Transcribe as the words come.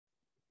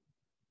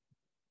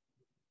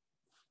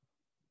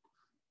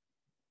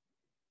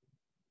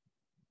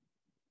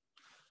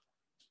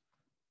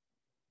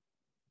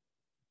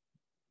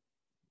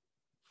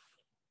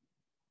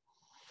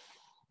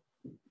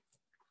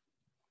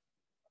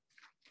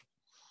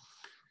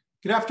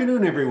Good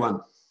afternoon,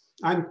 everyone.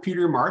 I'm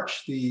Peter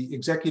March, the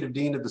Executive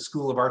Dean of the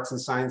School of Arts and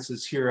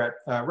Sciences here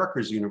at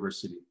Rutgers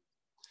University.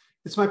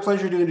 It's my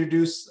pleasure to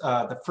introduce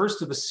the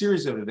first of a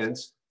series of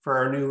events for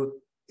our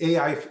new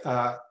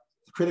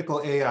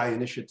Critical AI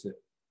initiative.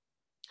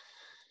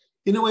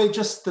 In a way,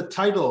 just the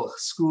title,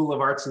 School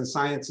of Arts and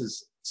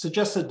Sciences,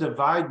 suggests a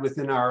divide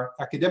within our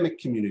academic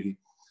community,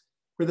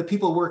 where the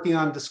people working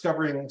on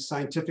discovering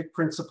scientific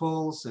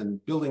principles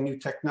and building new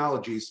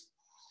technologies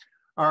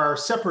are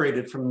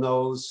separated from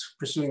those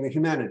pursuing the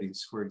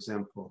humanities, for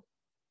example.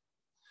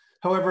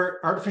 However,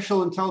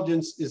 artificial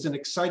intelligence is an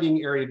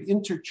exciting area of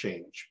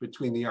interchange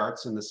between the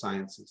arts and the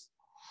sciences,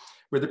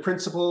 where the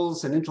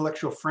principles and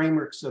intellectual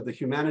frameworks of the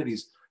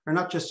humanities are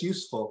not just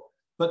useful,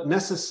 but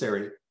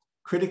necessary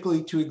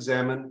critically to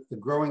examine the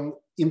growing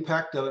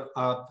impact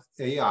of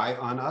AI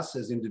on us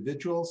as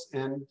individuals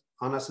and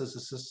on us as a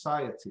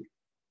society.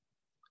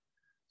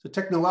 So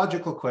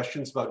technological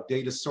questions about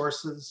data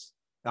sources,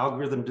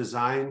 algorithm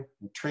design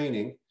and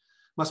training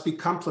must be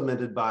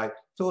complemented by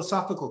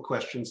philosophical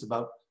questions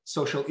about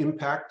social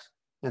impact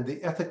and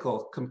the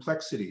ethical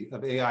complexity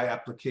of AI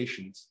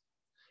applications.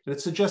 And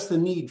it suggests the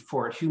need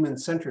for a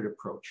human-centered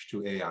approach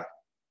to AI.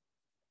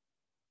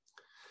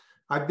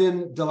 I've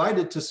been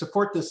delighted to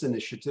support this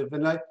initiative,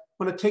 and I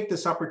want to take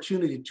this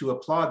opportunity to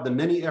applaud the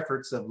many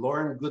efforts of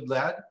Lauren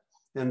Goodlad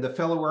and the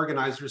fellow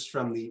organizers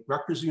from the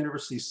Rutgers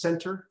University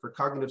Center for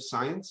Cognitive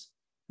Science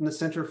and the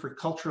Center for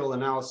Cultural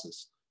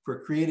Analysis for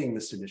creating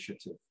this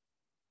initiative.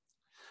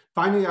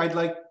 Finally, I'd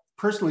like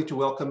personally to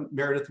welcome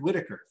Meredith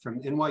Whittaker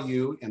from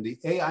NYU and the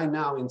AI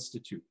Now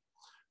Institute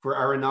for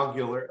our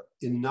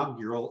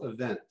inaugural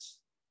event.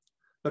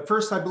 But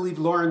first, I believe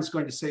Lauren's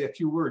going to say a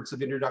few words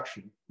of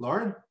introduction.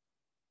 Lauren?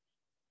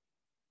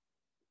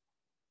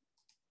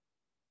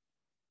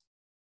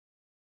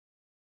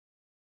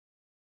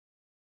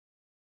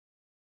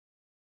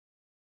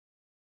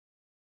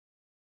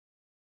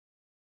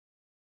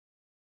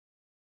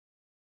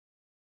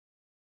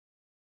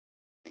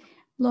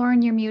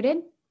 Lauren, you're muted.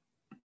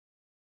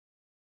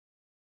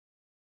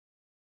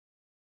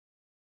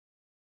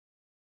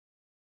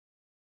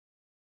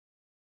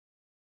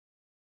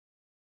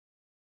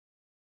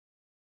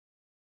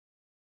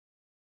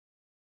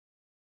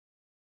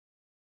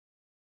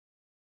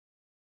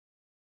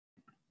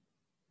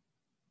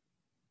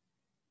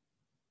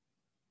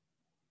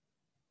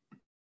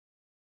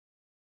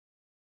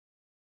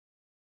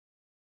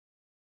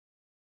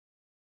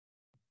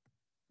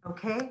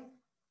 Okay.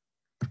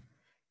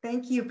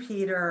 Thank you,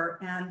 Peter,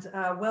 and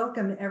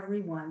welcome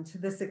everyone to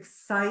this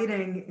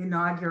exciting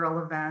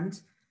inaugural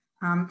event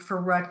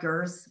for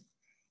Rutgers.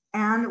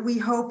 And we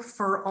hope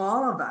for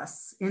all of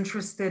us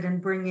interested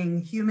in bringing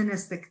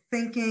humanistic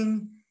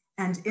thinking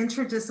and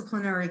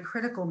interdisciplinary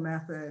critical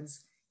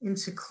methods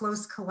into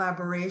close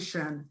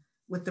collaboration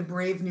with the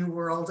brave new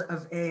world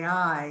of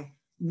AI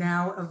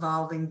now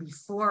evolving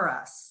before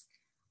us.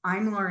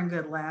 I'm Lauren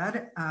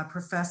Goodlad,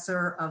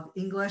 professor of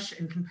English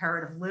and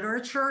Comparative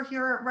Literature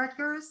here at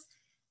Rutgers.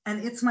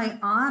 And it's my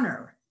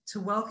honor to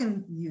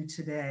welcome you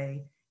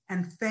today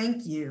and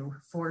thank you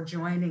for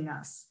joining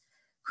us.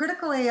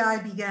 Critical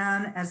AI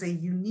began as a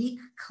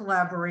unique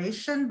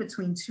collaboration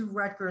between two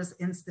Rutgers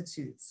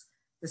institutes,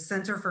 the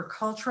Center for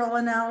Cultural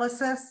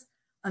Analysis,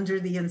 under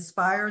the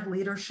inspired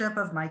leadership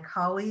of my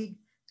colleague,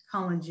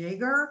 Colin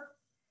Jaeger,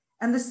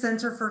 and the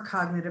Center for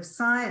Cognitive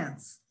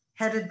Science,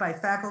 headed by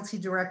Faculty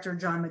Director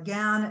John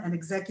McGann and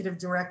Executive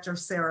Director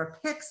Sarah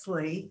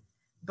Pixley,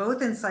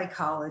 both in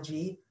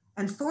psychology,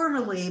 and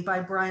formerly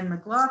by Brian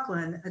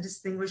McLaughlin, a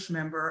distinguished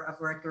member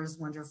of Rutgers'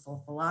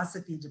 wonderful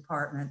philosophy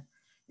department.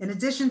 In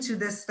addition to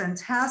this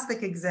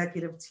fantastic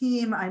executive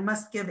team, I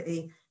must give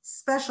a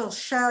special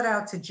shout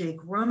out to Jake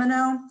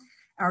Romano,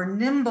 our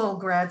nimble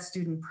grad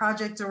student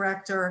project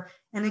director,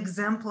 an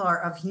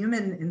exemplar of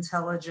human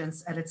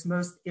intelligence at its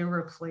most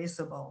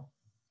irreplaceable.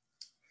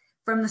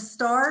 From the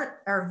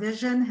start, our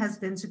vision has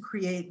been to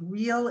create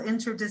real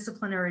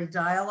interdisciplinary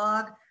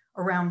dialogue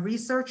around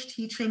research,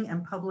 teaching,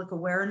 and public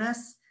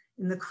awareness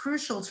in the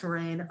crucial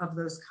terrain of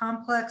those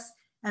complex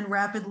and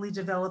rapidly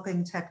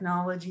developing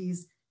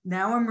technologies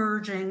now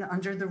emerging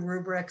under the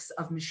rubrics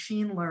of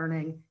machine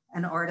learning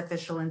and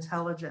artificial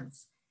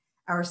intelligence.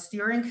 Our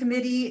steering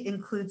committee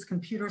includes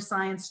computer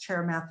science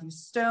chair Matthew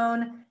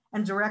Stone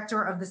and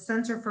director of the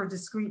Center for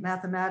Discrete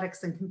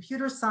Mathematics and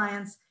Computer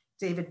Science,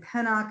 David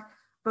Pennock,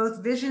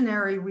 both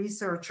visionary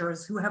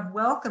researchers who have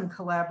welcomed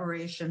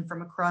collaboration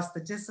from across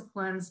the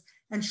disciplines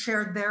and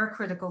shared their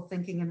critical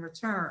thinking in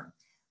return.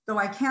 Though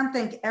I can't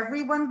thank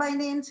everyone by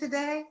name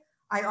today,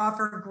 I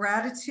offer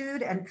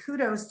gratitude and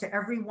kudos to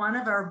every one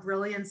of our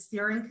brilliant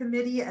steering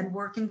committee and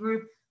working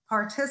group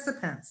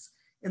participants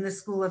in the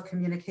School of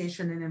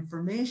Communication and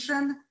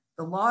Information,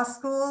 the Law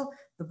School,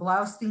 the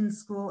Blaustein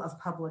School of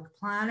Public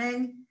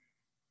Planning,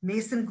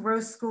 Mason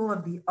Gross School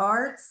of the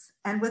Arts,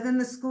 and within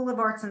the School of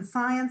Arts and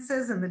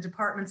Sciences and the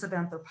departments of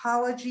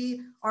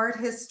Anthropology, Art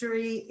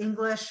History,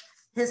 English,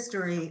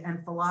 History,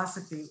 and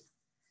Philosophy.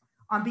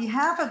 On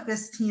behalf of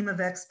this team of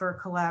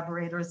expert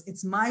collaborators,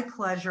 it's my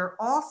pleasure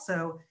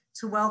also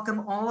to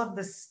welcome all of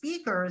the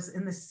speakers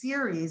in the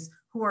series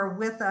who are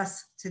with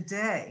us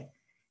today.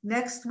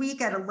 Next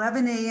week at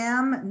 11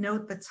 a.m.,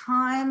 note the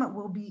time,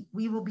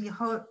 we will be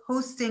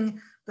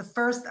hosting the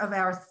first of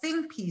our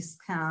Think Piece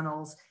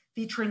panels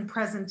featuring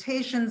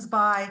presentations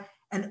by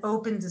an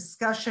open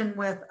discussion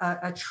with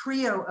a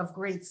trio of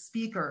great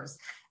speakers.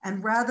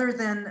 And rather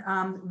than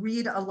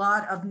read a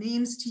lot of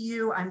names to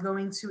you, I'm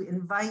going to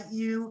invite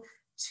you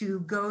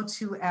to go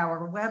to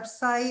our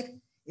website.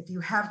 If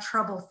you have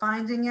trouble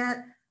finding it,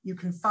 you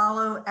can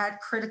follow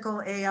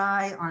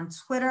 @CriticalAI on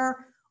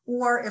Twitter,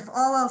 or if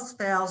all else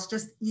fails,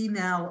 just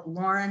email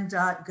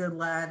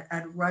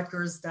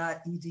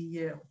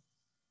lauren.goodlad@rutgers.edu.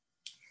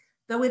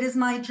 Though it is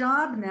my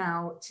job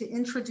now to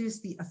introduce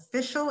the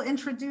official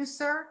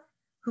introducer,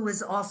 who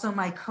is also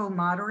my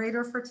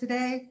co-moderator for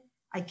today,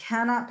 I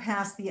cannot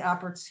pass the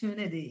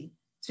opportunity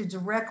to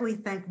directly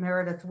thank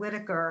Meredith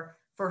Whittaker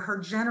for her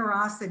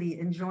generosity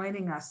in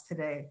joining us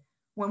today.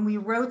 When we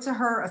wrote to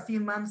her a few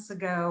months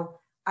ago,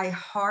 I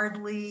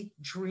hardly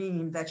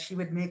dreamed that she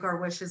would make our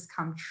wishes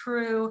come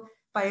true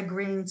by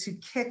agreeing to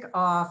kick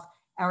off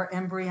our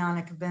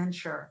embryonic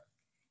venture.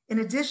 In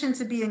addition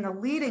to being a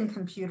leading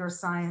computer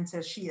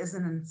scientist, she is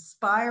an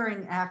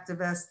inspiring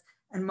activist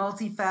and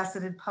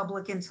multifaceted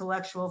public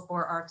intellectual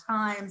for our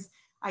times.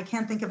 I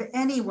can't think of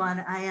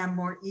anyone I am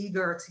more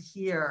eager to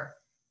hear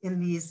in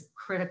these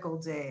critical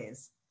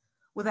days.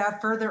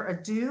 Without further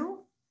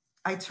ado,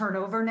 I turn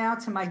over now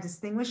to my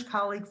distinguished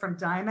colleague from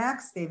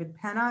Dymax, David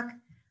Pennock,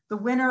 the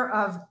winner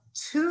of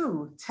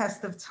 2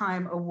 Test of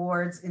Time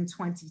awards in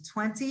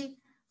 2020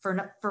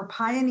 for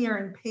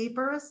pioneering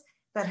papers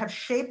that have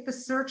shaped the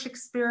search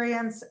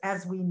experience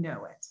as we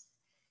know it.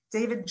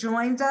 David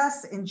joined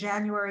us in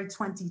January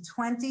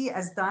 2020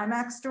 as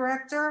Dymax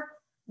director,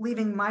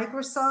 leaving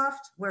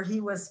Microsoft, where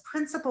he was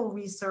principal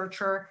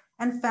researcher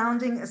and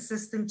founding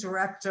assistant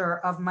director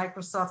of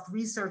Microsoft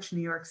Research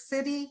New York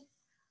City.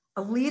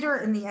 A leader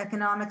in the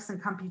economics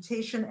and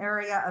computation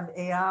area of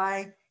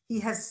AI, he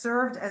has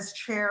served as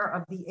chair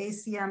of the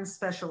ACM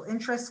Special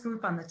Interest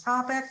Group on the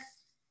topic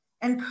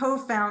and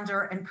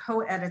co-founder and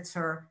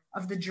co-editor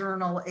of the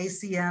journal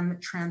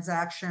ACM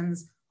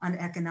Transactions on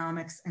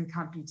Economics and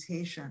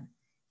Computation.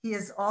 He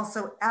is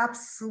also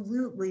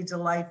absolutely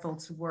delightful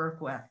to work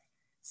with.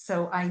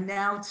 So I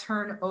now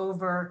turn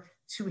over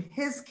to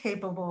his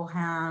capable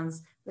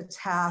hands the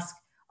task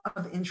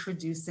of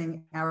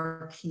introducing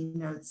our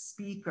keynote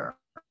speaker.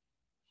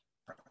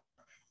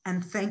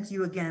 And thank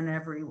you again,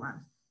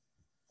 everyone.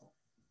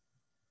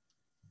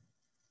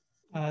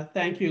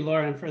 Thank you,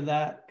 Lauren, for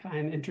that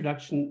kind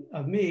introduction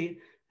of me.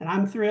 And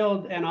I'm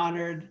thrilled and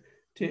honored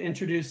to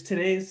introduce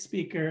today's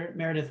speaker,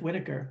 Meredith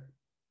Whittaker.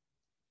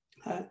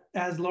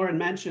 As Lauren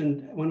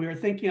mentioned, when we were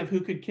thinking of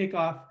who could kick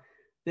off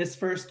this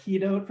first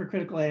keynote for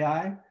Critical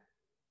AI,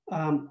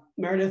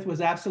 Meredith was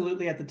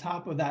absolutely at the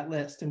top of that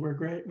list, and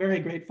we're very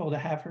grateful to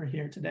have her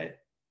here today,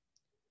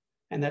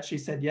 and that she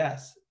said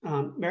yes.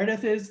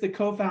 Meredith is the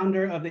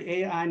co-founder of the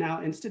AI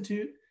Now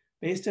Institute,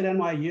 based at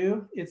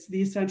NYU. It's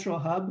the central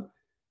hub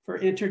for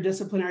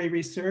interdisciplinary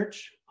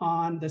research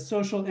on the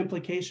social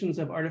implications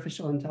of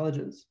artificial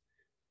intelligence.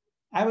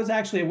 I was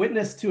actually a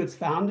witness to its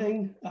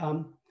founding.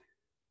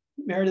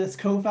 Meredith's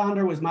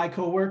co-founder was my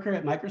co-worker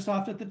at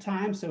Microsoft at the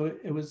time, so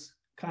it was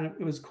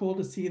cool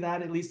to see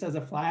that, at least as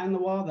a fly on the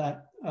wall,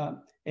 that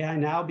AI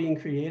Now being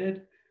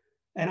created.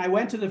 And I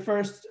went to the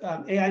first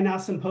AI Now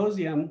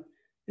symposium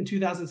in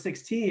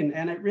 2016,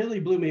 and it really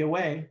blew me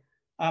away,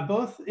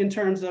 both in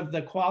terms of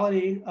the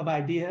quality of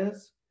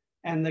ideas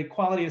and the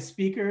quality of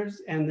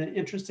speakers and the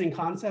interesting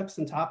concepts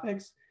and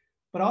topics,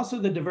 but also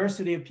the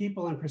diversity of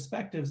people and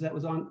perspectives that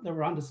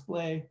were on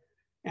display.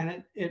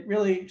 And it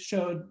really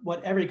showed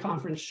what every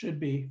conference should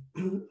be.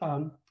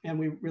 And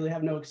we really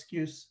have no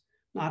excuse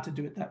not to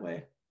do it that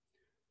way.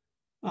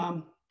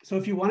 So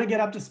if you want to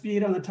get up to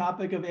speed on the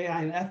topic of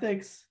AI and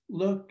ethics,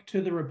 look to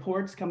the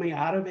reports coming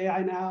out of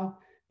AI Now,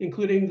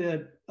 including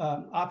the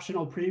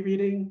optional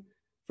pre-reading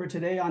for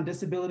today on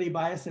disability,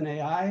 bias, and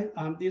AI.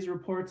 These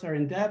reports are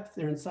in depth,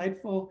 they're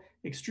insightful,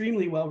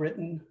 extremely well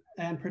written,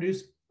 and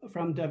produced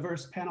from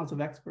diverse panels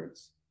of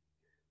experts.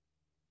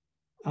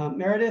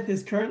 Meredith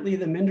is currently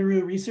the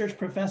Minderoo Research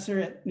Professor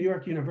at New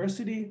York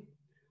University.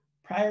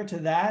 Prior to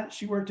that,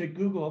 she worked at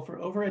Google for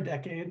over a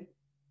decade.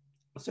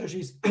 So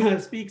she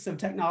speaks of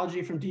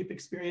technology from deep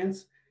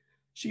experience.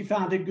 She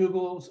founded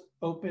Google's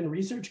Open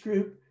Research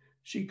Group.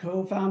 She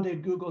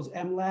co-founded Google's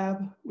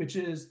MLab, which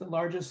is the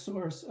largest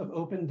source of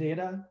open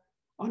data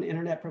on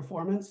internet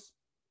performance.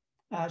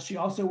 She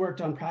also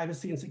worked on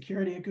privacy and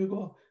security at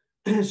Google.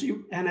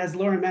 And as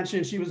Lauren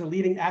mentioned, she was a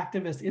leading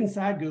activist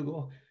inside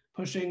Google,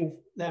 pushing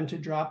them to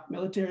drop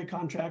military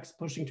contracts,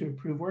 pushing to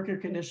improve worker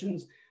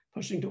conditions,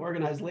 pushing to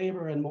organize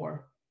labor, and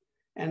more.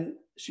 And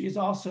she's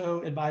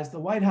also advised the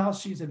White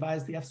House, she's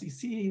advised the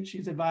FCC,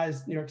 she's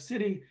advised New York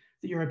City,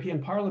 the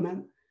European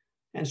Parliament,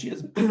 and she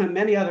has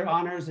many other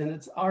honors, and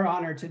it's our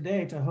honor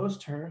today to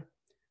host her.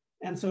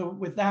 And so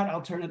with that,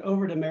 I'll turn it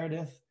over to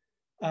Meredith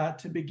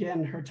to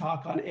begin her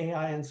talk on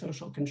AI and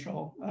social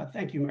control.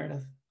 Thank you,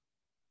 Meredith.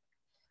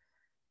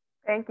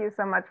 Thank you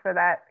so much for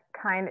that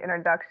kind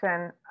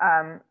introduction.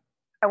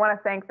 I want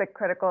to thank the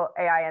Critical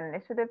AI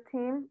Initiative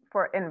team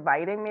for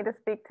inviting me to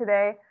speak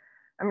today.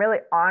 I'm really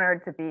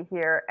honored to be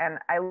here, and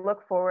I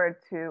look forward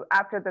to,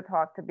 after the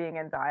talk, to being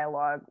in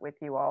dialogue with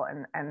you all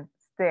and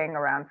staying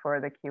around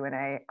for the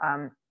Q&A.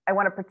 I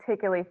want to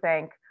particularly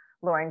thank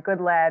Lauren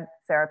Goodlad,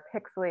 Sarah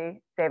Pixley,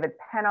 David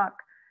Pennock,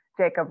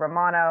 Jacob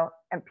Romano,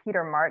 and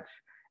Peter March,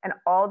 and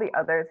all the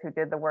others who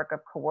did the work of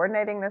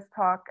coordinating this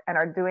talk and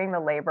are doing the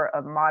labor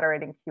of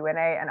moderating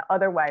Q&A and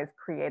otherwise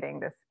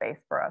creating this space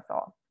for us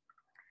all.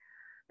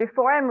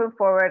 Before I move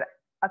forward,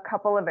 a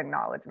couple of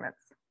acknowledgements.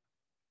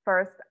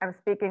 First, I'm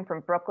speaking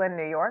from Brooklyn,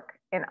 New York,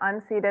 in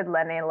unceded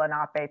Lenni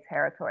Lenape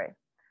territory.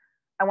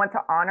 I want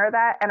to honor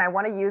that, and I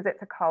want to use it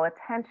to call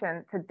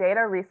attention to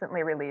data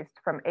recently released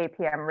from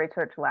APM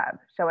Research Lab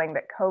showing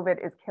that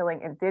COVID is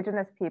killing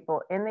Indigenous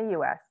people in the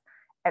US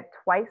at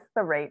twice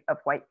the rate of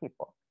white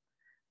people.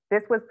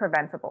 This was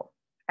preventable,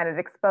 and it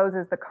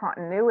exposes the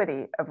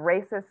continuity of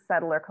racist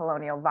settler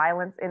colonial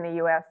violence in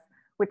the US,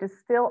 which is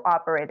still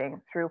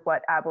operating through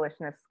what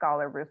abolitionist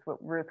scholar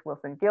Ruth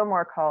Wilson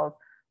Gilmore calls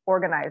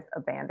organized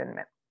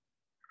abandonment.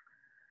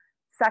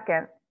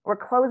 Second, we're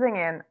closing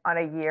in on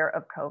a year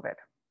of COVID,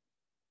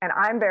 and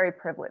I'm very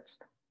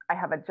privileged. I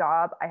have a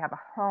job, I have a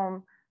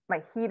home,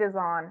 my heat is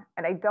on,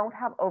 and I don't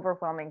have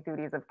overwhelming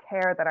duties of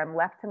care that I'm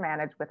left to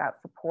manage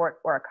without support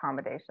or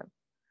accommodation.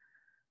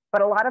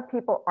 But a lot of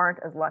people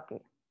aren't as lucky,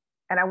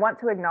 and I want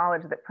to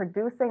acknowledge that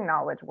producing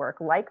knowledge work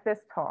like this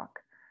talk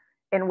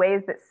in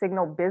ways that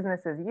signal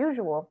business as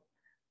usual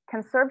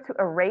can serve to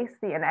erase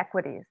the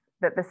inequities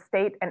that the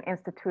state and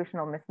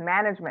institutional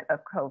mismanagement of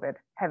COVID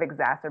have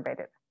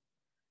exacerbated.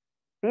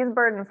 These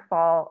burdens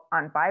fall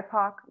on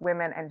BIPOC,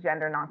 women, and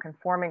gender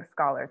nonconforming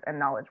scholars and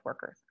knowledge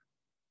workers.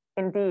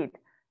 Indeed,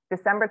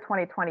 December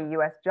 2020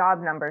 US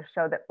job numbers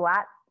show that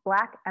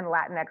Black and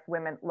Latinx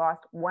women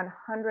lost 100%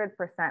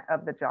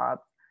 of the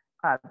jobs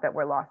that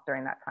were lost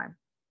during that time.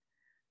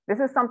 This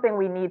is something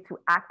we need to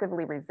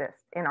actively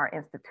resist in our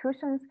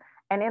institutions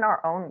and in our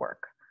own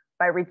work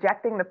by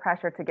rejecting the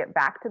pressure to get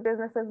back to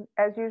business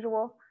as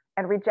usual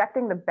and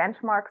rejecting the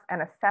benchmarks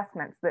and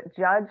assessments that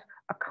judge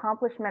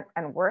accomplishment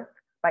and worth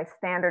by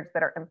standards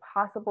that are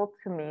impossible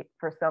to meet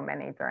for so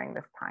many during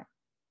this time.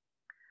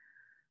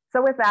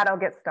 So with that, I'll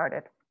get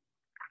started.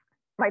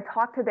 My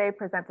talk today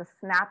presents a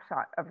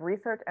snapshot of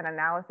research and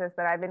analysis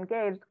that I've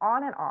engaged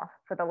on and off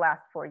for the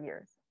last 4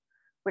 years,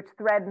 which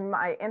thread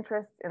my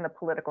interests in the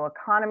political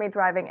economy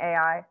driving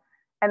AI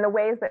and the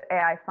ways that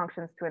AI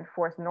functions to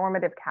enforce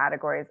normative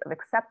categories of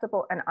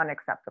acceptable and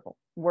unacceptable,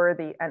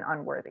 worthy and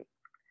unworthy.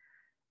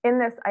 In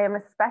this, I am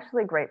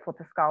especially grateful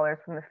to scholars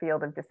from the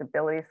field of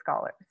disability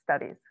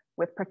studies,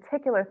 with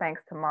particular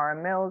thanks to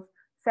Mara Mills,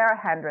 Sarah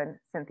Hendren,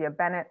 Cynthia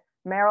Bennett,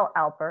 Meryl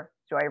Alper,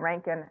 Joy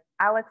Rankin,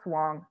 Alex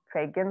Wong,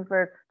 Faye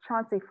Ginsberg,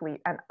 Chauncey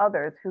Fleet, and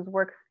others whose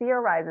work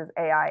theorizes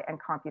AI and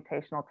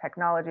computational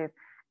technologies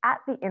at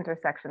the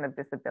intersection of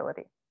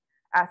disability,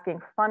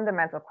 asking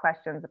fundamental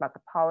questions about the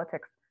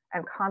politics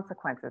and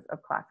consequences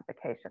of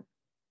classification.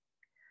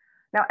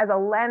 Now, as a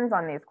lens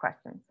on these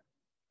questions,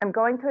 I'm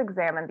going to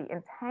examine the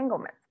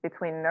entanglements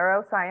between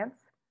neuroscience,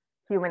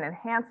 human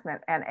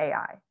enhancement, and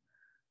AI,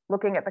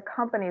 looking at the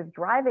companies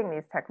driving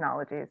these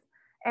technologies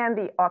and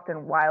the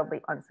often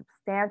wildly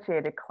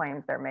unsubstantiated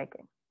claims they're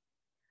making.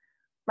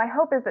 My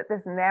hope is that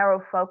this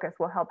narrow focus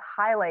will help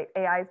highlight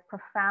AI's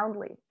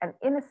profoundly and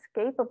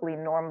inescapably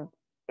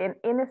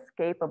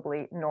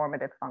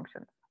normative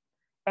functions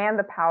and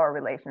the power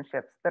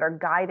relationships that are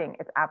guiding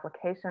its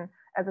application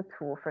as a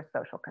tool for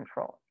social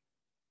control.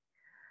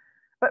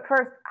 But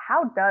first,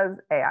 how does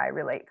AI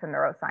relate to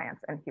neuroscience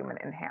and human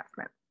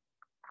enhancement?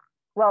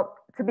 Well,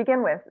 to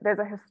begin with, there's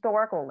a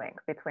historical link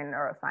between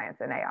neuroscience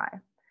and AI,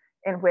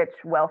 in which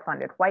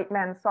well-funded white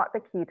men sought the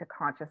key to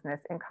consciousness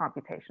in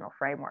computational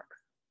frameworks.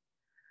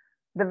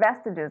 The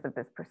vestiges of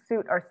this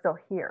pursuit are still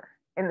here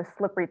in the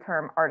slippery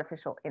term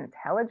artificial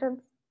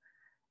intelligence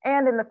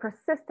and in the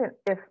persistent,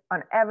 if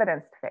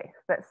unevidenced, faith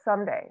that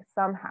someday,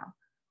 somehow,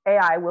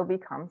 AI will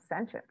become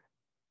sentient.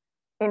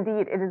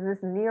 Indeed, it is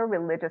this near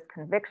religious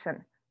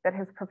conviction that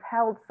has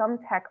propelled some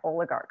tech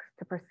oligarchs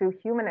to pursue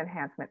human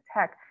enhancement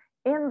tech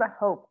in the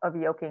hope of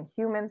yoking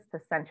humans to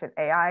sentient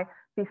AI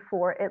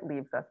before it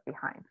leaves us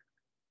behind.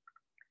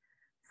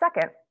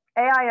 Second,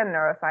 AI and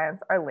neuroscience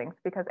are linked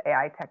because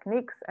AI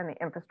techniques and the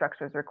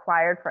infrastructures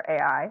required for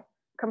AI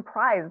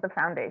comprise the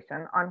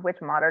foundation on which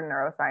modern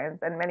neuroscience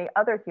and many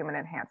other human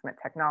enhancement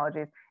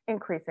technologies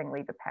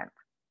increasingly depend.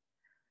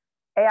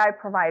 AI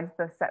provides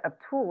the set of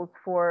tools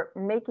for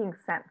making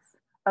sense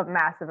of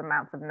massive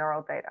amounts of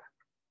neural data.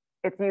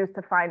 It's used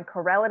to find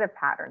correlative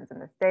patterns in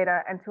this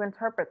data and to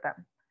interpret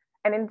them.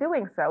 And in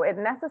doing so, it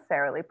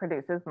necessarily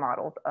produces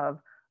models of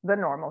the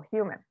normal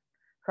human,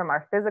 from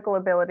our physical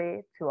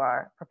ability to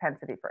our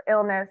propensity for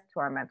illness to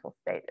our mental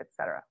state, et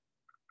cetera.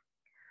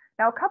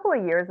 Now, a couple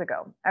of years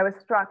ago, I was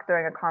struck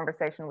during a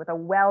conversation with a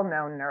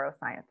well-known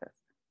neuroscientist.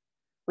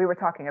 We were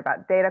talking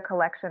about data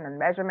collection and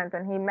measurement,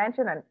 and he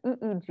mentioned an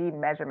EEG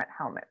measurement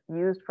helmet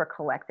used for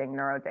collecting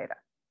neurodata.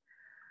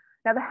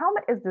 Now, the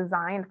helmet is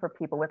designed for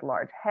people with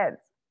large heads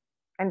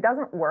and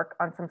doesn't work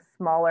on some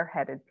smaller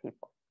headed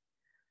people,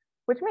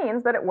 which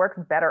means that it works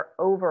better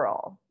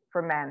overall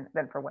for men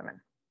than for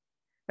women.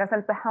 Now,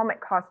 since the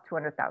helmet costs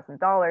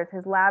 $200,000,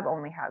 his lab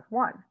only has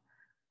one.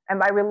 And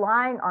by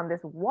relying on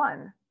this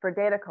one for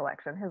data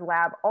collection, his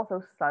lab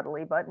also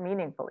subtly but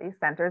meaningfully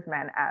centers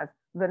men as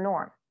the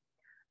norm,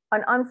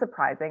 an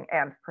unsurprising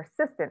and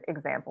persistent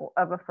example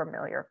of a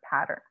familiar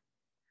pattern.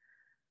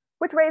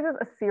 Which raises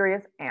a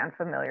serious and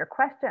familiar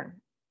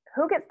question.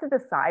 Who gets to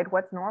decide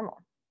what's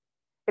normal?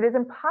 It is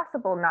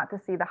impossible not to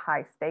see the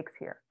high stakes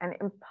here, and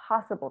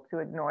impossible to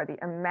ignore the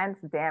immense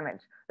damage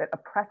that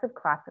oppressive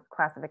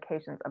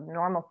classifications of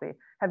normalcy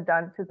have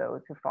done to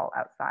those who fall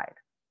outside.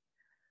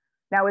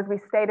 Now, as we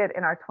stated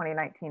in our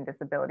 2019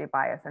 Disability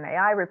Bias in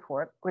AI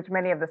report, which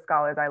many of the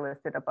scholars I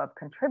listed above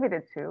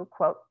contributed to,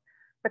 quote,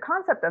 the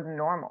concept of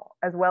normal,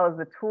 as well as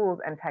the tools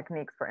and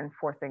techniques for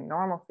enforcing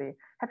normalcy,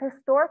 have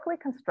historically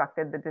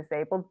constructed the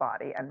disabled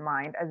body and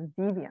mind as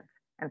deviant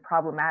and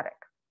problematic.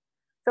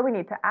 So we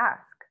need to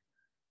ask,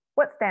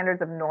 what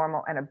standards of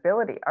normal and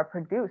ability are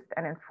produced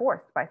and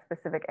enforced by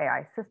specific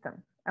AI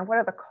systems? And what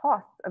are the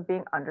costs of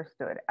being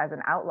understood as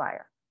an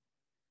outlier?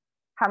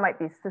 How might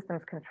these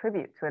systems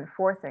contribute to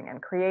enforcing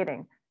and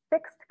creating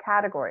fixed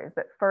categories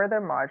that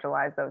further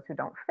marginalize those who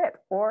don't fit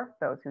or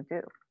those who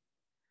do?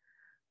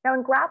 Now,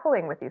 in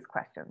grappling with these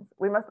questions,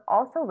 we must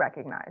also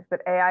recognize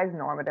that AI's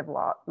normative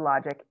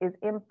logic is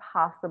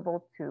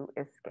impossible to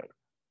escape.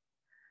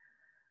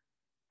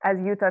 As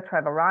Jutta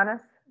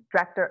Treviranus,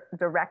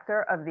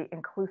 director of the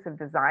Inclusive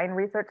Design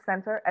Research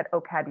Center at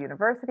OCAD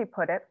University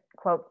put it,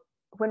 quote,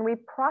 when we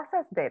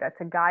process data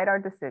to guide our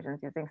decisions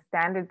using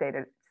standard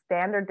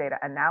data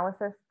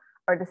analysis,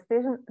 our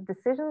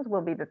decisions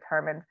will be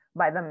determined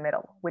by the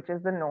middle, which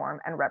is the norm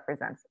and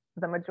represents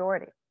the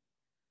majority.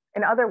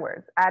 In other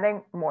words,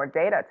 adding more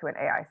data to an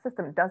AI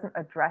system doesn't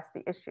address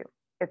the issue.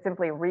 It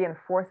simply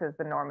reinforces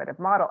the normative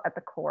model at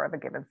the core of a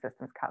given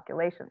system's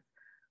calculations,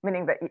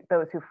 meaning that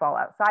those who fall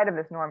outside of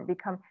this norm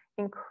become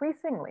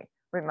increasingly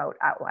remote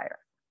outliers.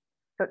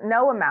 So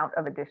no amount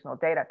of additional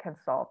data can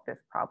solve this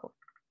problem.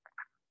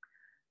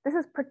 This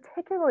is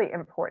particularly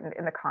important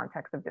in the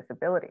context of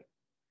disability.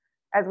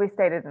 As we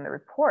stated in the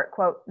report,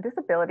 quote,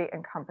 disability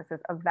encompasses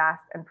a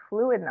vast and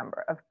fluid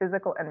number of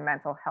physical and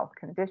mental health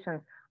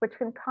conditions which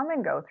can come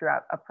and go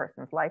throughout a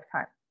person's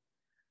lifetime.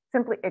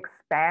 Simply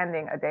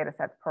expanding a data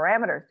set's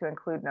parameters to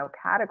include no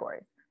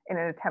categories in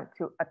an attempt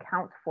to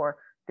account for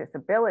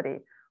disability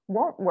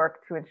won't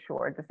work to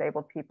ensure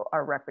disabled people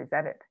are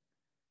represented.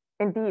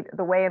 Indeed,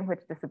 the way in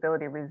which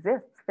disability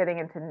resists fitting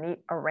into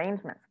neat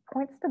arrangements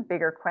points to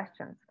bigger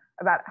questions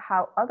about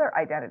how other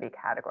identity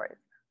categories,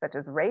 such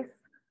as race,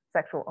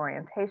 sexual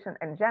orientation,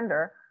 and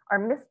gender, are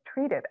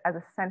mistreated as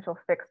essential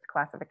fixed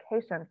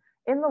classification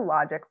in the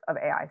logics of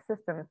AI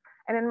systems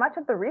and in much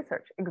of the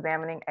research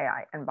examining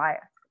AI and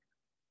bias.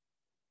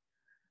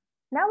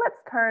 Now let's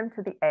turn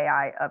to the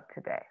AI of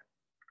today.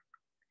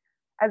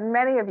 As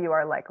many of you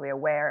are likely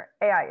aware,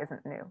 AI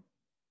isn't new.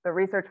 The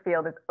research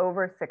field is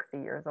over 60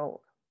 years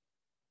old.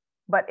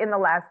 But in the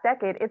last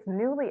decade, it's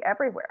newly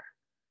everywhere.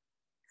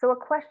 So a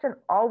question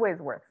always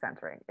worth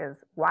centering is,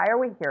 why are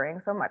we hearing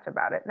so much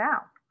about it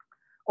now?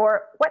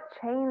 Or what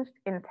changed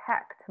in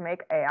tech to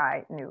make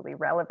AI newly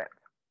relevant?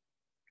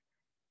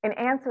 In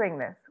answering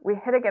this, we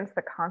hit against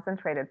the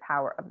concentrated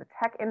power of the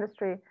tech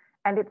industry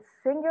and its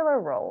singular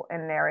role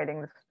in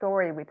narrating the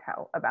story we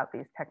tell about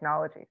these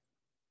technologies.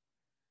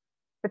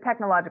 The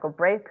technological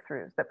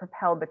breakthroughs that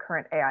propelled the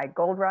current AI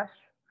gold rush,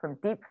 from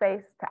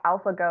DeepFace to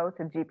AlphaGo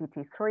to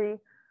GPT-3,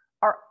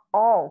 are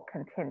all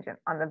contingent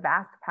on the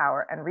vast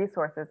power and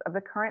resources of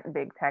the current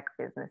big tech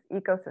business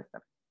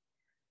ecosystem.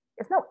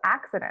 It's no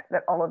accident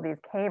that all of these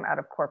came out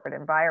of corporate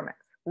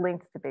environments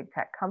linked to big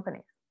tech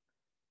companies.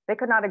 They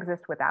could not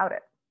exist without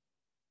it.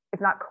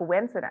 It's not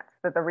coincidence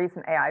that the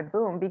recent AI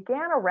boom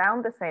began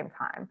around the same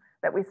time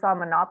that we saw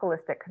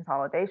monopolistic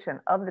consolidation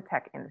of the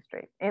tech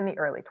industry in the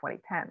early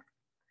 2010s.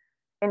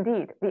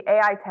 Indeed, the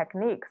AI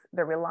techniques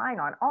they're relying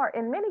on are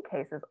in many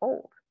cases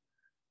old.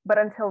 But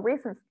until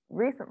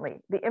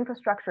recently, the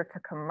infrastructure to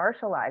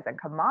commercialize and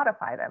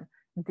commodify them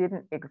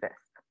didn't exist.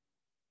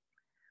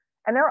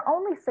 And there are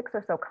only 6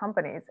 or so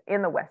companies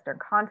in the Western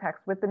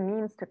context with the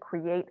means to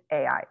create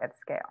AI at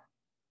scale.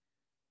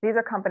 These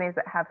are companies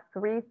that have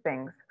 3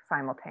 things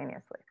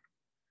simultaneously.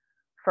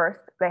 First,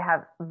 they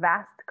have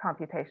vast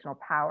computational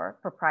power,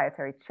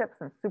 proprietary chips,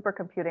 and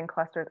supercomputing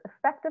clusters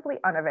effectively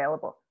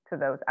unavailable to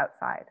those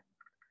outside.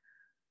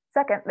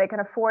 Second, they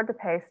can afford to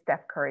pay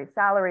Steph Curry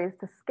salaries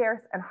to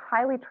scarce and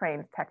highly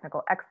trained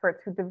technical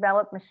experts who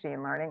develop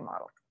machine learning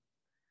models.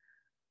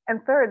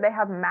 And third, they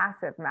have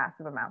massive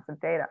amounts of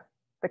data,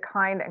 the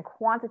kind and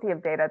quantity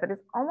of data that is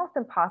almost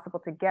impossible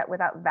to get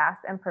without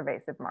vast and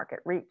pervasive market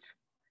reach.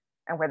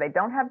 And where they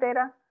don't have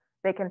data,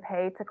 they can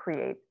pay to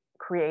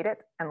create it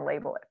and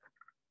label it.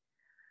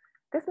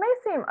 This may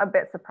seem a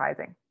bit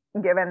surprising,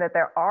 given that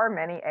there are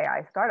many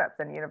AI startups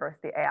and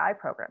university AI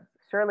programs.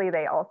 Surely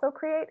they also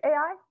create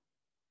AI?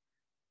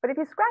 But if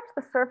you scratch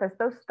the surface,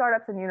 those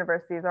startups and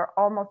universities are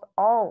almost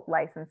all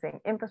licensing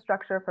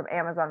infrastructure from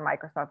Amazon,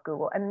 Microsoft,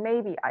 Google, and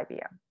maybe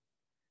IBM.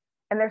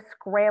 And they're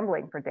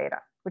scrambling for data,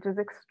 which is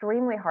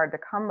extremely hard to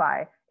come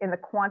by in the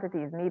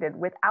quantities needed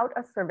without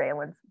a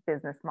surveillance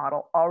business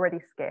model already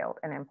scaled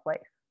and in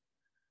place.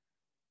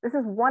 This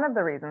is one of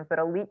the reasons that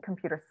elite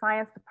computer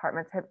science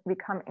departments have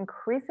become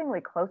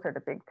increasingly closer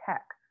to big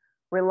tech,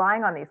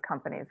 relying on these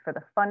companies for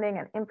the funding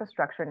and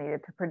infrastructure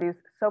needed to produce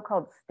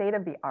so-called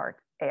state-of-the-art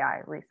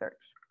AI research.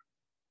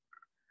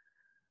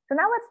 So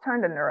now let's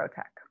turn to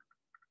neurotech.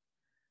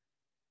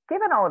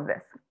 Given all of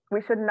this,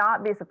 we should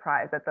not be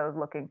surprised that those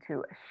looking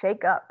to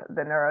shake up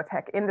the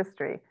neurotech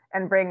industry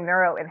and bring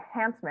neuro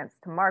enhancements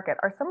to market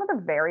are some of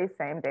the very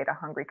same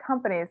data-hungry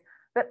companies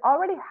that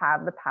already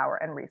have the power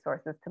and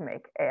resources to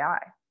make AI.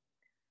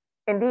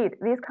 Indeed,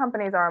 these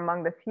companies are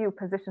among the few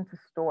positioned to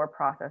store,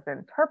 process, and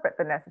interpret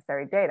the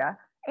necessary data,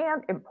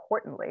 and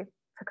importantly,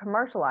 to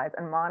commercialize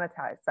and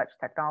monetize such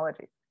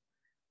technologies.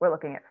 We're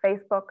looking at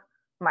Facebook,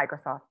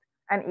 Microsoft,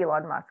 and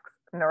Elon Musk's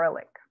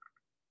Neuralink.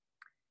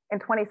 In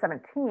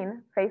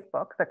 2017,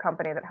 Facebook, the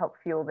company that helped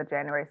fuel the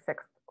January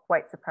 6th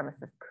white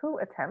supremacist coup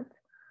attempt,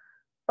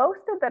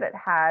 boasted that it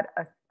had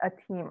a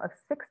team of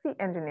 60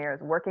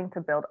 engineers working to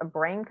build a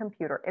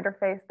brain-computer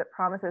interface that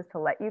promises to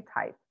let you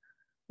type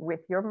with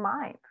your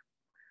mind.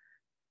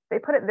 They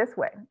put it this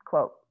way,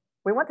 quote,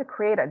 "We want to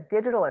create a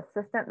digital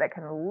assistant that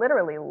can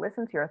literally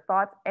listen to your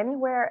thoughts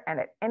anywhere and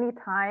at any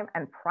time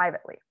and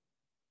privately."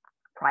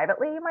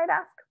 Privately, you might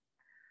ask?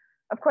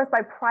 Of course,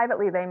 by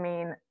privately, they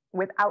mean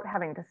without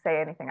having to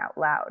say anything out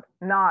loud,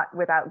 not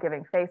without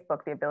giving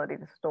Facebook the ability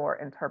to store,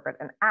 interpret,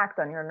 and act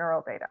on your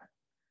neural data.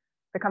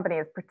 The company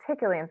is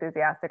particularly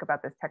enthusiastic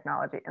about this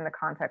technology in the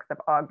context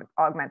of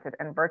augmented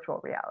and virtual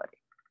reality.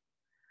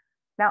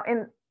 Now,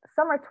 in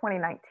summer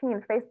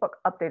 2019, Facebook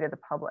updated the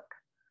public,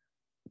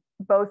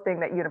 boasting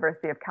that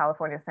University of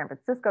California, San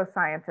Francisco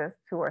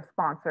scientists who are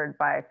sponsored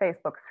by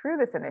Facebook through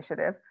this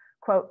initiative,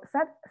 quote,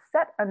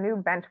 set a new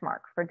benchmark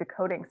for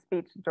decoding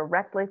speech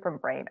directly from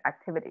brain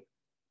activity.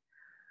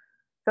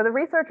 So the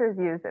researchers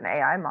used an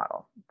AI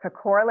model to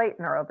correlate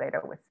neural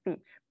data with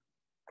speech,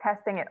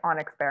 testing it on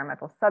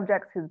experimental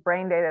subjects whose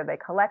brain data they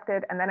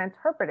collected and then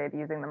interpreted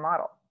using the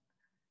model.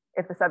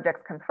 If the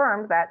subjects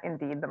confirmed that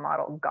indeed the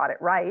model got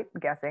it right,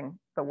 guessing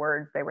the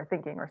words they were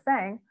thinking or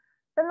saying,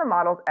 then the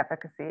model's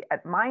efficacy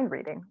at mind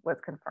reading was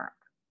confirmed.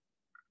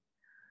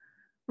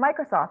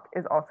 Microsoft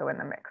is also in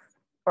the mix,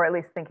 or at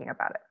least thinking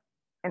about it.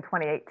 In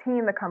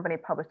 2018, the company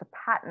published a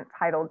patent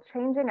titled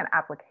 "Changing an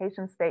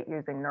Application State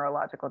Using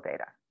Neurological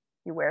Data."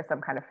 You wear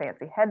some kind of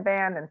fancy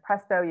headband and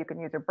presto, you can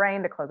use your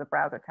brain to close a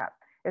browser tab.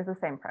 It's the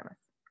same premise.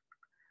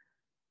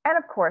 And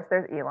of course,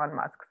 there's Elon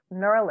Musk's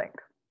Neuralink,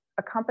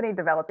 a company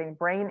developing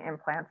brain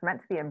implants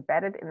meant to be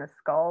embedded in the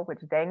skull,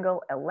 which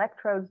dangle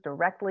electrodes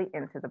directly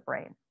into the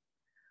brain.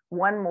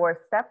 One more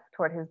step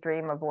toward his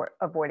dream of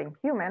avoiding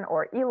human,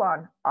 or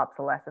Elon,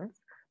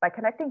 obsolescence by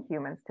connecting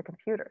humans to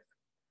computers.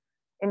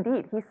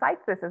 Indeed, he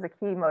cites this as a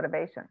key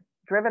motivation,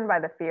 driven by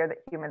the fear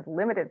that humans'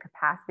 limited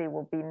capacity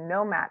will be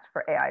no match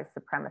for AI's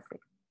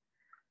supremacy.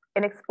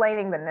 In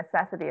explaining the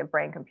necessity of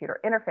brain-computer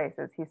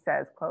interfaces, he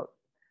says, quote,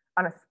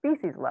 "On a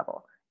species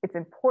level, it's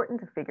important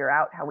to figure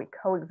out how we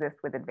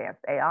coexist with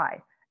advanced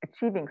AI,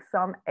 achieving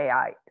some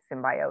AI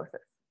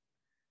symbiosis."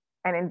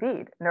 And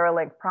indeed,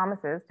 Neuralink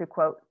promises,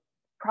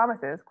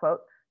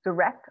 quote,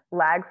 "direct,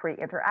 lag-free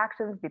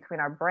interactions between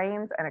our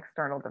brains and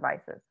external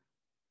devices."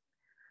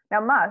 Now,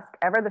 Musk,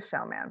 ever the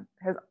showman,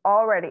 has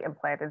already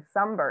implanted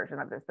some version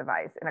of this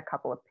device in a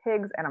couple of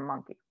pigs and a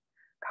monkey.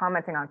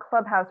 Commenting on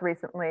Clubhouse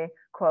recently,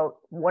 quote,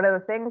 "One of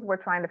the things we're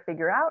trying to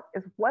figure out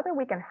is whether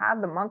we can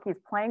have the monkeys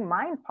playing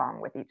mind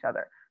pong with each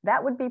other.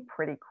 That would be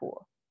pretty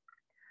cool."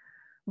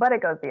 But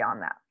it goes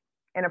beyond that.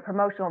 In a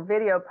promotional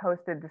video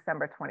posted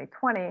December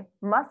 2020,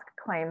 Musk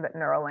claimed that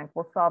Neuralink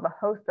will solve a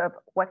host of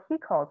what he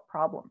calls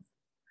problems.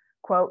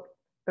 Quote,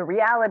 "The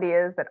reality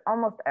is that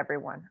almost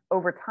everyone,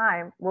 over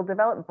time, will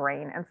develop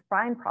brain and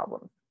spine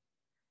problems."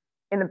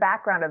 In the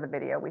background of the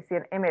video, we see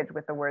an image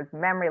with the words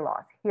memory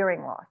loss,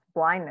 hearing loss,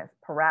 blindness,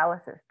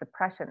 paralysis,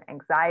 depression,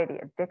 anxiety,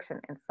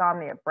 addiction,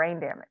 insomnia,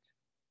 brain damage.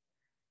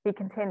 He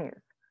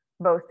continues,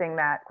 boasting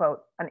that,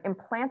 quote, "An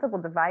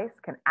implantable device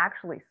can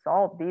actually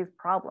solve these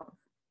problems."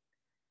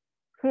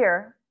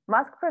 Here,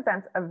 Musk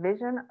presents a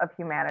vision of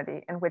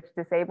humanity in which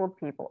disabled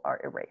people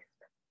are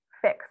erased,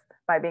 fixed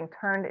by being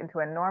turned into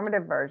a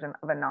normative version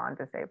of a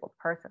non-disabled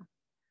person.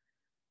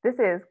 This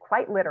is,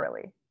 quite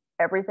literally,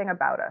 everything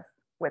about us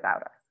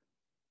without us.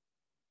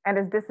 And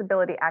as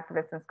disability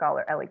activist and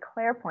scholar Ellie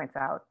Clare points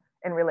out,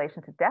 in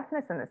relation to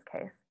deafness in this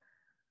case,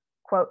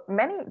 quote,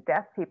 "Many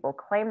deaf people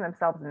claim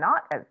themselves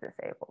not as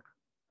disabled,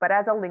 but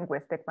as a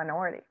linguistic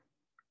minority.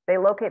 They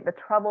locate the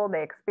trouble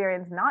they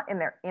experience not in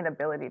their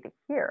inability to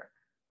hear,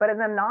 but in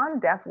the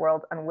non-deaf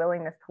world's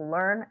unwillingness to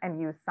learn and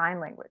use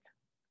sign language.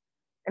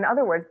 In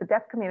other words, the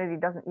deaf community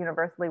doesn't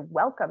universally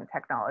welcome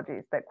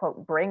technologies that,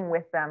 quote, bring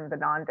with them the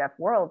non-deaf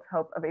world's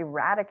hope of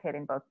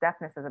eradicating both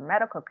deafness as a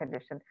medical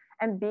condition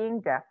and being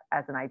deaf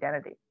as an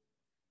identity.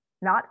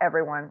 Not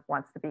everyone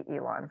wants to be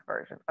Elon's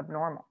version of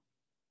normal.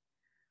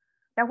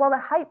 Now, while the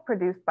hype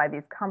produced by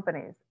these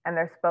companies and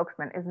their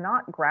spokesman is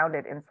not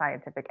grounded in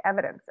scientific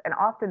evidence and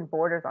often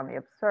borders on the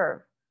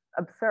absurd,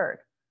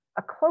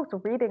 a close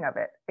reading of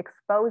it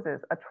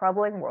exposes a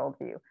troubling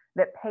worldview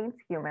that paints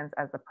humans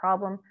as the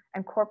problem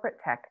and corporate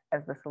tech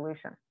as the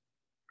solution.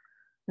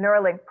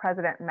 Neuralink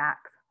President Max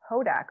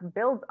Hodak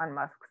builds on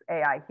Musk's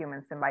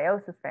AI-human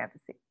symbiosis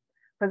fantasy,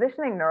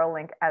 positioning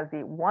Neuralink as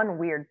the one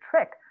weird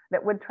trick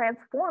that would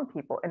transform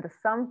people into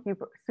some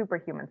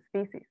superhuman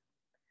species.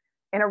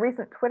 In a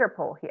recent Twitter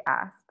poll, he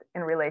asked,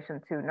 in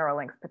relation to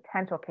Neuralink's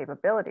potential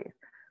capabilities,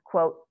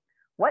 quote,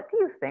 "What do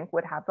you think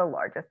would have the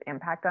largest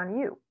impact on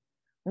you?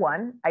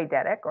 1,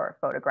 eidetic or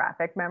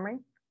photographic memory.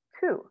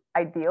 2,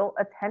 ideal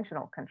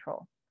attentional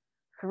control.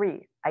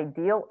 3,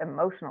 ideal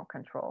emotional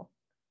control.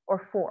 Or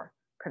 4,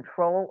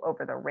 control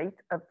over the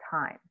rate of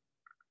time."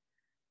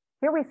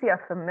 Here we see a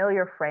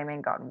familiar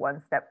framing gone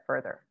one step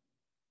further.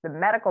 The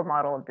medical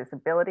model of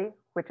disability,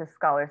 which as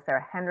scholars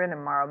Sarah Hendren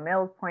and Mara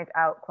Mills point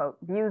out, quote,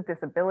 views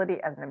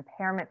disability as an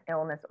impairment,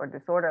 illness, or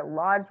disorder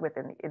lodged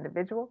within the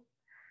individual,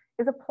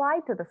 is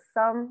applied to the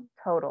sum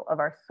total of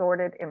our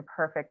sordid,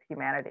 imperfect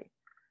humanity,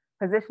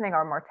 positioning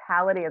our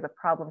mortality as a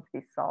problem to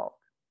be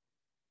solved.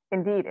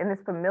 Indeed, in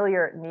this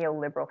familiar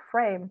neoliberal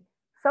frame,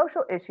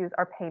 social issues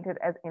are painted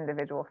as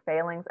individual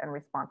failings and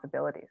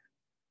responsibilities.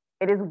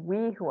 It is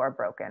we who are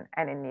broken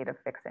and in need of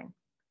fixing.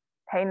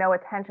 Pay no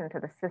attention to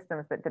the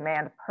systems that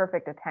demand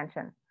perfect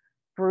attention,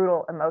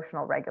 brutal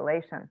emotional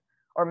regulation,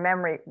 or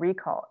memory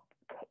recall,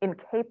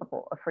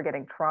 incapable of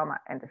forgetting trauma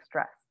and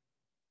distress.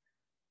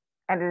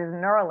 And it is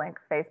Neuralink,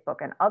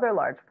 Facebook, and other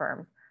large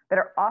firms that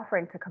are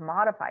offering to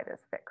commodify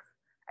this fix,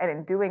 and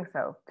in doing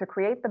so, to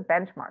create the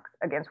benchmarks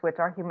against which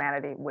our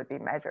humanity would be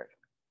measured.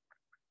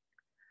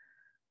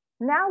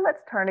 Now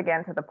let's turn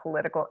again to the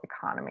political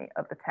economy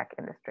of the tech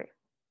industry.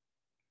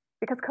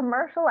 Because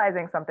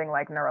commercializing something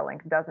like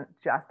Neuralink doesn't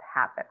just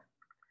happen.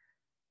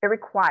 It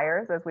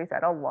requires, as we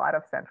said, a lot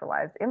of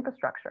centralized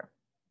infrastructure.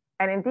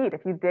 And indeed,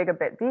 if you dig a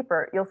bit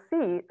deeper, you'll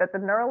see that the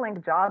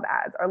Neuralink job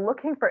ads are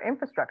looking for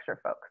infrastructure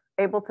folks,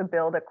 able to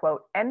build a,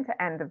 quote,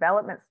 end-to-end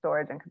development,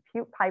 storage, and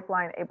compute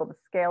pipeline able to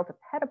scale to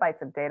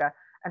petabytes of data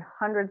and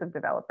hundreds of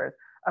developers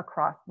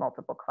across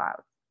multiple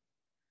clouds.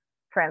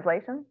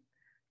 Translation: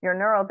 your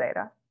neural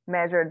data,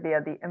 measured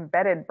via the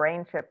embedded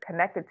brain chip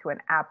connected to an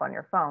app on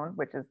your phone,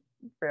 which is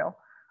real,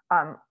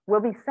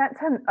 will be sent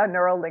to a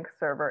Neuralink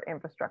server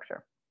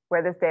infrastructure,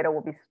 where this data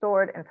will be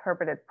stored,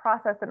 interpreted,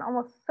 processed, and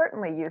almost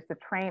certainly used to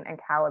train and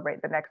calibrate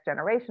the next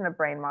generation of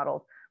brain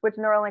models, which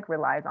Neuralink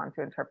relies on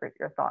to interpret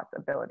your thoughts,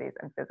 abilities,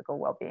 and physical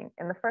well-being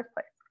in the first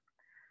place.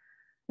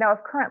 Now,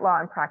 if current law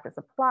and practice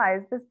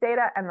applies, this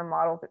data and the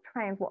models it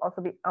trains will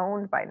also be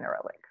owned by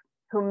Neuralink,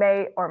 who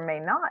may or may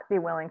not be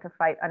willing to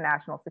fight a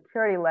national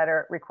security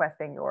letter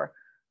requesting your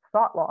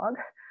thought log,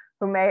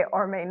 who may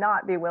or may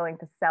not be willing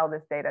to sell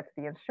this data to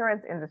the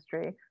insurance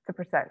industry, to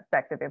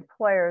prospective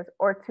employers,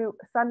 or to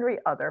sundry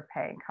other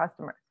paying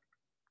customers.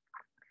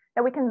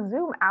 Now we can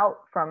zoom out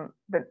from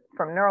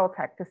neural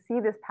tech to see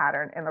this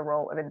pattern in the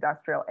role of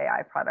industrial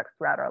AI products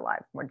throughout our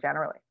lives more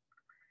generally.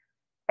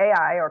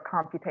 AI, or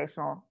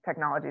computational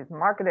technologies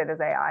marketed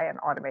as AI and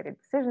automated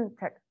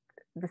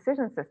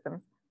decision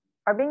systems,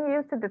 are being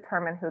used to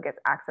determine who gets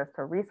access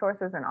to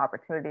resources and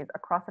opportunities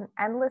across an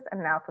endless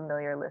and now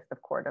familiar list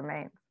of core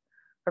domains.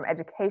 From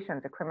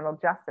education to criminal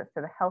justice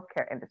to the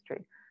healthcare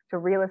industry, to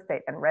real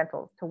estate and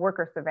rentals, to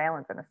worker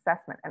surveillance and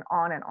assessment, and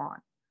on and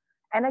on.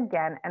 And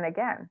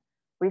again,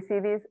 we see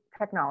these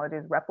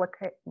technologies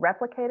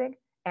replicating,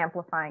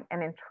 amplifying,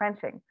 and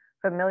entrenching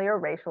familiar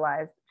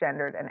racialized,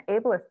 gendered, and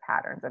ableist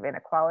patterns of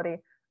inequality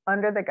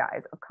under the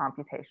guise of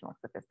computational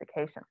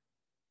sophistication.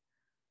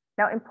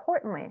 Now,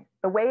 importantly,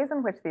 the ways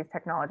in which these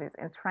technologies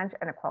entrench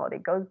inequality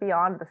goes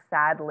beyond the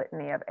sad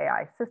litany of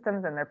AI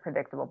systems and their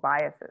predictable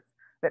biases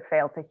that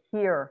fail to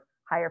hear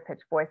higher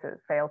pitched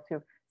voices, fail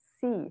to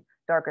see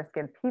darker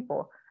skinned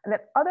people, and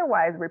that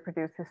otherwise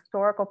reproduce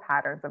historical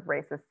patterns of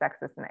racist,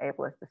 sexist, and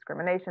ableist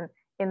discrimination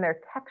in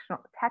their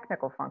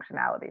technical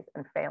functionalities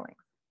and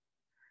failings.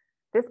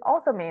 This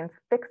also means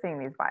fixing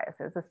these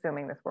biases,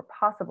 assuming this were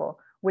possible,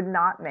 would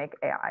not make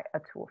AI a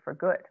tool for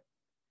good.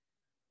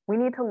 We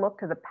need to look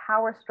to the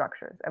power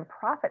structures and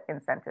profit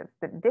incentives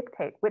that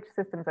dictate which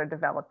systems are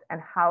developed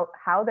and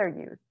how they're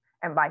used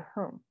and by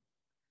whom.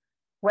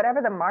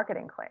 Whatever the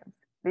marketing claims,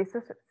 these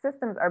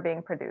systems are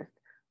being produced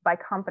by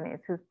companies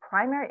whose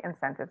primary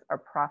incentives are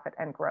profit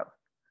and growth,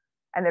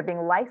 and they're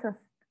being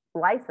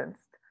licensed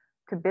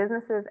to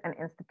businesses and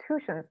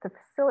institutions to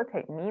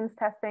facilitate means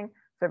testing,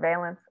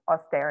 surveillance,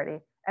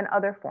 austerity, and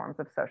other forms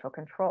of social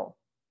control.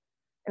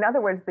 In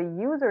other words, the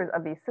users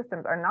of these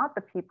systems are not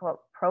the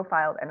people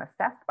profiled and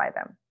assessed by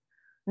them,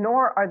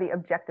 nor are the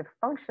objective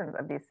functions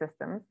of these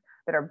systems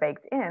that are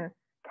baked in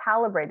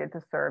calibrated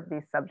to serve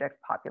these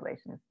subject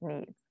populations'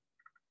 needs.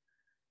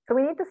 So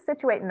we need to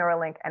situate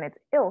Neuralink and its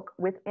ilk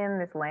within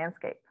this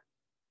landscape,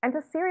 and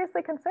to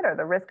seriously consider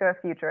the risk of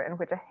a future in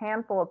which a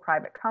handful of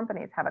private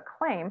companies have a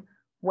claim,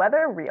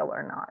 whether real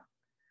or not,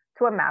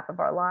 to a map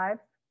of our lives,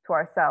 to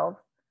ourselves,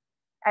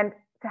 and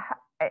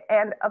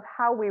of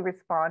how we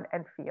respond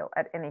and feel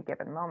at any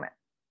given moment,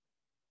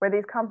 where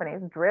these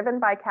companies, driven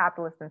by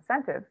capitalist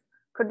incentives,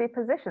 could be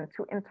positioned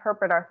to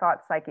interpret our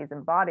thoughts, psyches,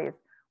 and bodies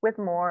with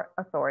more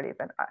authority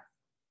than us.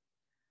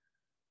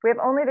 We have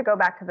only to go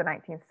back to the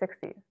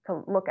 1960s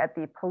to look at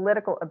the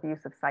political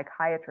abuse of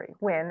psychiatry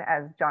when,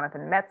 as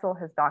Jonathan Metzl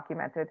has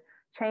documented,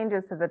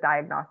 changes to the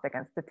Diagnostic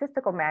and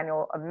Statistical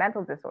Manual of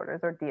Mental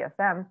Disorders, or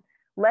DSM,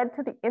 led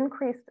to the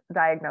increased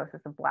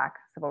diagnosis of Black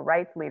civil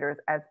rights leaders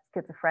as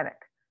schizophrenic,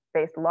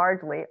 based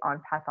largely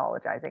on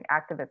pathologizing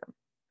activism.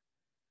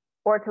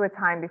 Or to a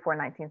time before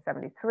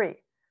 1973,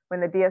 when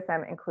the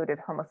DSM included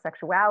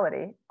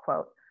homosexuality,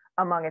 quote,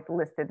 among its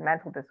listed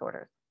mental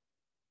disorders.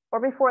 Or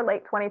before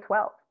late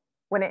 2012,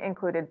 when it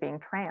included being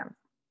trans.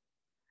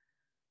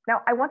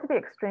 Now, I want to be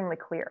extremely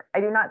clear. I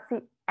do not see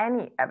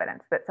any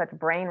evidence that such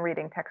brain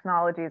reading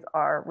technologies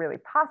are really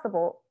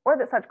possible or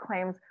that such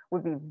claims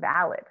would be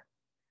valid.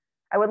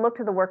 I would look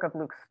to the work of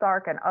Luke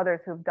Stark and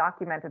others who've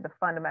documented the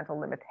fundamental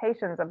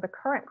limitations of the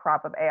current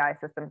crop of AI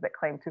systems that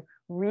claim to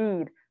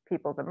read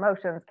people's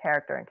emotions,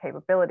 character, and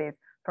capabilities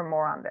for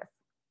more on this.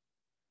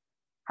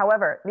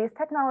 However, these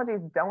technologies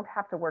don't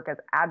have to work as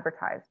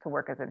advertised to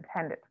work as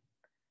intended.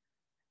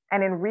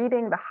 And in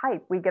reading the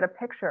hype, we get a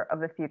picture of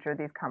the future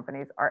these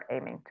companies are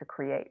aiming to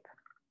create.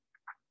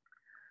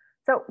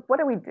 So what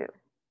do we do?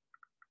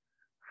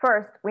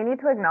 First, we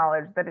need to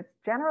acknowledge that it's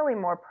generally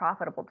more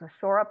profitable to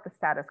shore up the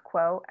status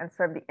quo and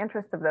serve the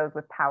interests of those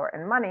with power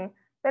and money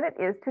than it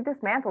is to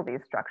dismantle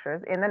these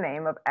structures in the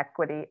name of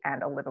equity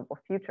and a livable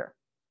future.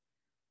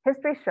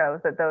 History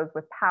shows that those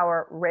with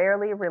power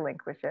rarely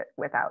relinquish it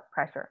without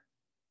pressure.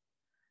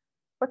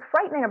 What's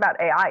frightening about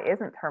AI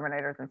isn't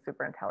terminators and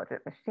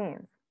superintelligent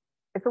machines.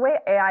 It's the way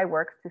AI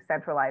works to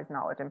centralize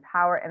knowledge and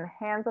power in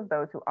the hands of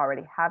those who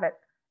already have it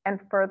and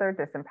further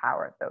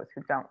disempower those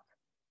who don't.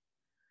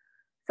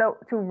 So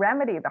to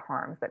remedy the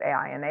harms that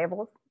AI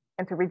enables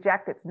and to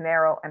reject its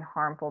narrow and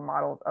harmful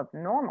models of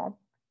normal,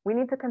 we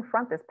need to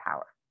confront this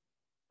power.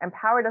 And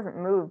power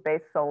doesn't move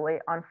based solely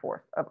on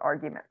force of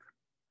argument.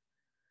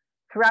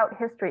 Throughout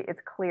history,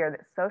 it's clear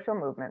that social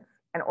movements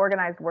and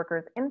organized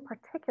workers in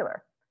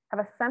particular have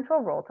a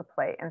central role to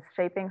play in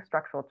shaping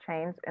structural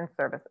change in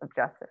service of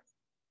justice.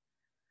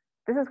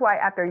 This is why,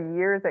 after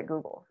years at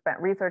Google,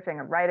 spent researching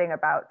and writing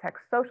about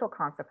tech's social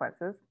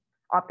consequences,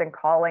 often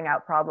calling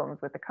out problems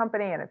with the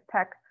company and its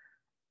tech,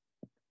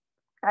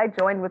 I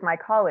joined with my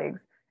colleagues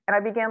and I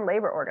began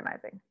labor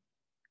organizing.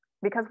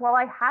 Because while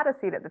I had a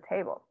seat at the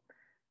table,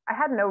 I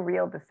had no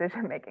real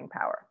decision-making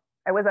power.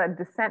 I was a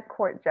dissent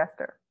court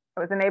jester.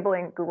 I was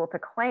enabling Google to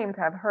claim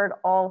to have heard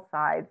all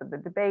sides of the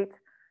debate,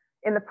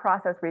 in the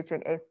process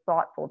reaching a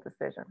thoughtful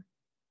decision.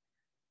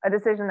 A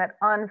decision that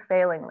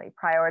unfailingly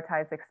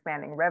prioritized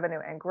expanding revenue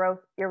and growth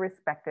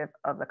irrespective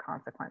of the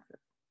consequences.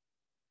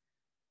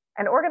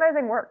 And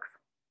organizing works.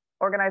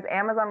 Organized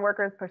Amazon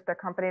workers pushed their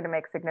company to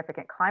make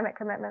significant climate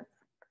commitments.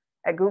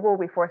 At Google,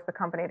 we forced the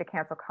company to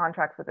cancel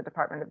contracts with the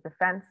Department of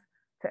Defense,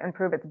 to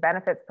improve its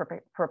benefits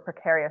for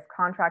precarious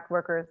contract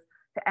workers,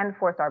 to end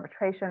forced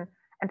arbitration,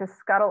 and to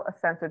scuttle a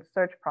censored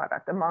search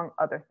product, among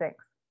other things.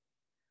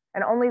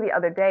 And only the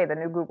other day, the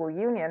new Google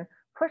union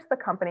pushed the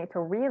company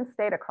to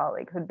reinstate a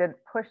colleague who'd been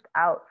pushed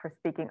out for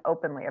speaking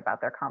openly about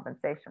their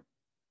compensation.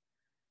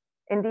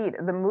 Indeed,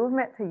 the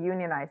movement to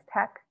unionize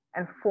tech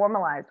and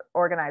formalize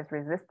organized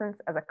resistance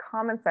as a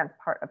common sense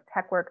part of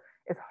tech work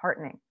is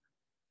heartening.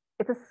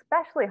 It's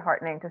especially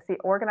heartening to see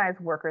organized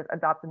workers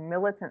adopt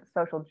militant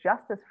social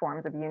justice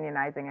forms of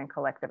unionizing and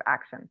collective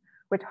action,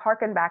 which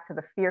harken back to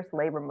the fierce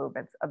labor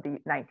movements of the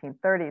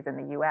 1930s in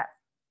the US.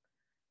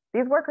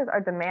 These workers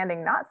are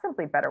demanding not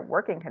simply better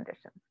working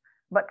conditions,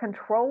 but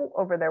control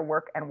over their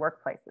work and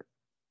workplaces.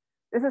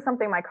 This is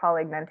something my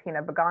colleague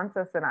Nantina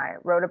Bagonzos and I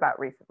wrote about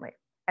recently,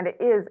 and it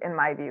is, in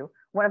my view,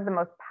 one of the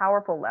most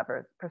powerful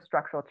levers for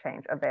structural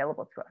change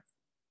available to us.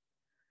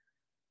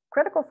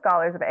 Critical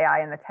scholars of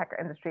AI in the tech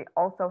industry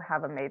also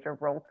have a major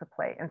role to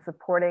play in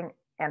supporting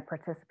and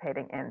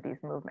participating in these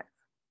movements,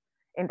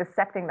 in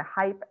dissecting the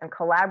hype and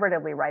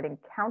collaboratively writing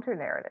counter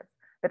narratives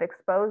that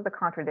expose the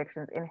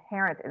contradictions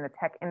inherent in the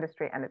tech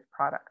industry and its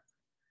products.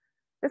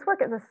 This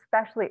work is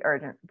especially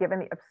urgent given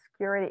the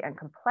obscurity and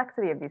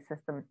complexity of these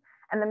systems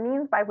and the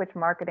means by which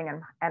marketing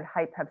and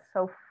hype have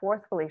so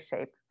forcefully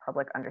shaped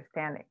public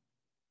understanding.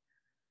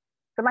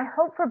 So my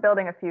hope for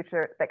building a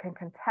future that can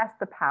contest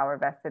the power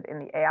vested in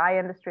the AI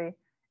industry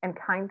and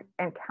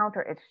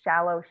counter its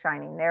shallow,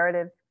 shiny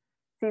narratives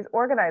sees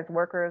organized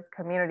workers,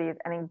 communities,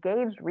 and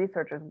engaged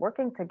researchers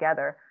working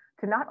together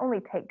to not only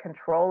take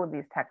control of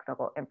these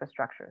technical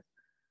infrastructures,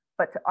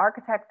 but to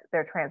architect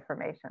their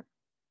transformation,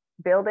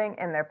 building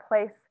in their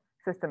place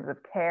systems of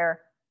care,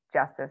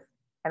 justice,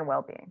 and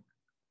well-being.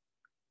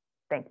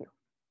 Thank you.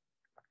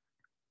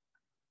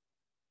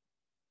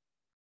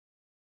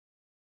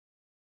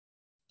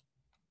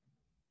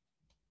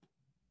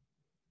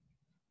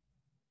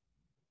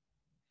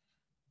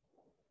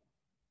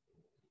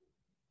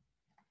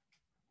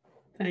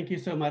 Thank you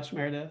so much,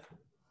 Meredith.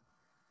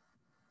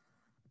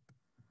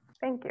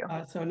 Thank you.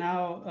 So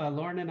now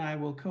Lauren and I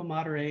will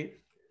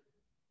co-moderate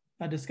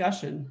a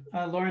discussion.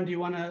 Lauren, do you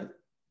want to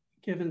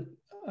give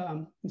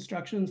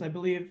instructions? I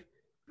believe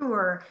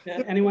Sure.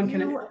 anyone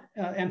can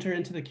enter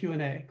into the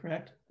Q&A,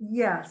 correct?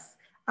 Yes.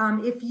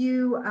 If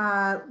you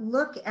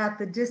look at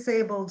the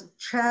disabled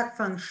chat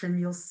function,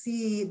 you'll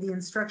see the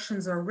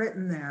instructions are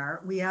written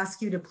there. We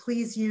ask you to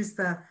please use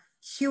the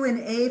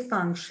Q&A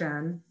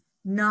function,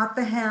 not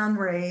the hand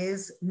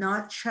raise,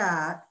 not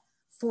chat,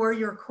 for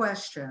your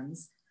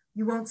questions.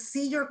 You won't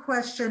see your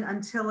question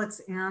until it's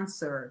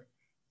answered.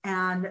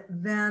 And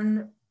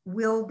then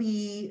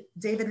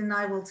David and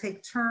I will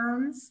take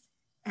turns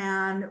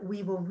and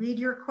we will read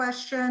your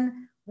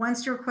question.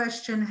 Once your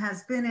question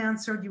has been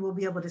answered, you will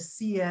be able to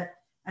see it.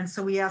 And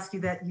so we ask you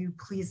that you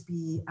please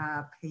be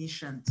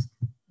patient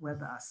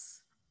with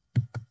us.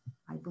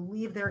 I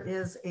believe there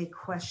is a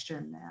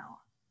question now.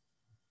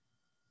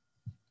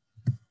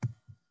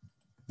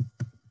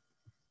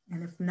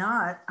 And if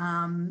not,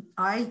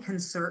 I can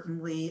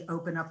certainly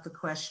open up the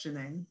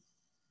questioning.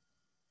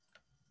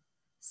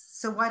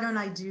 So why don't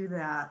I do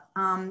that?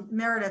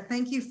 Meredith,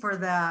 thank you for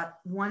that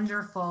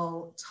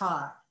wonderful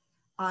talk.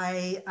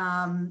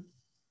 I'm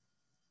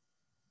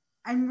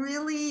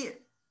really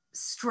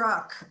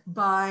struck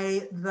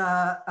by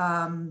the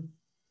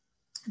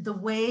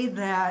way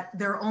that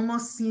there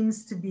almost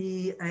seems to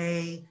be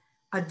a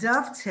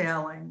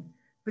dovetailing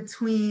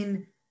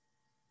between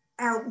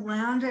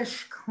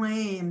outlandish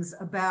claims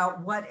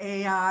about what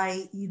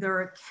AI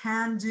either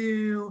can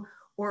do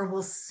or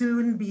will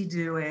soon be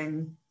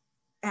doing,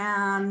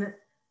 and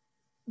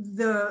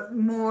the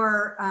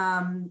more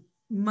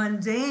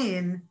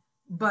mundane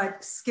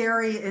but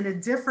scary in a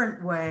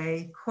different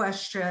way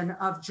question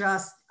of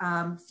just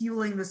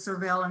fueling the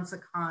surveillance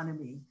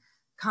economy,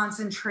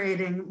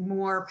 concentrating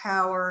more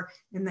power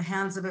in the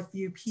hands of a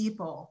few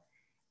people.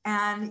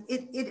 And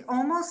it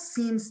almost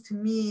seems to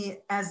me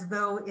as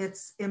though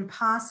it's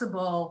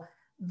impossible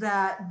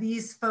that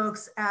these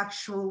folks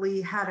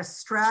actually had a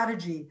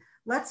strategy.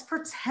 Let's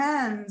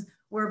pretend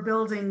we're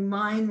building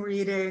mind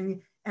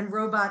reading and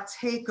robot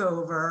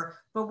takeover,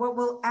 but what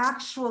we'll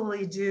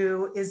actually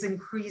do is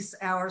increase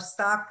our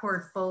stock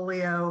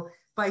portfolio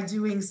by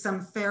doing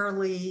some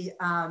fairly,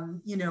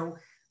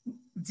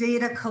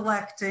 data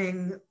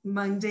collecting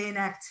mundane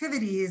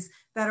activities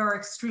that are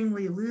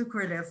extremely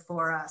lucrative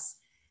for us.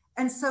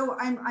 And so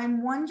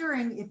I'm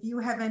wondering if you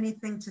have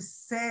anything to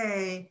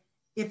say,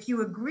 if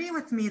you agree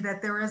with me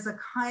that there is a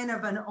kind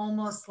of an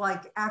almost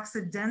like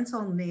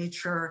accidental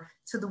nature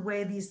to the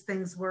way these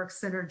things work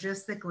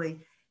synergistically.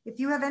 If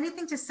you have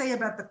anything to say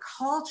about the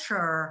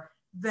culture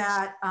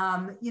that,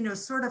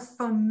 sort of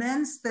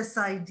foments this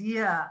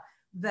idea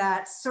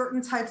that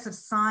certain types of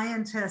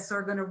scientists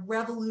are going to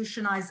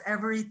revolutionize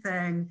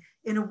everything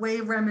in a way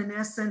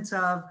reminiscent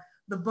of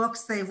the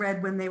books they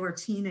read when they were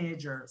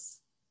teenagers.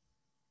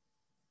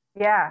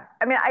 Yeah,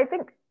 I mean, I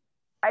think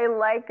I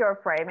like your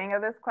framing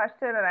of this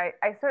question, and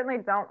I certainly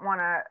don't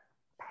want to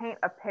paint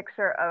a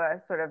picture of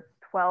a sort of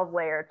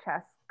 12-layer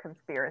chess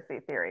conspiracy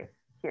theory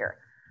here.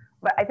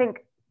 But I think,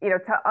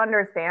 to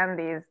understand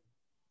these,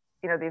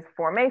 these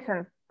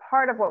formations,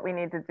 part of what we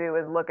need to do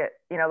is look at,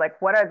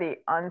 like, what are the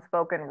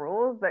unspoken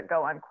rules that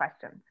go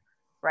unquestioned,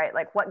 right?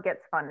 Like what gets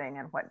funding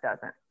and what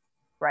doesn't,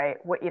 right?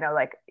 What,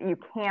 like you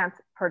can't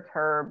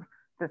perturb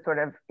the sort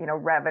of,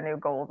 revenue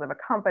goals of a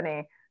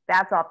company.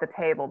 That's off the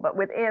table. But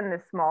within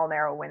this small,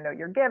 narrow window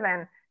you're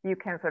given, you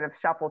can sort of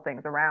shuffle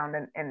things around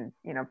and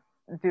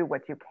do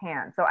what you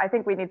can. So I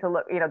think we need to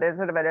look, there's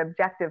sort of an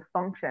objective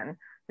function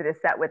that is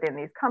set within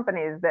these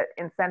companies that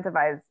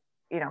incentivize,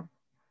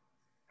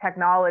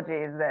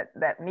 technologies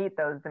that meet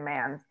those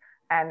demands.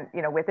 And,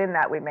 within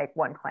that, we make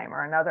one claim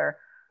or another.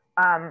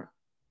 On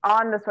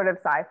the sort of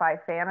sci-fi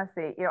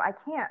fantasy, I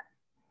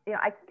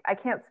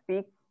can't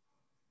speak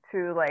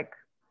to like,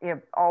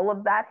 all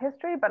of that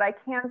history, but I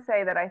can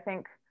say that I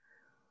think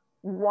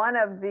one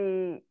of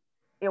the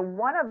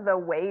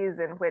ways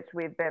in which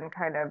we've been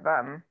kind of,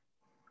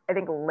 I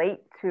think,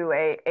 late to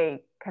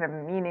a kind of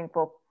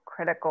meaningful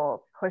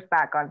critical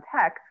pushback on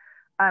tech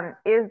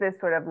is this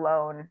sort of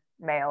lone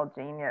male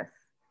genius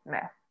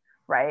myth,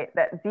 right?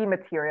 That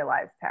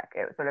dematerialized tech.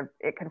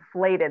 It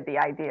conflated the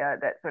idea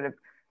that sort of,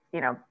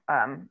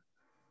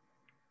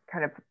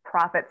 kind of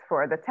profits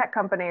for the tech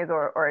companies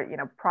or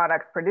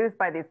products produced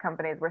by these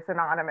companies were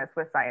synonymous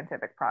with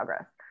scientific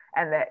progress.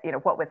 And that,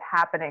 what was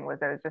happening was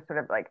there was just sort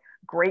of like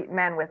great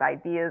men with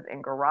ideas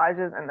in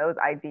garages, and those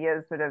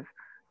ideas sort of,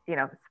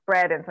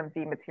 spread in some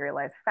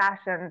dematerialized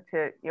fashion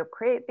to,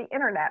 create the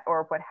internet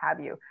or what have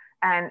you.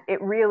 And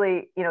it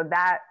really,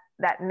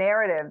 that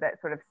narrative that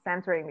sort of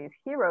centering these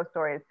hero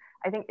stories,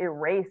 I think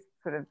erased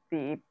sort of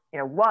the,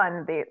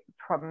 the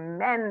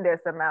tremendous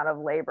amount of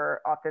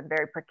labor, often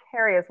very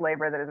precarious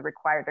labor that is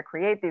required to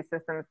create these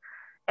systems,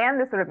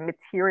 and the sort of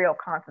material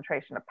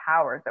concentration of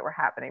powers that were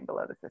happening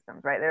below the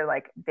systems, right? They're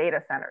like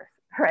data centers,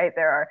 right?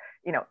 There are,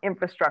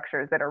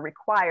 infrastructures that are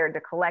required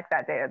to collect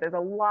that data. There's a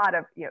lot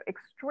of,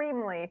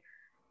 extremely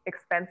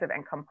expensive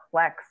and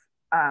complex,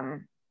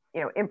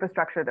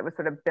 infrastructure that was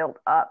sort of built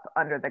up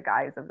under the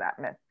guise of that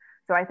myth.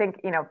 So I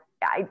think,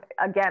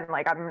 again,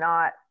 like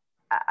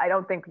I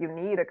don't think you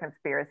need a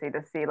conspiracy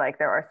to see like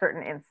there are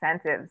certain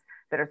incentives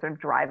that are sort of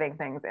driving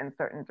things in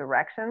certain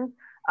directions,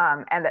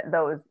 and that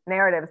those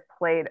narratives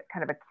played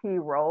kind of a key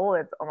role.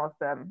 It's almost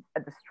a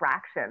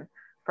distraction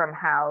from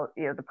how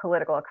the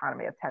political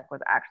economy of tech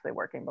was actually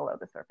working below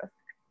the surface.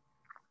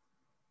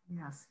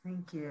 Yes,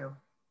 thank you.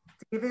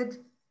 David?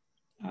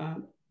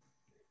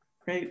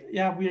 Great.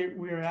 Yeah,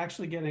 we're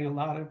actually getting a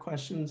lot of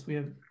questions. We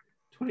have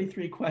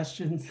 23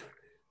 questions.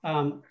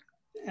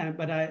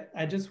 But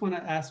I just want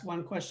to ask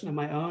one question of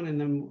my own,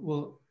 and then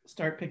we'll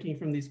start picking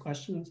from these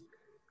questions.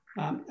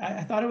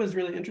 I thought it was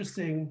really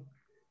interesting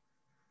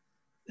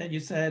that you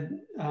said,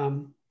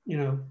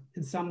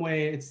 in some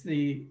way it's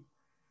the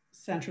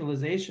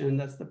centralization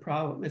that's the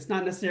problem. It's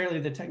not necessarily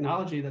the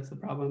technology that's the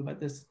problem, but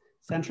this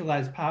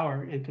centralized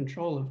power and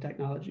control of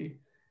technology.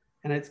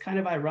 And it's kind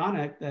of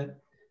ironic that,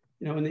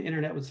 when the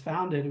internet was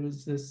founded, it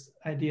was this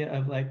idea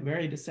of like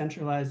very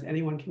decentralized,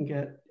 anyone can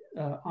get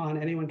on,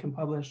 anyone can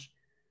publish.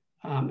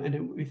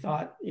 We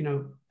thought,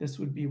 this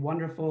would be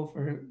wonderful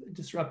for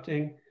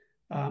disrupting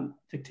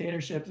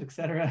dictatorships, et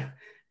cetera.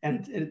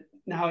 And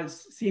now it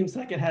seems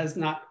like it has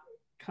not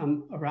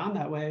come around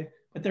that way.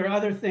 But there are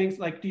other things,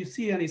 like, do you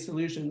see any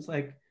solutions?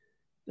 Like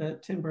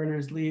Tim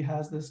Berners-Lee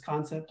has this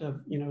concept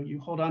of,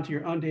 you hold on to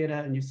your own data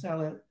and you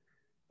sell it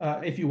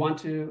if you want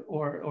to,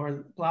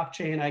 or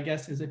blockchain, I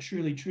guess, is a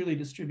truly, truly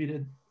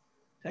distributed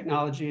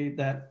technology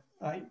that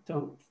I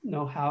don't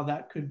know how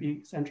that could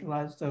be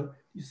centralized. So do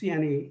you see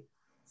any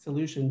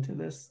solution to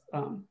this,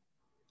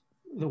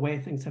 the way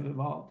things have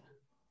evolved?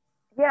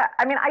 Yeah,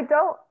 I mean, I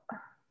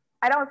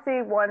don't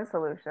see one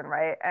solution,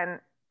 right? And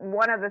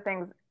one of the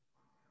things,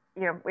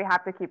 we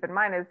have to keep in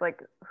mind is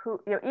like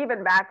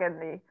even back in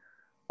the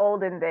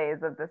olden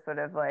days of the sort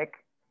of like,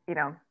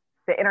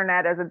 the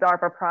internet as a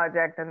DARPA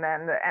project, and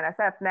then the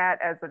NSF net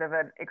as sort of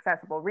an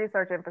accessible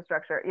research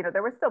infrastructure,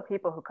 there were still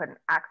people who couldn't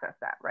access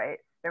that, right?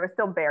 There were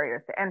still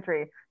barriers to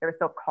entry. There was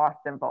still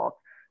costs involved.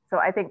 So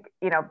I think,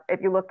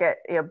 if you look at,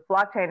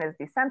 blockchain is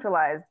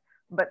decentralized,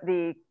 but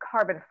the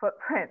carbon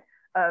footprint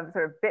of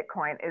sort of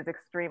Bitcoin is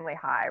extremely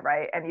high,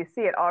 right? And you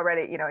see it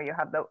already, you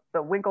have the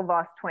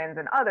Winklevoss twins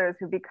and others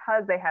who,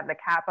 because they have the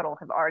capital,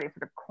 have already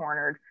sort of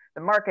cornered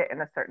the market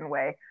in a certain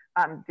way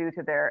due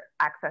to their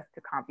access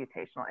to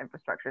computational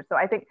infrastructure. So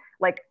I think,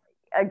 like,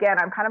 again,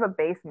 I'm kind of a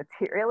base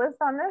materialist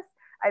on this.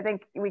 I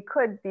think we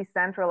could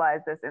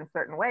decentralize this in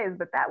certain ways,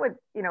 but that would,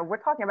 we're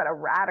talking about a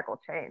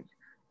radical change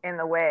in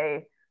the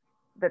way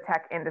the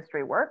tech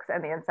industry works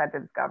and the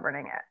incentives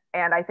governing it.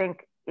 And I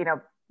think,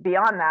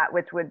 beyond that,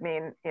 which would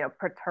mean,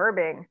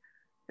 perturbing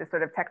the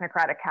sort of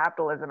technocratic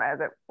capitalism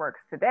as it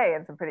works today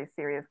in some pretty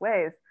serious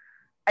ways,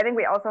 I think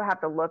we also have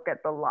to look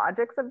at the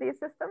logics of these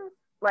systems.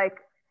 Like,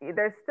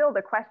 there's still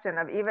the question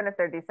of, even if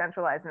they're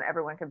decentralized and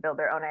everyone can build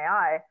their own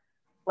AI,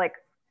 like,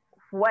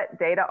 what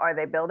data are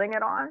they building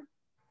it on?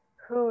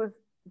 Whose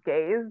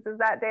gaze does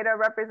that data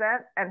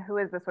represent? And who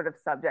is the sort of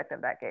subject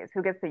of that gaze?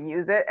 Who gets to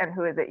use it and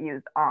who is it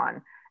used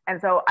on? And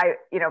so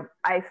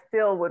I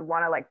still would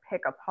want to like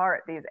pick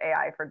apart these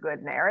AI for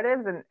good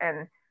narratives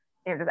and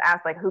just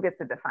ask, like, who gets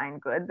to define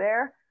good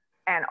there?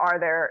 And are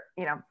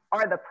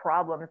the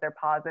problems they're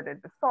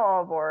posited to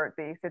solve, or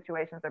the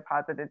situations they're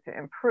posited to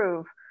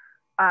improve,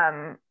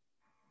 are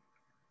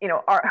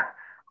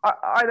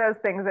those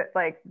things that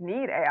like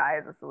need AI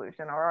as a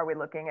solution, or are we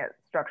looking at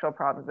structural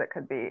problems that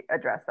could be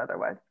addressed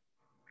otherwise?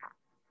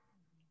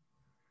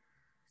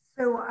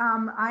 So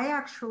I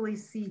actually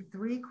see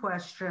three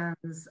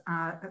questions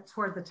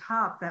toward the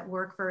top that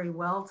work very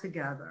well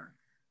together.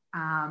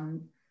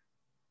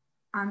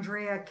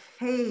 Andrea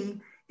K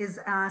is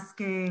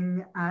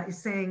asking, is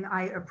saying,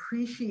 I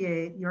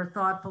appreciate your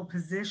thoughtful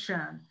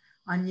position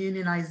on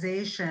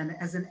unionization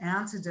as an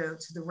antidote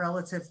to the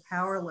relative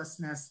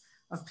powerlessness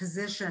of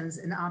positions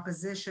in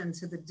opposition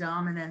to the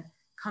dominant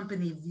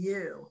company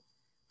view.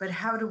 But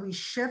how do we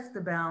shift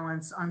the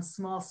balance on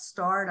small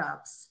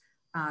startups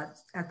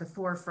at the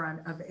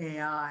forefront of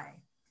AI?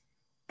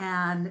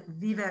 And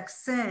Vivek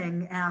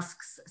Singh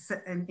asks,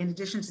 in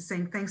addition to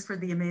saying, thanks for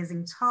the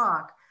amazing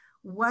talk,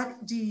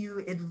 what do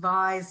you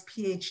advise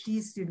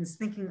PhD students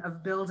thinking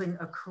of building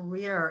a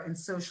career in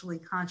socially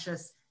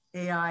conscious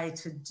AI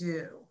to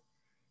do?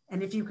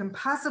 And if you can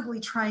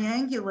possibly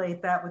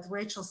triangulate that with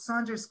Rachel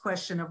Saunders'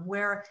 question of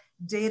where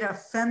data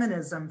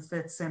feminism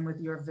fits in with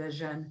your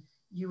vision,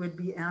 you would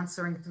be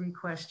answering three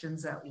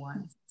questions at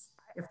once.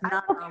 If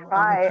not,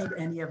 I'll repeat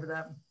any of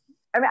them.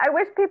 I mean, I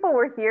wish people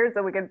were here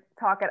so we could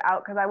talk it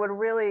out, because I would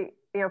really,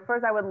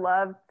 first I would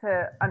love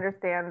to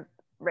understand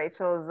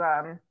Rachel's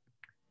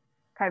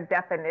kind of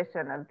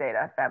definition of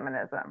data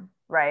feminism,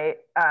 right?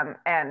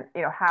 And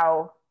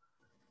how,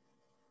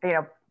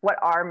 what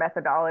are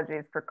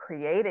methodologies for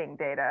creating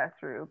data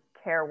through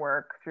care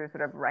work, through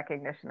sort of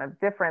recognition of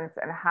difference,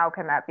 and how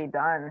can that be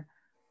done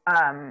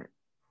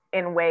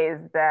in ways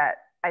that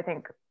I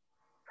think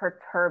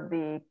perturb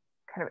the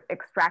kind of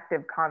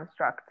extractive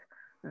construct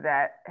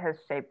that has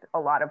shaped a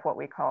lot of what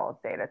we call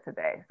data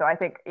today. So I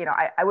think,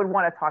 I would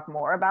want to talk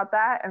more about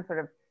that and sort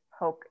of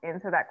poke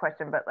into that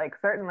question, but like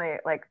certainly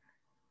like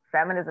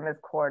feminism is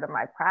core to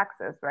my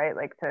praxis, right?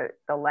 Like to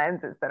the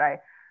lenses that I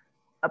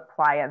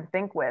apply and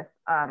think with.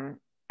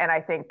 And I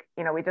think,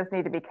 you know, we just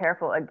need to be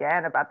careful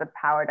again about the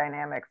power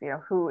dynamics, you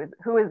know, who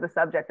is the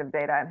subject of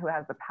data and who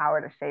has the power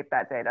to shape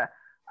that data.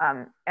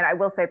 And I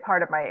will say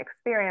part of my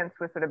experience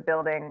with sort of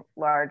building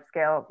large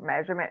scale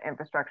measurement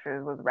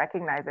infrastructures was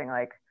recognizing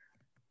like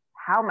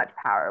how much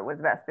power was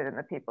vested in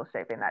the people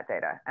shaping that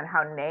data, and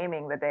how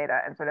naming the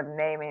data and sort of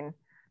naming,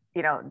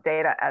 you know,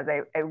 data as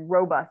a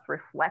robust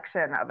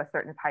reflection of a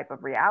certain type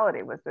of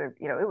reality was sort of,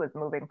 you know, it was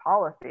moving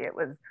policy. It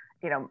was,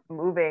 you know,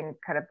 moving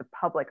kind of the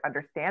public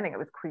understanding. It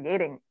was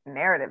creating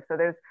narrative. So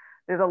there's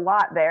a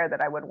lot there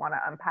that I would want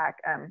to unpack.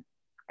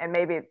 And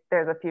maybe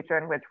there's a future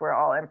in which we're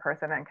all in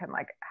person and can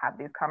like have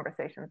these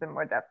conversations in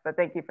more depth. But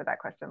thank you for that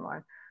question,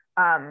 Lauren.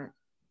 And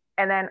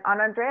then on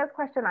Andrea's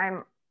question,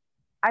 I'm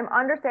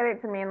understanding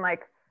it to mean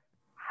like,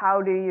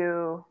 how do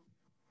you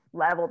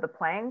level the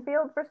playing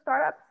field for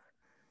startups?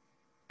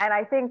 And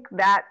I think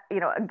that, you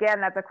know, again,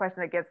 that's a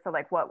question that gets to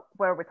like, what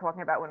are we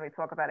talking about when we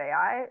talk about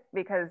AI?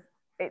 Because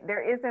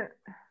there isn't,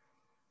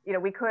 you know,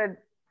 we could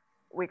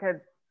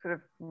sort of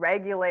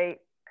regulate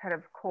kind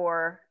of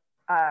core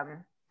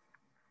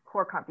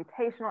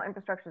computational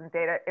infrastructures and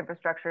data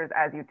infrastructures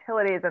as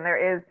utilities. And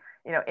there is,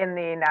 you know, in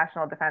the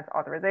National Defense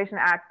Authorization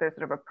Act, there's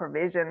sort of a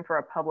provision for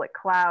a public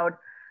cloud.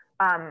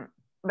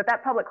 But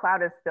that public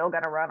cloud is still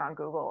going to run on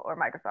Google or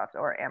Microsoft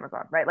or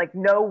Amazon, right? Like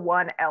no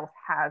one else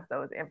has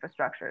those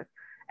infrastructures.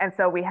 And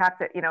so we have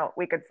to, you know,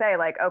 we could say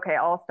like, okay,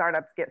 all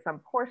startups get some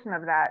portion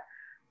of that.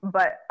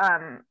 But,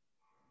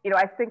 you know,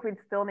 I think we'd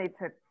still need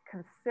to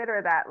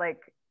consider that, like,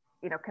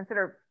 you know,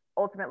 consider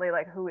ultimately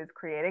like who is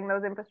creating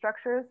those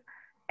infrastructures.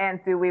 And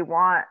do we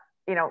want,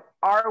 you know,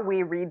 are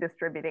we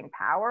redistributing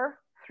power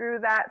through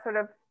that sort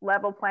of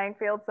level playing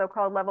field,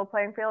 so-called level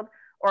playing field?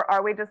 Or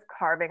are we just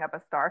carving up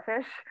a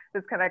starfish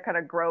that's going to kind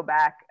of grow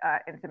back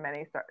into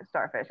many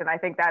starfish? And I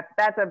think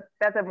that's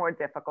a more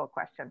difficult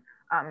question.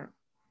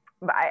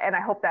 But I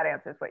hope that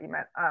answers what you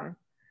meant.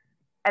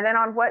 And then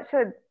on what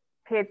should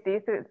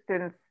PhD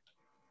students,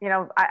 you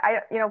know,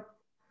 you know,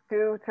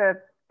 do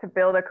to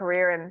build a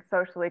career in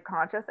socially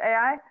conscious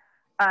AI?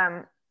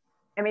 I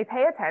mean,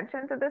 pay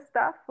attention to this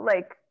stuff.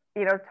 Like,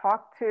 you know,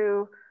 talk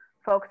to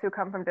folks who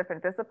come from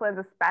different disciplines,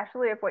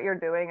 especially if what you're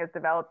doing is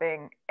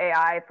developing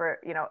AI for,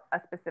 you know, a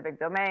specific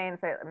domain,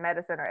 say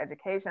medicine or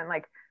education.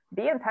 Like,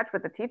 be in touch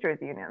with the teachers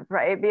unions,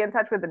 right? Be in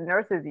touch with the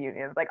nurses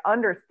unions, like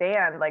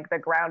understand like the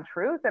ground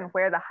truth and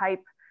where the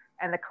hype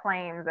and the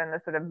claims and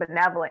the sort of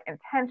benevolent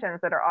intentions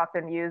that are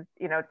often used,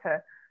 you know,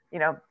 to, you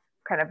know,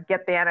 kind of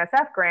get the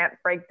NSF grant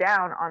break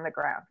down on the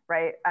ground,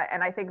 right?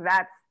 And I think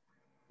that's,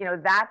 you know,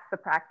 that's the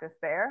practice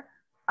there.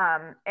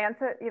 And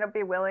to, you know,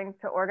 be willing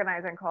to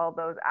organize and call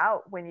those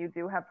out when you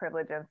do have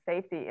privilege and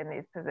safety in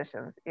these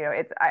positions. You know,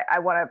 it's, I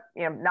want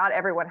to, you know, not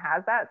everyone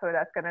has that. So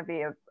that's going to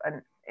be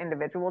an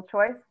individual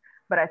choice.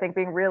 But I think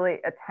being really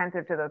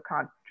attentive to those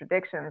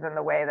contradictions and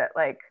the way that,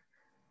 like,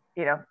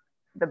 you know,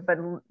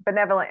 the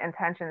benevolent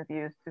intentions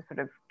used to sort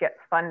of get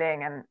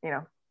funding and, you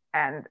know,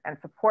 and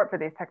support for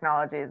these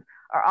technologies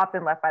are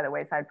often left by the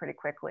wayside pretty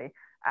quickly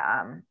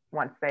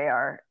once they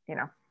are, you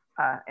know,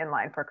 in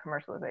line for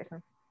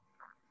commercialization.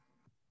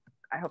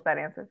 I hope that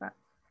answers that.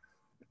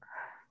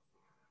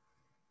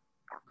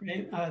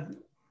 Great.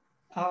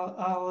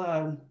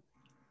 I'll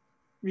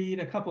read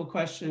a couple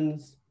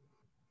questions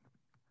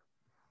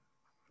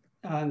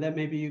that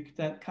maybe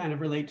that kind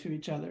of relate to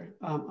each other.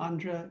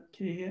 Andra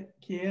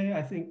Kie,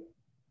 I think,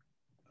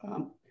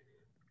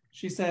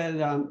 she said,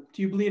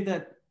 do you believe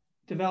that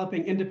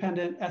developing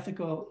independent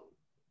ethical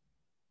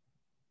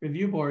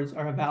review boards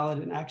are a valid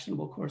and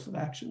actionable course of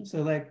action?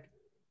 So like,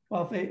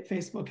 well,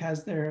 Facebook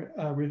has their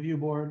review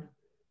board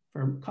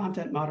for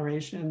content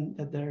moderation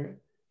that they're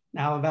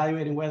now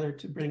evaluating whether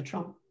to bring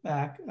Trump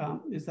back.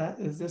 Is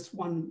this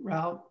one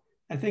route?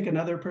 I think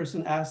another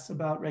person asked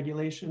about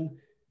regulation.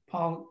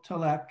 Paul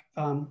Tolak,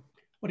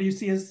 what do you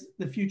see as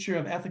the future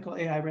of ethical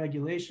AI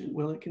regulation?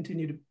 Will it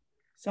continue to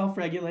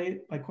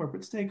self-regulate by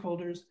corporate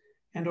stakeholders,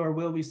 and or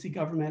will we see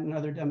government and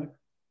other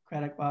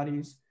democratic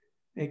bodies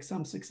make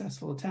some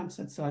successful attempts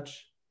at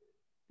such?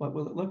 What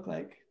will it look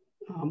like?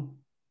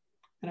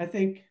 And I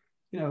think,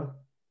 you know,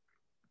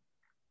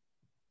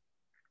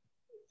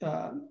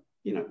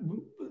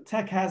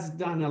 tech has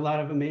done a lot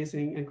of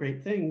amazing and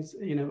great things,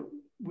 you know,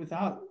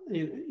 without,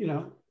 you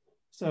know,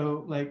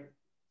 so like,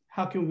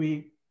 how can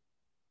we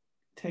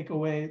take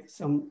away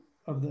some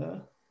of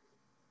the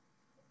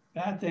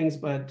bad things,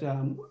 but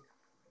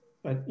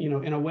you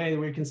know, in a way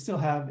where we can still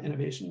have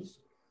innovations?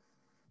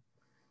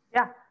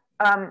 Yeah,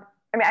 I mean,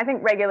 I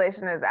think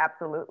regulation is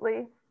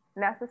absolutely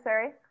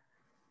necessary,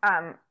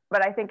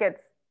 but I think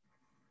it's,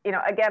 you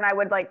know, again, I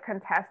would like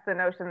contest the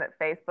notion that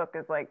Facebook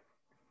is like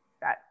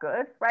that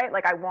good, right?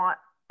 Like I want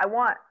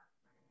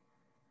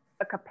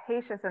a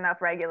capacious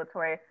enough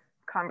regulatory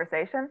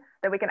conversation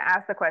that we can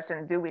ask the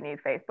question, do we need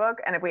Facebook?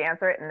 And if we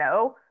answer it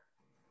no,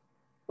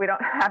 we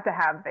don't have to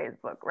have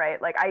Facebook, right?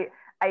 Like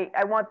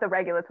I want the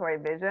regulatory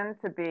vision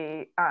to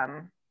be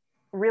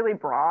really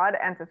broad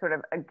and to sort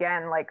of,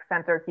 again, like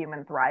center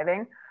human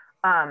thriving.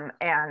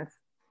 And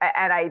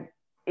I,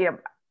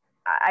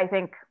 I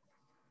think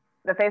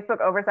the Facebook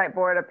Oversight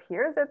Board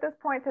appears at this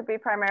point to be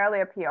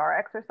primarily a PR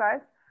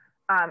exercise.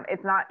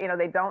 It's not,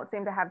 they don't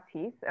seem to have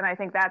teeth. And I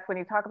think that's when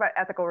you talk about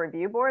ethical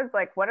review boards,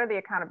 like what are the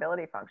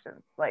accountability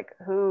functions? Like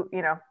who's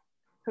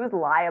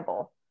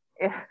liable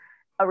if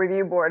a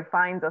review board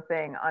finds a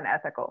thing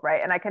unethical,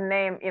 right? And I can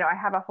name, I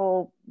have a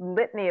whole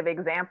litany of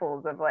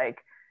examples of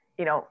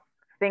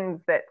things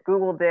that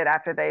Google did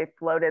after they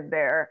floated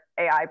their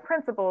AI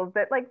principles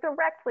that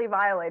directly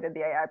violated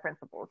the AI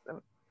principles. And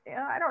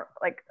I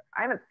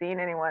haven't seen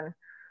anyone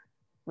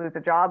lose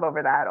a job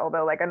over that,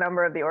 although a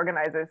number of the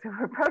organizers who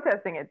were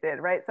protesting it did,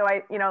 right? So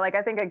I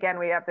think again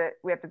we have to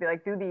be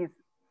like, do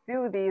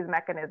these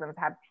mechanisms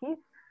have teeth,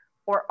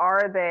 or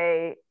are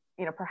they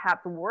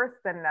perhaps worse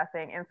than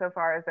nothing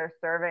insofar as they're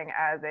serving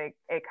as a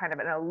kind of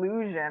an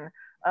illusion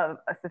of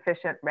a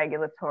sufficient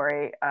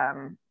regulatory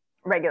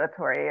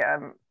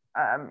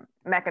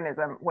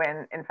mechanism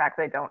when in fact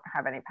they don't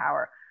have any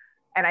power.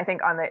 And I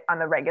think on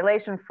the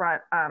regulation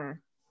front,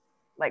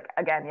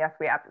 again, yes,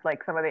 we have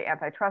some of the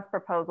antitrust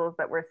proposals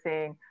that we're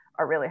seeing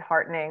are really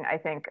heartening. I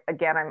think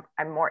again,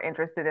 I'm more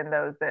interested in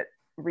those that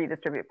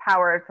redistribute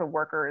power to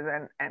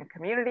workers and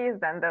communities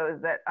than those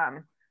that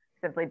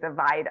simply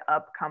divide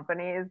up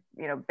companies,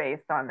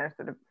 based on their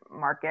sort of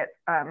market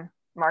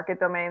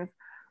domains.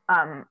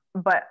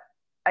 But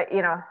I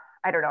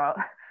don't know.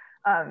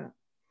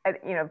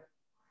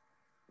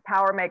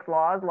 Power makes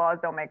laws. Laws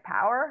don't make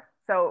power.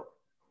 So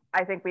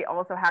I think we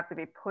also have to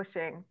be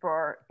pushing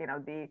for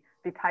the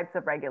types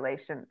of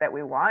regulation that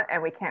we want,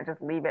 and we can't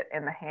just leave it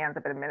in the hands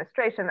of an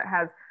administration that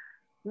has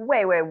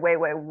way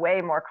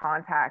more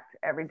contact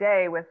every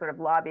day with sort of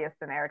lobbyists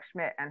and Eric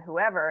Schmidt and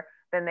whoever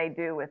than they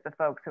do with the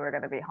folks who are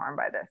going to be harmed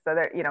by this. So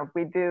that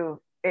we do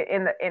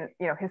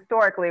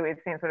historically we've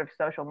seen sort of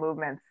social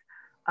movements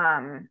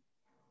at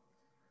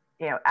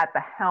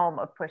the helm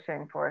of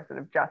pushing for sort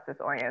of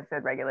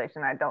justice-oriented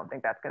regulation. I don't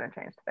think that's going to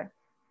change today.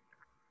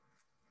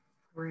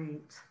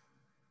 Great.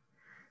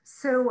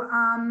 So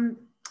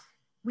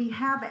we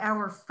have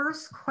our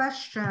first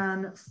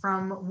question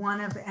from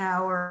one of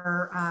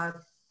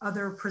our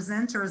other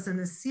presenters in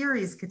the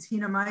series,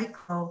 Katina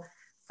Michael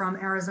from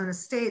Arizona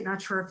State.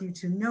 Not sure if you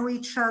two know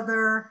each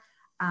other.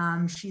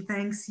 She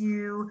thanks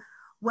you.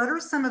 What are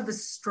some of the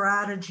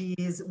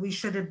strategies we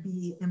should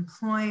be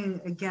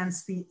employing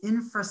against the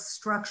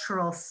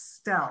infrastructural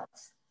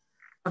stealth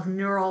of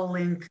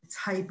Neuralink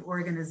type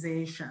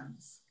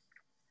organizations?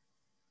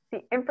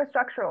 The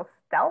infrastructural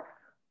stealth?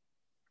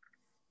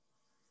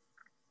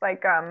 I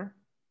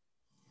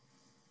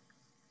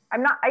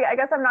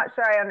guess I'm not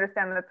sure I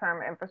understand the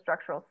term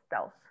infrastructural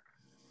stealth.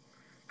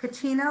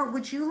 Katina,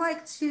 would you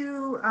like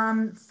to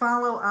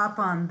follow up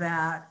on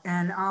that?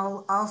 And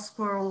I'll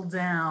scroll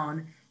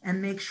down and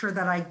make sure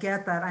that I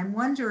get that. I'm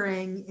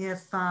wondering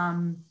if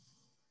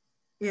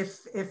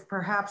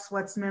perhaps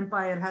what's meant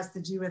by it has to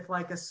do with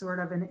a sort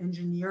of an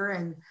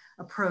engineering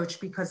approach,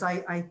 because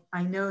I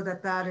know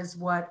that is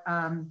what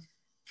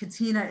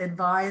Katina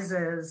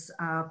advises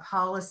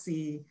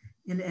policy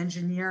in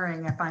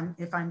engineering,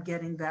 if I'm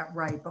getting that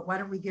right. But why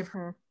don't we give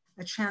her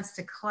a chance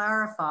to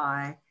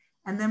clarify?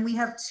 And then we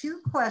have two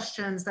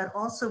questions that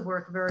also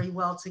work very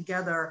well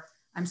together.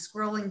 I'm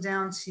scrolling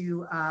down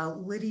to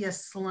Lydia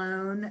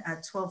Sloan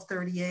at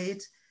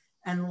 1238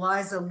 and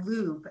Liza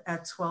Loop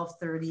at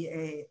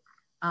 1238.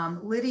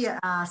 Lydia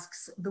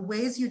asks, the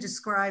ways you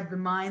describe the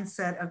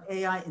mindset of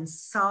AI in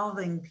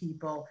solving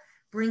people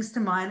brings to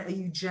mind a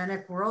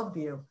eugenic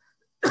worldview.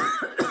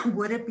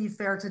 Would it be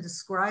fair to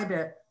describe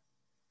it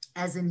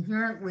as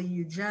inherently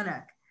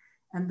eugenic?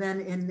 And then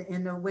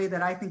in a way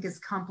that I think is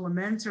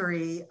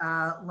complementary,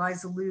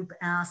 Liza Loop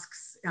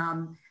asks,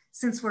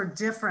 since we're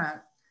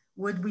different,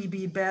 would we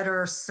be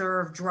better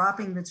served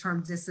dropping the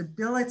term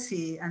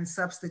disability and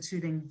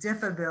substituting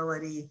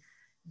diffability?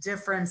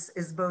 Difference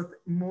is both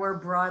more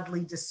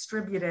broadly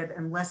distributed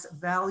and less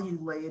value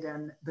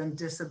laden than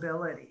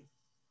disability.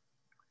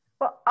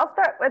 Well, I'll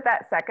start with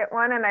that second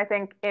one. And I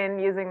think in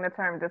using the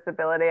term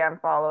disability, I'm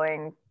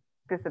following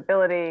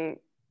disability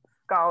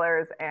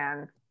scholars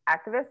and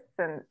activists.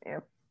 And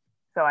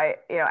so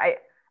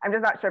I'm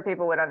just not sure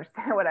people would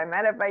understand what I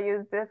meant if I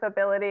used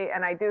disability.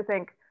 And I do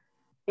think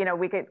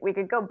we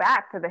could go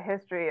back to the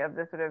history of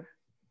the sort of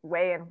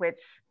way in which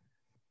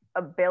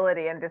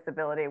ability and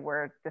disability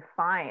were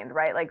defined,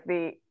 right?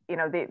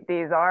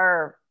 These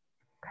are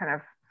kind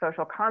of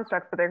social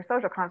constructs, but they're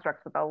social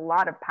constructs with a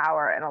lot of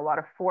power and a lot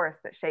of force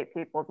that shape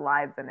people's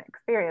lives and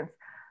experience.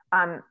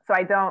 So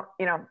I don't,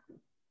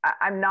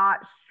 I'm not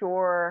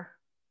sure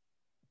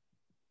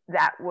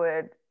that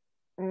would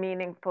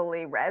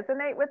meaningfully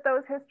resonate with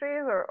those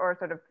histories or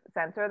sort of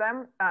censor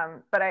them.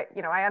 But I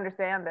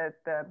understand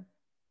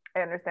I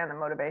understand the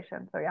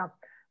motivation. So yeah,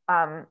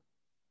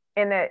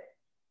 in that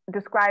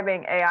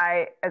describing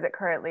AI as it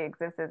currently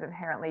exists as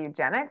inherently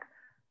eugenic,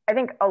 I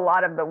think a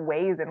lot of the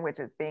ways in which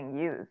it's being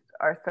used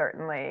are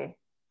certainly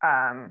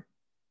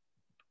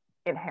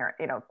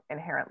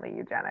inherently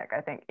eugenic.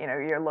 I think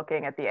you're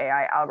looking at the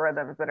AI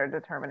algorithms that are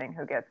determining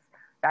who gets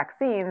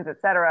vaccines, et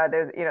cetera.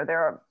 There's,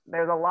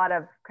 there's a lot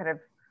of kind of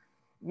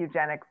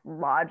eugenics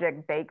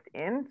logic baked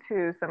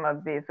into some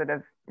of these sort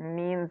of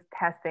means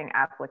testing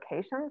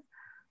applications.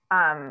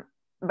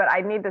 But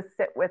I need to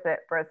sit with it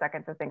for a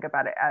second to think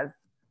about it as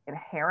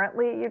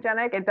inherently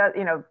eugenic. It does,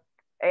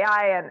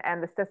 AI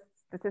and the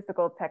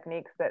statistical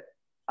techniques that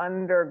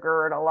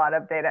undergird a lot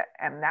of data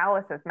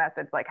analysis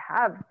methods like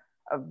have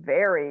a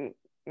very,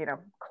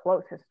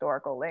 close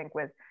historical link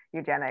with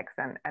eugenics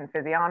and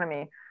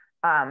physiognomy.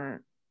 And,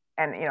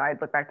 I'd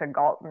look back to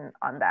Galton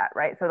on that,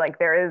 right? So like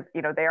there is,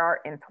 they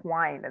are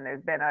entwined, and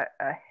there's been a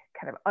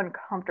kind of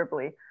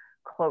uncomfortably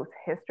close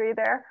history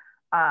there.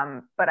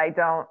 But I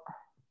don't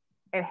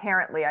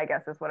inherently, I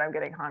guess, is what I'm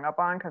getting hung up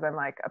on, because I'm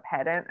like a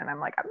pedant and I'm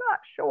like, I'm not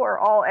sure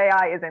all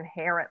AI is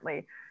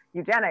inherently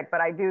eugenic,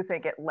 but I do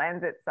think it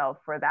lends itself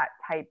for that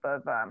type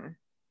of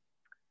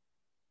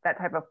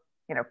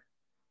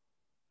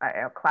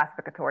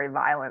classificatory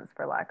violence,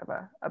 for lack of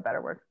a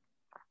better word.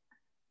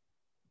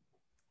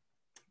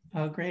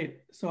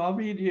 Great. So I'll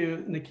read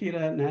you Nikita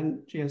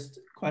Nanjia's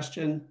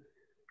question.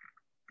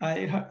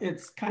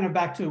 It's kind of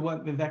back to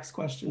what Vivek's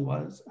question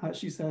was.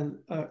 She said,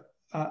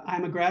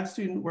 I'm a grad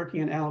student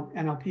working in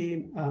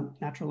NLP,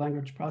 natural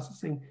language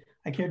processing.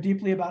 I care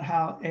deeply about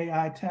how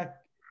AI tech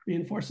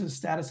reinforces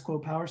status quo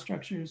power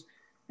structures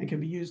and can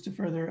be used to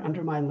further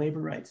undermine labor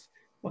rights.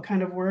 What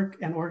kind of work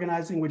and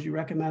organizing would you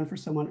recommend for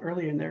someone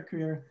early in their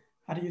career?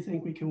 How do you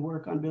think we can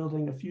work on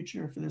building a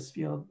future for this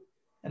field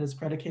that is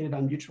predicated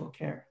on mutual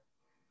care?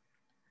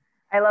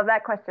 I love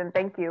that question.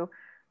 Thank you.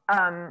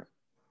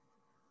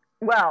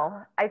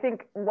 Well, I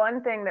think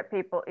one thing that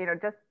people,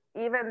 just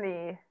even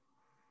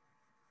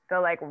the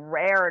like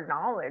rare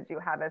knowledge you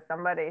have as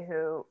somebody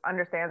who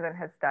understands and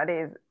has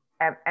studied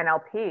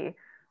NLP,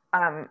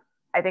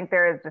 I think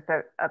there is just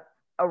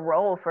a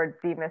role for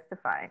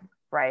demystifying,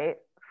 right?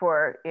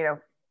 For,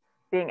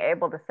 being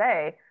able to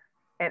say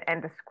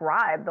and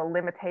describe the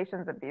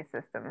limitations of these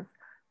systems.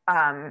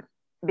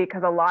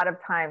 Because a lot of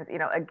times,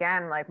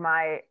 again, like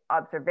my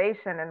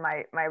observation and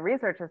my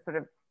research has sort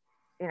of,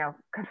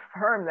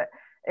 confirmed that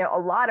a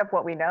lot of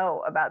what we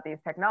know about these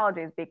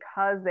technologies,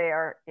 because they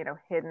are,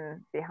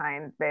 hidden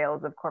behind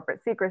veils of corporate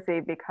secrecy,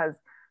 because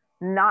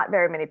not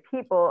very many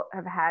people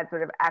have had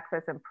sort of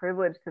access and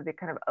privilege to the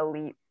kind of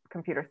elite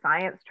computer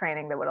science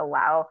training that would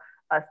allow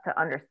us to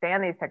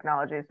understand these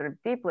technologies sort of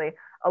deeply.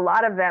 A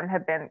lot of them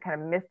have been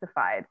kind of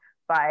mystified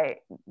by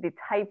the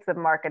types of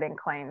marketing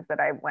claims that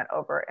I went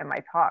over in my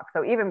talk.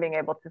 So even being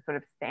able to sort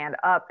of stand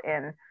up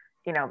in,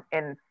 in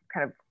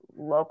kind of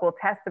local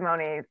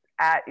testimonies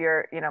at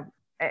your,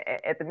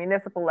 at the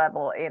municipal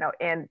level,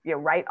 and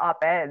write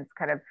op-eds,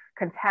 kind of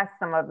contest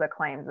some of the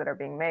claims that are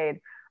being made.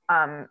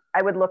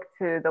 I would look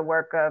to the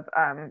work of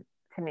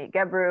Timnit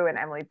Gebru and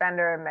Emily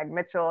Bender and Meg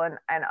Mitchell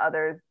and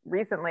others.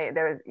 Recently,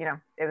 there was,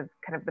 it was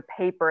kind of the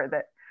paper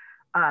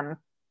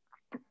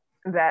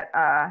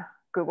that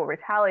Google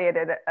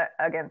retaliated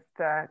against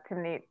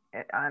Timnit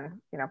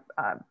on,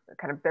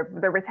 kind of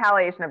the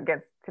retaliation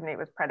against Timnit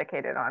was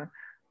predicated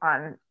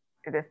on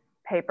this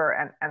paper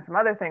and some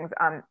other things.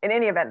 In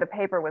any event, the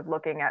paper was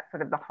looking at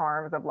sort of the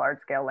harms of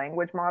large-scale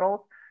language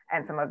models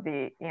and some of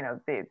the,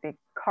 the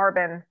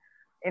carbon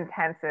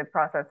intensive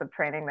process of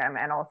training them,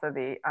 and also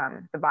the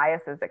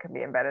biases that can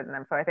be embedded in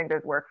them. So I think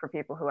there's work for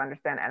people who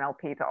understand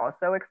NLP to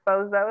also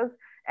expose those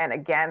and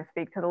again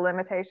speak to the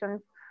limitations.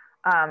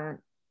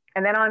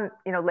 And then on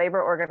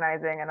labor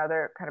organizing and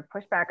other kind of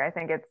pushback, I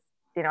think it's,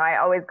 I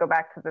always go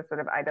back to the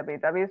sort of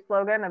IWW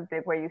slogan of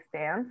dig where you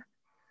stand.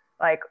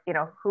 Like,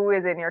 who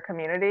is in your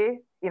community?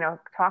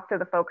 Talk to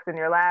the folks in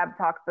your lab,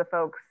 talk to the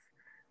folks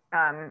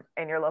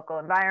in your local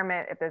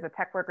environment. If there's a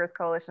Tech Workers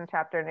Coalition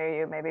chapter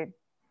near you, maybe,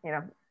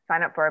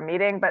 sign up for a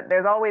meeting, but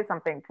there's always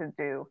something to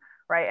do,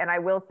 right? And I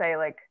will say,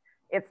 like,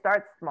 it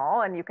starts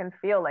small and you can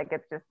feel like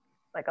it's just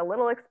like a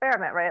little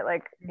experiment, right?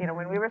 Like,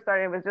 when we were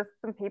starting, it was just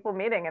some people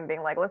meeting and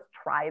being like, let's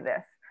try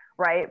this,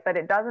 right? But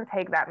it doesn't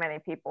take that many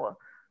people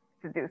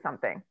to do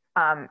something.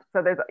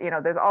 So there's,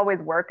 there's always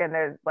work, and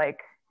there's like,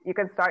 you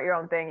can start your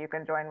own thing. You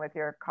can join with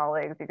your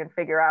colleagues. You can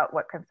figure out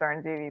what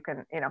concerns you. You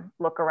can,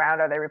 look around.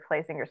 Are they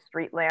replacing your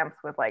street lamps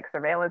with like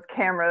surveillance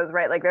cameras,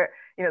 right? Like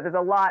there's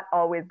a lot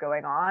always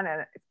going on,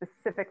 and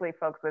specifically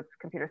folks with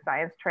computer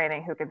science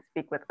training who can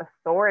speak with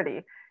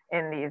authority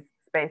in these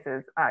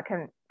spaces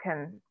can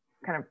kind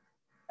of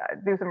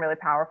do some really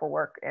powerful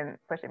work in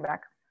pushing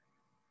back.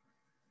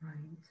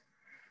 Right.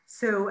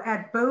 So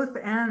at both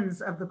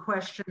ends of the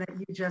question that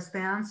you just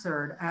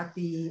answered, at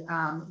the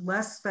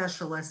less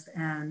specialist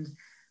end,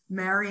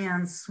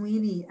 Marianne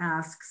Sweeney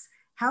asks,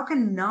 how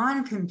can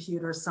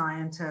non-computer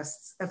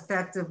scientists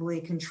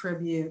effectively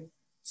contribute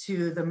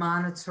to the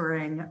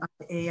monitoring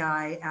of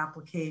AI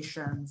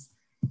applications?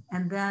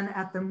 And then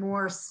at the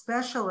more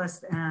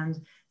specialist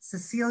end,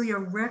 Cecilia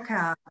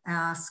Ricka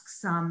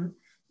asks,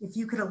 if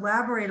you could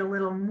elaborate a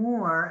little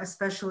more,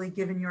 especially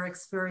given your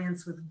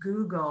experience with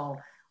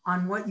Google,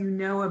 on what you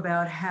know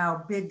about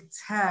how big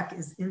tech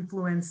is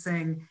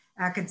influencing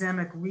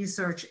academic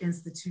research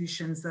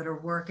institutions that are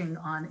working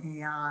on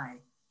AI.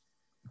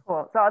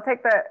 Cool. So I'll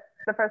take the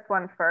the first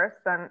one first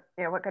on,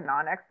 what can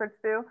non-experts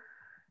do?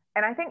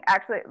 And I think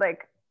actually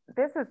like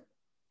this is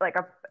like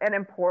an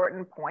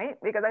important point,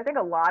 because I think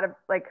a lot of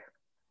like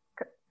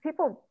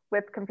people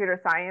with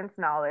computer science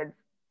knowledge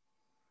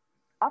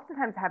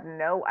oftentimes have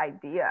no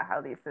idea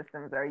how these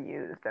systems are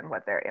used and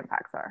what their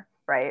impacts are,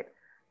 right?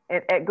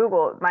 At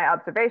Google, my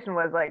observation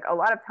was like a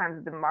lot of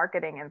times the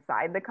marketing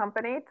inside the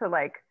company to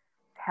like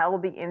tell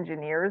the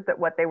engineers that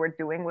what they were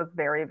doing was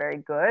very, very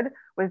good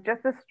was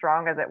just as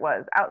strong as it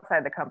was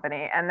outside the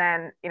company. And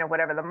then,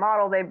 whatever the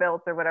model they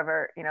built or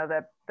whatever,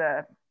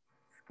 the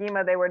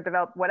schema they were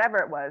developed, whatever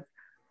it was,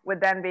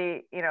 would then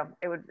be,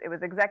 it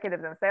was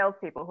executives and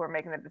salespeople who were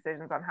making the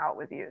decisions on how it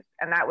was used.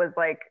 And that was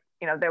like,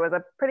 there was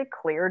a pretty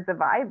clear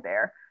divide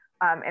there,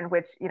 in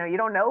which, you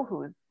don't know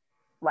who's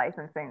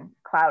licensing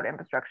cloud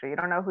infrastructure. You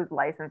don't know who's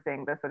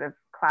licensing the sort of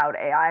cloud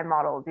AI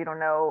models. You don't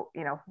know,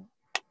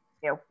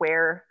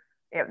 where,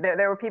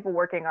 there were people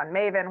working on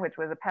Maven, which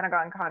was a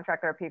Pentagon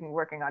contract. There were people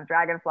working on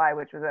Dragonfly,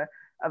 which was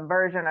a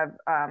version of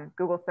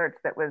Google search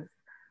that was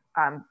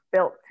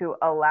built to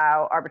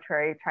allow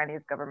arbitrary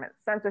Chinese government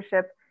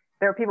censorship.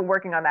 There were people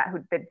working on that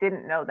that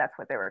didn't know that's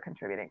what they were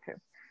contributing to.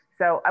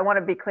 So I want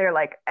to be clear,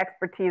 like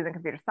expertise in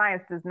computer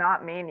science does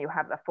not mean you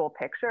have the full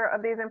picture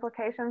of these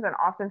implications. And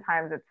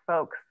oftentimes it's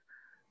folks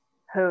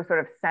who sort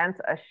of sense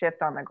a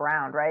shift on the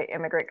ground, right?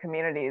 Immigrant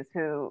communities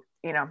who,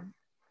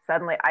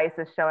 suddenly ICE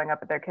is showing up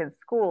at their kids'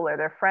 school or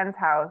their friend's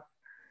house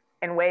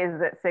in ways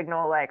that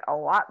signal like a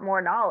lot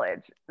more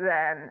knowledge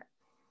than,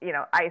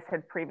 ICE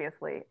had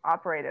previously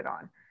operated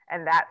on.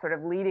 And that sort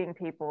of leading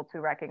people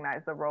to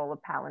recognize the role of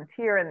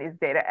Palantir and these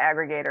data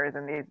aggregators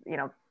and these,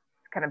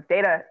 kind of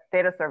data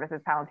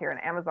services, Palantir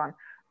and Amazon,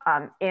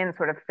 in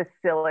sort of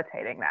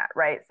facilitating that,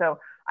 right? So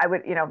I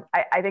would,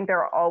 I think there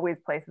are always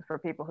places for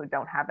people who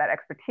don't have that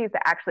expertise to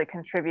actually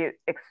contribute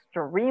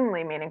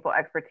extremely meaningful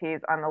expertise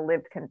on the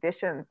lived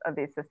conditions of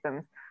these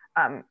systems.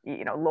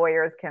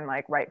 Lawyers can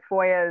like write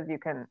FOIAs. You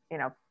can,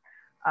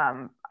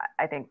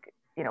 I think,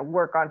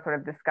 work on sort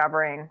of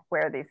discovering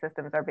where these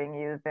systems are being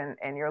used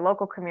in your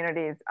local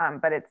communities.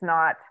 But it's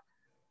not,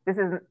 this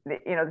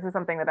is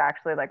something that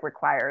actually like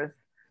requires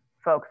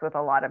folks with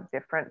a lot of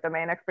different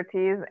domain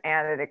expertise,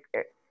 and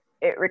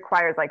it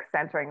requires like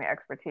centering the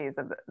expertise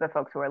of the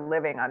folks who are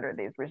living under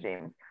these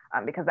regimes,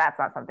 because that's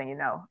not something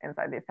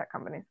inside these tech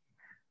companies.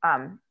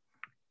 And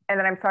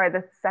then I'm sorry,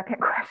 the second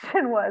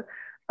question was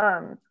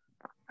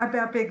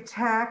about big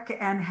tech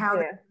and how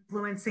they're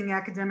influencing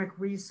academic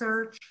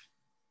research.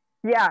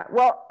 Yeah,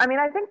 well, I mean,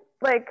 I think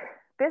like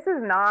this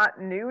is not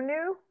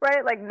new,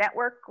 right? Like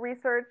network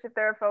research, if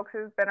there are folks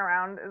who've been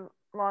around as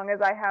long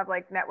as I have,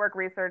 like network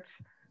research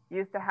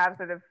used to have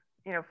sort of,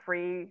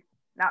 free,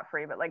 not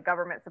free, but like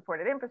government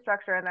supported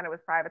infrastructure, and then it was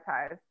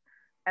privatized.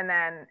 And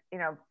then,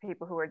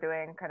 people who were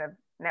doing kind of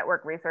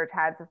network research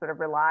had to sort of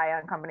rely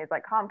on companies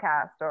like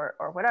Comcast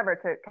or whatever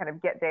to kind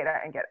of get data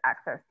and get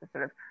access to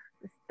sort of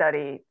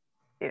study,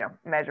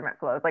 measurement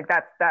flows. Like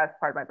that's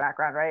part of my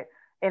background, right?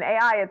 In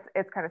AI,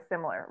 it's kind of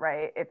similar,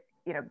 right? It's,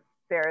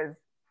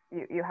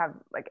 you have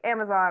like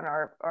Amazon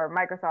or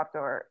Microsoft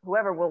or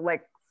whoever will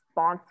like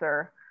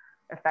sponsor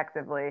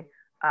effectively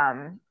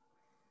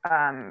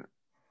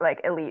like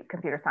elite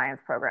computer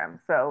science programs.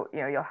 So,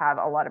 you'll have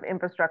a lot of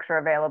infrastructure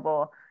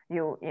available.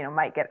 You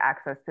might get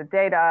access to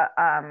data.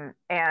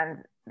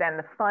 And then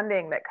the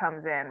funding that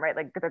comes in, right?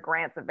 Like the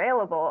grants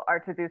available are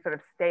to do sort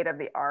of state of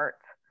the art,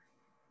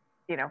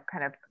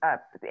 kind of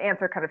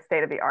answer kind of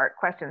state of the art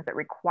questions that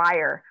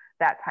require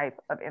that type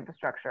of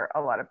infrastructure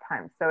a lot of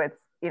times. So it's,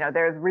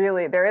 there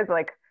is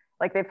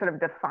like they've sort of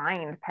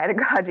defined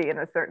pedagogy in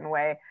a certain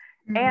way,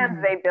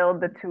 and they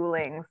build the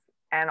toolings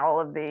and all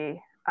of the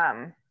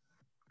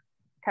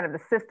kind of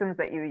the systems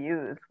that you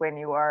use when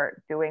you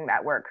are doing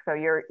that work. So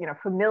you're,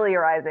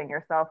 familiarizing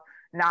yourself,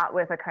 not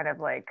with a kind of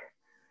like,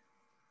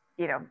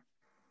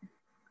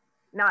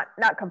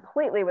 not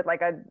completely with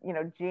like a,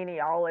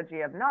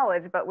 genealogy of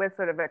knowledge, but with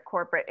sort of a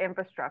corporate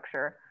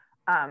infrastructure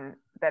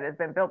that has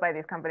been built by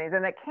these companies,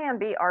 and that can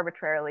be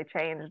arbitrarily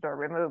changed or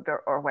removed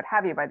or what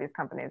have you by these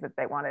companies if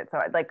they want it. So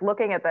like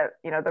looking at the,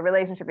 the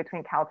relationship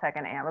between Caltech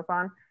and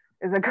Amazon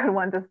is a good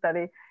one to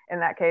study in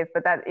that case.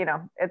 But that,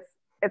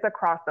 it's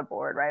across the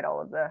board, right? All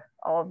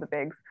of the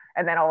bigs,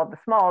 and then all of the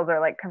smalls are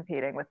like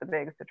competing with the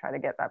bigs to try to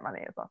get that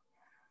money as well.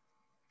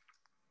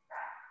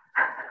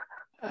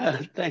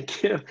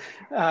 Thank you.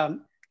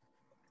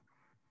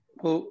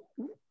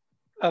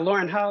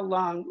 Lauren, how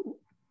long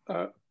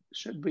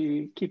should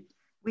we keep?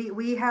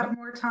 We have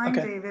more time,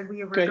 okay. David.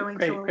 We were going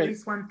till at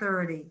least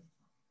 1:30.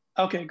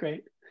 Okay,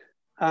 great.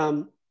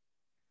 I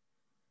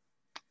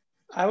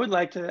would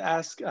like to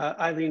ask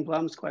Eileen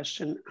Blum's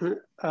question.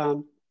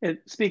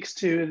 It speaks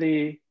to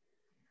the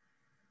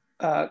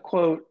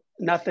quote,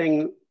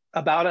 "Nothing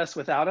about us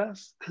without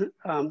us,"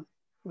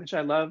 which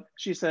I love.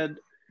 She said,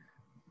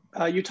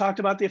 you talked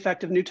about the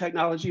effect of new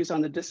technologies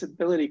on the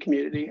disability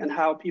community and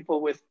how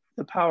people with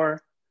power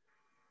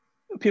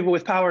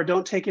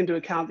don't take into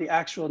account the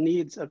actual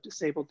needs of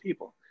disabled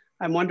people.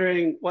 I'm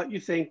wondering what you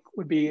think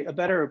would be a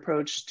better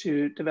approach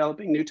to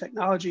developing new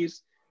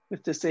technologies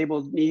with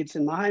disabled needs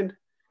in mind,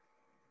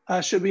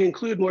 should we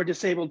include more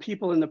disabled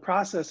people in the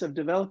process of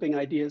developing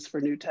ideas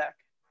for new tech?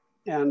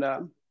 And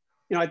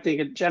I think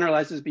it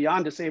generalizes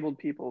beyond disabled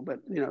people, but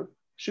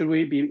should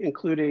we be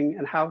including,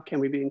 and how can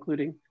we be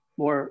including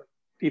more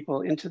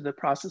people into the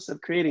process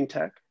of creating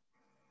tech?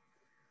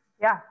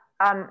 Yeah,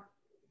 I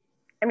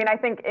mean, I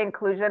think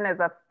inclusion is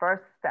a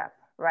first step,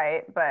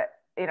 right? But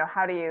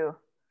how do you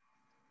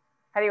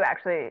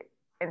actually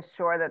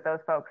ensure that those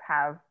folks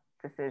have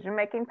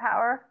decision-making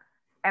power?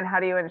 And how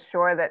do you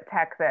ensure that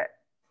tech that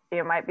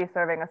might be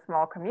serving a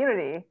small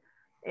community,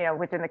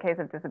 which in the case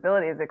of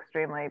disability is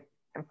extremely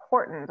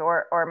important,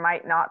 or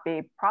might not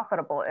be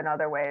profitable in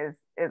other ways,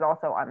 is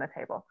also on the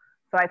table.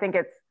 So I think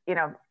it's,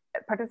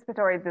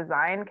 participatory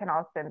design can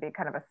often be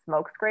kind of a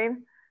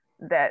smokescreen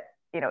that,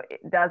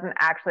 it doesn't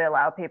actually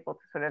allow people to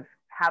sort of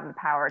have the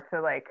power to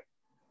like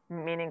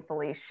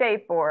meaningfully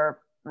shape or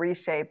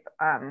reshape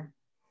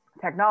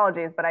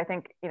technologies. But I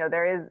think,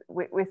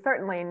 we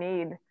certainly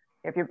need,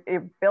 if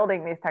you're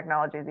building these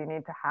technologies, you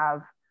need to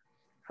have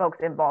folks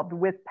involved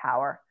with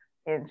power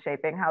in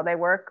shaping how they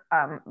work.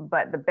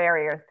 But the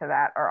barriers to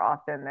that are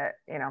often that,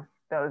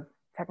 those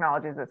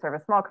technologies that serve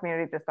a small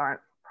community just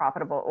aren't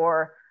profitable,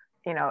 or,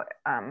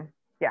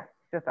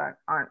 just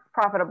aren't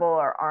profitable,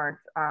 or aren't,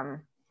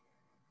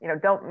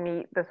 don't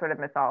meet the sort of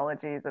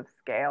mythologies of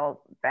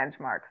scale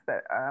benchmarks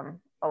that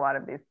a lot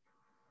of these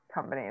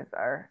companies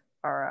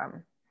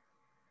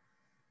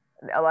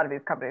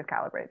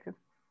calibrate to.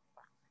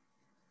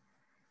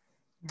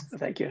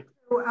 Thank you.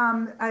 So,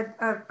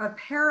 a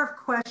pair of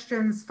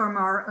questions from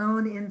our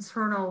own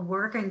internal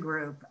working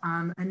group.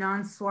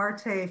 Anand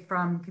Swarte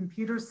from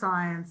Computer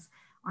Science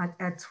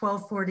at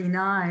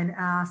 1249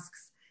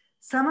 asks,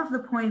 some of the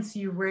points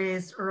you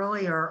raised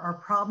earlier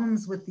are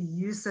problems with the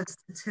use of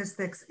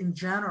statistics in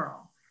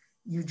general,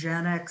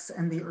 eugenics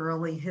and the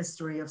early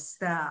history of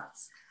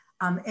stats.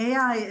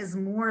 AI is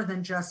more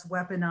than just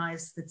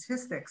weaponized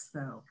statistics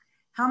though.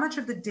 How much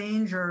of the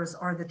dangers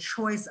are the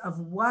choice of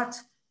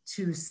what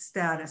to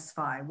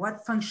satisfy,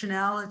 what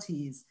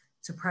functionalities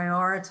to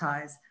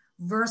prioritize,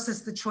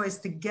 versus the choice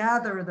to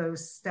gather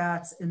those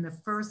stats in the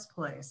first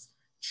place,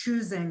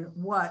 choosing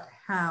what,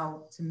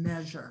 how to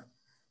measure?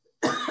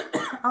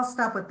 I'll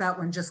stop with that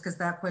one just because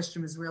that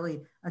question was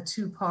really a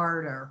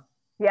two-parter.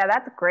 Yeah,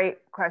 that's a great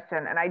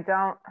question. And I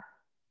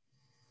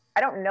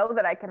don't know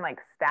that I can like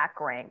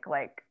stack rank,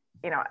 like,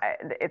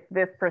 it's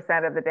this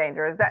percent of the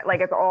danger. Is that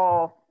like, it's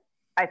all,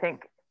 I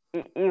think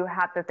you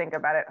have to think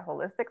about it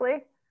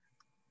holistically.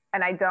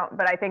 And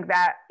but I think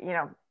that,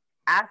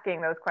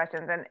 asking those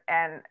questions,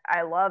 and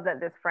I love that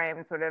this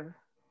frames sort of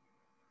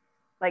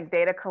like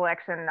data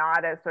collection,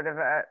 not as sort of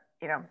a,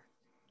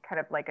 kind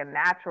of like a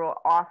natural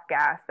off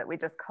gas that we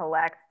just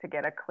collect to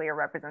get a clear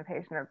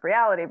representation of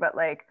reality, but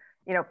like,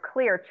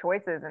 clear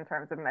choices in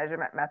terms of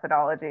measurement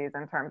methodologies,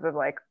 in terms of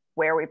like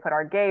where we put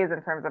our gaze,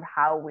 in terms of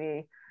how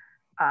we,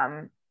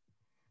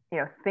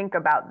 think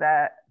about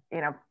that,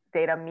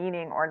 data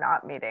meaning or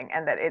not meaning,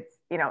 and that it's,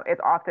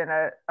 it's often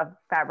a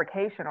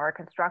fabrication or a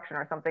construction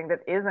or something that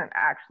isn't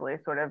actually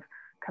sort of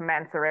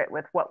commensurate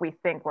with what we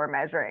think we're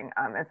measuring.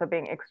 And so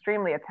being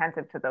extremely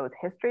attentive to those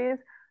histories,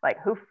 like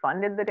who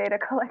funded the data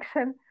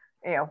collection,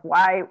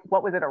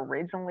 what was it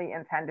originally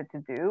intended to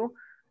do?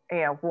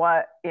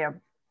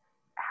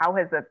 How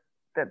has the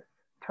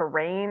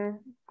terrain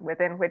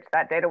within which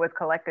that data was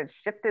collected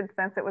shifted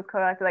since it was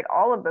collected? Like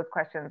all of those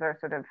questions are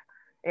sort of,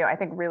 I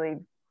think really,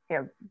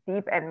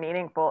 deep and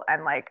meaningful,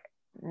 and like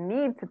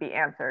need to be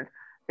answered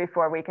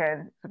before we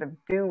can sort of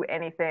do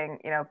anything,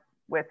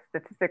 with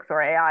statistics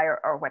or AI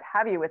or what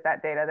have you with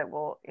that data that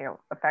will,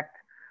 affect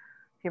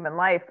human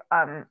life.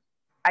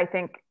 I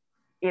think,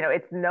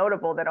 it's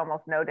notable that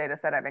almost no data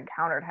set I've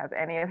encountered has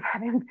any of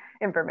that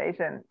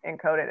information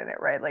encoded in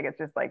it, right? Like it's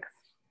just like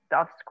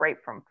stuff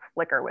scraped from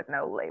Flickr with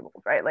no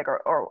labels, right? Like,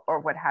 or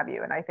what have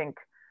you. And I think,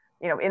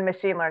 in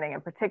machine learning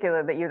in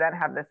particular, that you then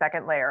have the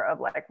second layer of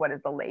like, what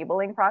is the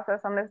labeling process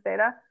on this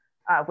data,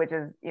 which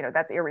is,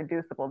 that's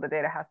irreducible. The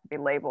data has to be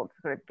labeled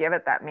to sort of give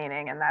it that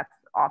meaning. And that's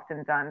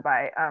often done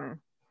by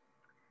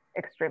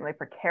extremely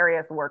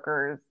precarious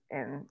workers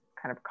in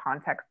kind of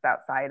contexts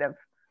outside of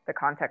the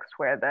context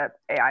where the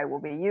AI will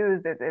be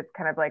used. It's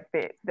kind of like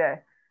this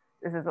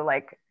is a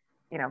like,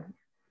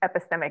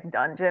 epistemic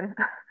dungeon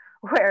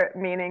where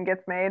meaning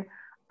gets made.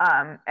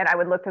 And I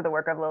would look to the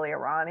work of Lily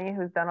Irani,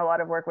 who's done a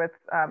lot of work with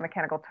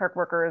Mechanical Turk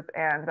workers,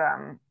 and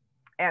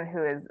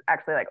who is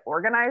actually like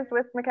organized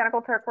with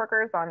Mechanical Turk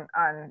workers on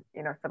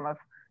some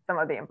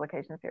of the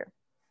implications here.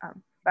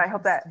 But I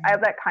hope that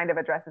kind of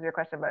addresses your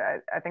question. But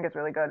I think it's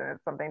really good, and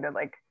it's something to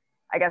like,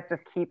 I guess,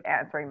 just keep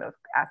asking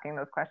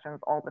those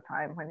questions all the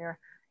time when you're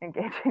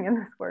engaging in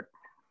this work.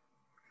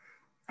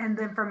 And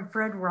then from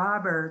Fred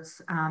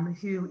Roberts,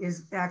 who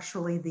is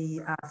actually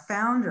the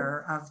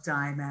founder of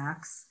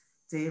DIMAX,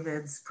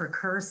 David's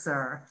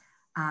precursor,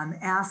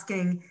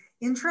 asking,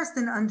 interest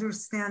in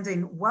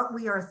understanding what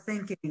we are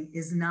thinking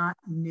is not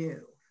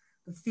new.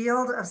 The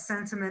field of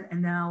sentiment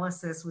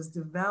analysis was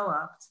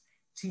developed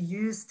to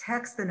use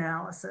text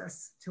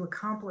analysis to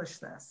accomplish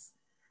this.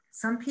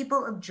 Some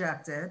people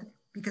objected,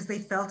 because they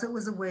felt it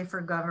was a way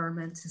for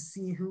government to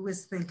see who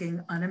was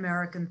thinking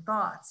un-American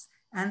thoughts,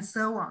 and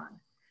so on.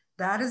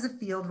 That is a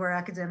field where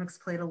academics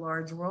played a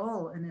large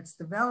role in its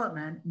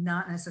development,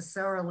 not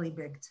necessarily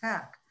big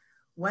tech.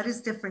 What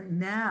is different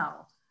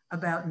now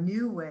about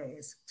new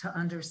ways to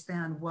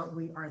understand what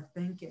we are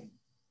thinking?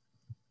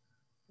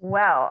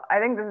 Well, I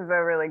think this is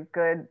a really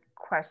good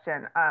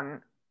question. I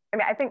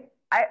mean, I think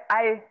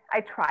I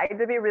tried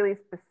to be really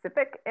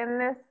specific in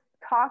this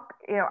talk.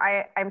 You know,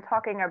 I'm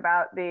talking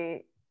about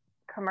the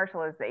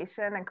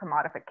commercialization and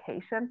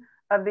commodification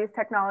of these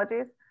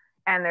technologies,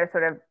 and they're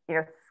sort of, you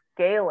know,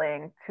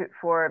 scaling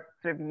for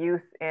sort of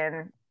use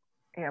in,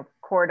 you know,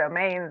 core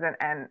domains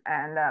and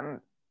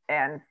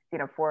you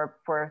know,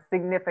 for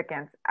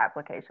significant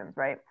applications,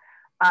 right?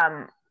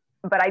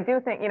 But I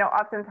do think, you know,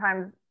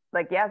 oftentimes,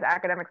 like, yes,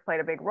 academics played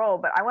a big role,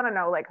 but I want to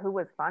know, like, who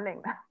was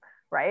funding them,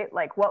 right?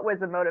 Like, what was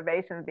the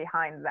motivation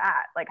behind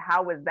that? Like,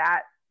 how was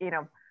that, you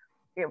know,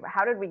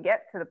 how did we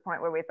get to the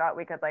point where we thought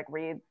we could, like,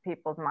 read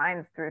people's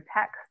minds through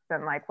text,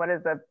 and, like, what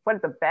is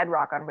the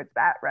bedrock on which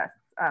that rests?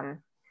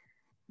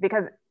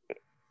 Because,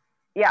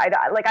 yeah,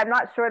 I'm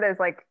not sure there's,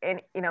 like,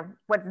 any, you know,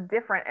 what's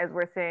different is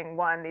we're seeing,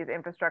 one, these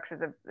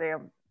infrastructures of,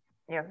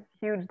 you know,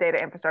 huge data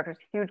infrastructures,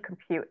 huge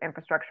compute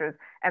infrastructures,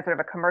 and sort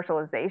of a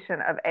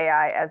commercialization of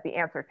AI as the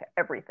answer to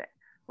everything,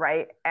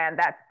 right? And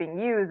that's being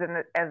used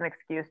as an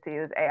excuse to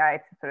use AI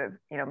to sort of,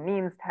 you know,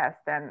 means test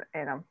and,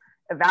 you know,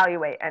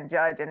 evaluate and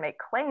judge and make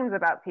claims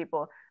about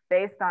people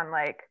based on,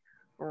 like,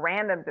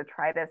 random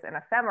detritus and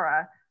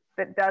ephemera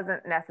that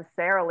doesn't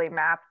necessarily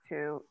map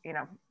to, you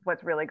know,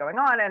 what's really going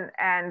on,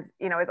 and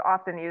you know, is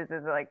often used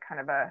as, like, kind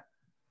of a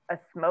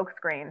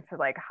smokescreen to,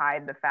 like,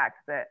 hide the fact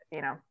that,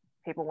 you know,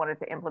 people wanted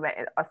to implement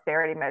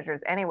austerity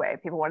measures anyway,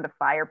 people wanted to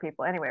fire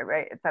people anyway,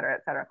 right, et cetera,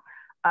 et cetera.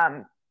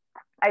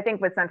 I think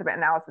with sentiment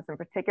analysis in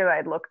particular,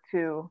 I'd look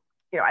to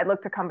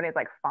companies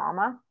like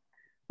Fama,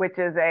 which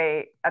is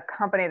a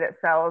company that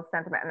sells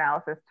sentiment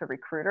analysis to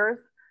recruiters.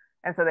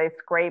 And so they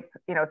scrape,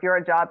 you know, if you're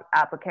a job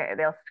applicant,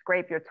 they'll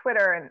scrape your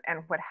Twitter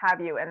and what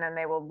have you, and then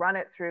they will run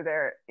it through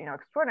their, you know,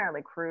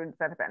 extraordinarily crude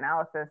sentiment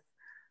analysis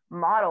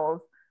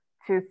models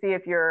to see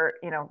if you're,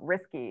 you know,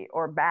 risky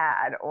or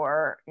bad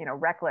or, you know,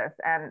 reckless.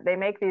 And they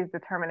make these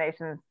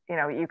determinations. You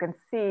know, you can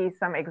see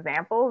some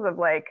examples of,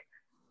 like,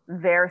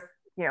 their,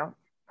 you know,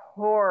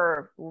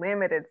 poor,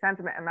 limited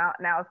sentiment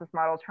analysis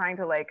model trying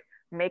to, like,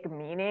 make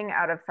meaning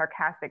out of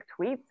sarcastic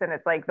tweets. And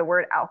it's like the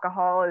word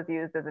alcohol is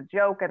used as a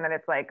joke. And then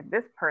it's like,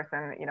 this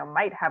person, you know,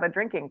 might have a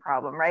drinking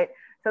problem, right?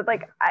 So it's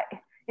like,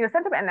 you know,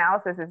 sentiment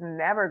analysis is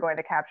never going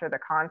to capture the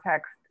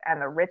context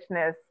and the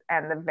richness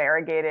and the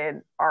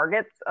variegated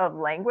argots of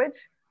language,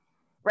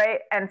 right?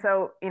 And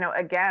so, you know,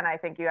 again, I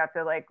think you have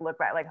to, like, look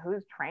back, like,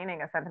 who's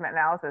training a sentiment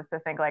analysis to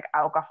think, like,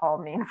 alcohol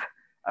means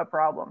a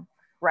problem,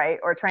 right?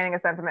 Or training a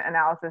sentiment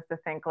analysis to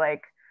think,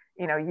 like,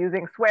 you know,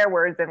 using swear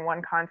words in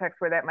one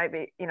context where that might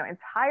be, you know,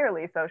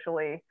 entirely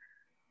socially,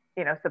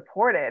 you know,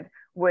 supported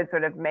would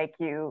sort of make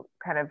you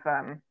kind of,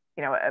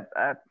 you know,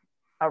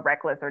 a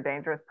reckless or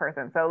dangerous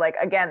person. So, like,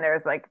 again,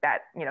 there's, like,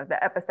 that, you know, the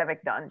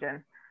epistemic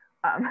dungeon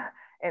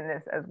in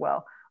this as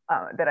well,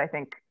 that I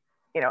think,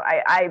 you know,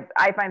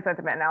 I find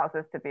sentiment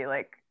analysis to be,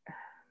 like,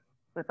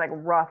 it's, like,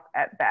 rough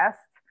at best.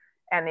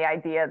 And the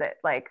idea that,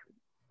 like,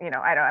 you know,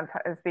 I'm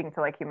speaking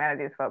to, like,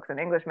 humanities folks and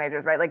English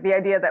majors, right? Like, the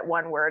idea that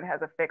one word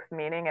has a fixed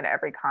meaning in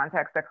every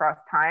context across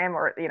time,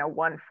 or, you know,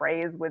 one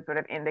phrase would sort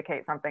of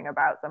indicate something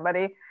about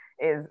somebody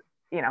is,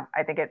 you know,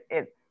 I think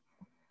it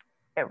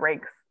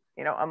ranks,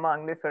 you know,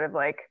 among this sort of,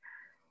 like,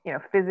 you know,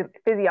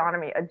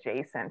 physiognomy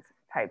adjacent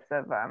types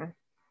of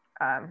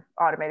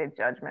automated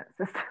judgment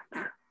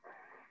systems.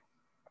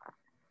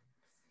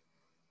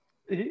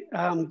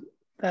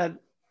 That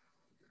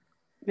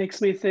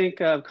makes me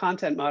think of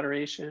content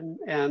moderation,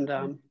 and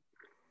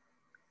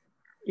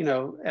you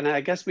know, and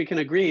I guess we can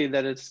agree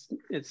that it's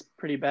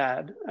pretty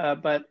bad.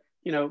 But,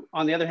 you know,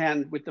 on the other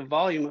hand, with the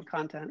volume of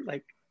content,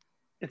 like,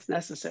 it's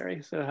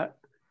necessary. So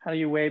how do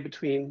you weigh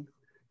between,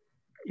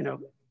 you know,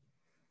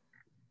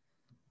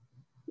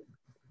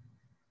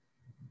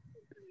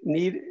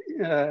 you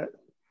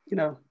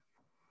know,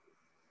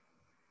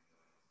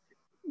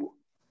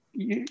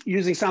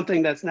 using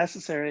something that's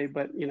necessary,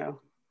 but, you know,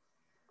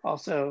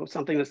 also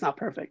something that's not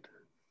perfect?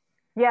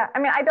 Yeah, I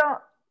mean, I don't,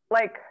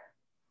 like,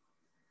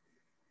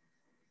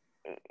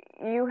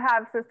 you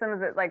have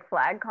systems that, like,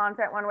 flag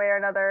content one way or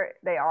another.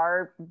 They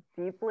are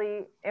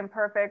deeply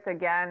imperfect.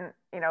 Again,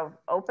 you know,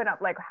 open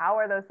up, like, how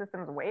are those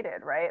systems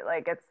weighted, right?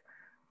 Like, it's,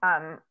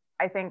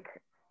 I think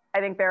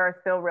there are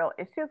still real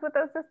issues with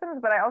those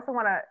systems, but I also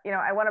want to, you know,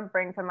 I want to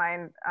bring to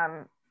mind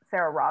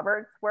Sarah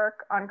Roberts'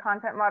 work on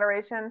content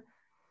moderation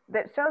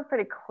that shows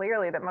pretty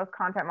clearly that most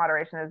content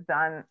moderation is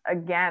done,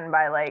 again,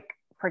 by, like,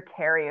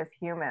 precarious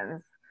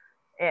humans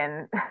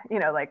in, you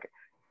know, like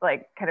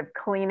kind of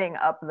cleaning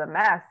up the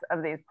mess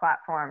of these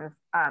platforms,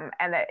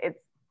 and that it's,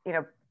 you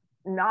know,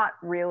 not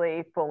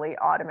really fully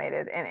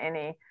automated in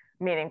any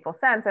meaningful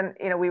sense. And,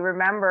 you know, we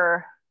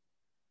remember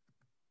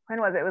when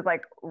was it? It was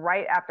like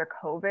right after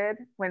COVID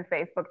when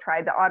Facebook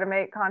tried to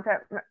automate content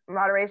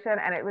moderation,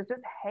 and it was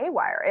just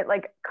haywire. It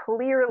like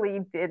clearly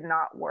did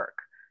not work.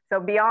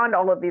 So beyond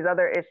all of these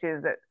other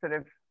issues that sort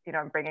of,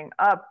 I'm bringing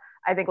up,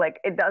 I think like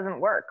it doesn't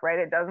work, right?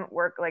 It doesn't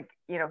work like,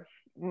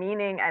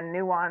 meaning and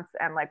nuance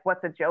and like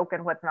what's a joke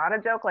and what's not a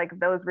joke. Like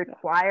those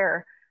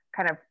require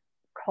kind of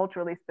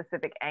culturally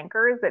specific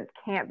anchors that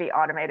can't be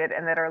automated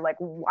and that are like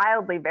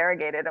wildly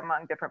variegated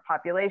among different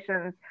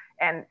populations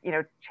and,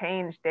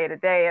 change day to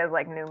day as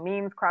like new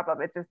memes crop up.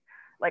 It's just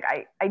like,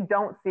 I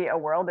don't see a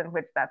world in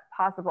which that's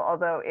possible,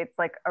 although it's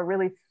like a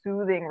really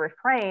soothing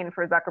refrain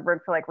for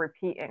Zuckerberg to like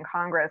repeat in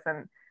Congress.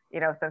 And,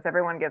 since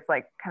everyone gets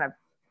like kind of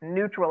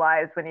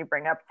neutralized when you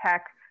bring up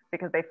tech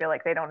because they feel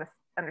like they don't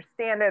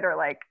understand it or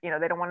like, they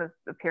don't want to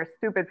appear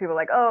stupid. People are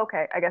like, oh,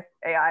 okay, I guess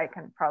AI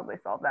can probably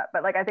solve that.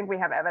 But like, I think we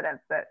have evidence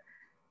that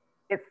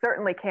it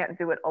certainly can't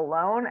do it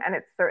alone. And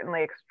it's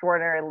certainly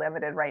extraordinarily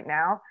limited right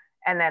now.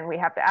 And then we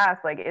have to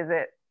ask, like, is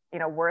it,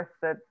 worth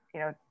the,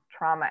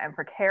 trauma and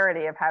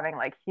precarity of having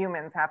like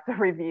humans have to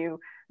review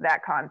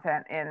that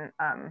content in,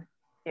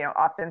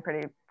 often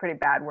pretty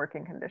bad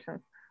working conditions.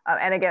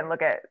 And again,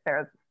 look at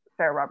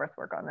Sarah Roberts'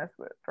 work on this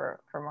for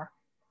more.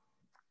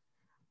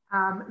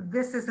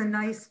 This is a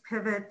nice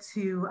pivot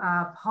to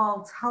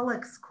Paul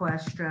Tulloch's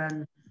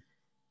question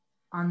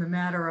on the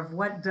matter of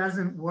what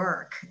doesn't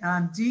work.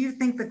 Do you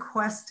think the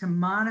quest to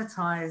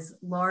monetize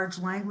large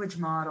language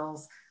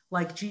models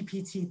like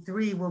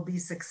GPT-3 will be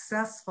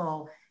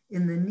successful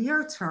in the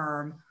near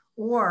term,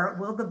 or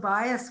will the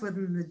bias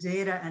within the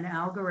data and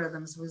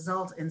algorithms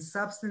result in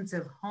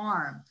substantive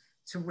harm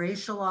to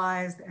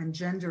racialized and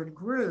gendered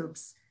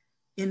groups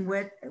in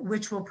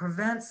which will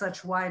prevent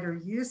such wider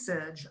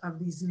usage of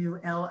these new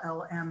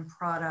LLM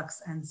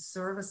products and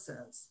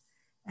services?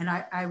 And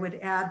I would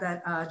add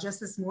that just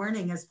this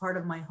morning, as part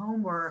of my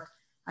homework,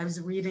 I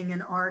was reading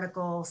an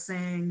article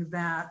saying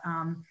that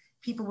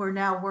people were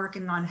now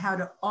working on how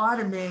to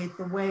automate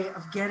the way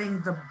of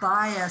getting the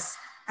bias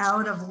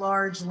out of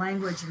large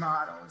language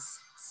models.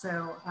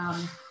 So,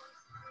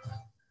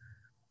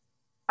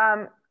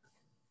 I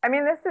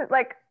mean, this is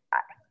like,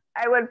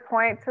 I would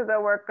point to the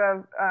work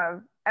of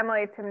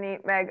Emily,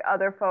 Timnit, Meg,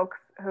 other folks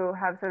who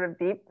have sort of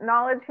deep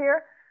knowledge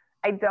here.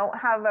 I don't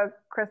have a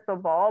crystal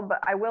ball, but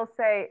I will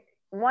say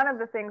one of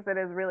the things that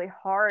is really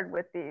hard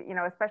with the,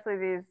 especially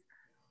these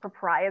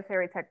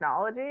proprietary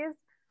technologies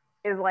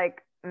is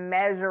like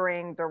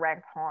measuring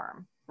direct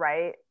harm,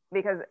 right?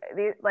 Because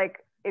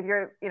like if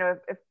you're,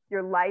 if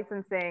you're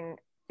licensing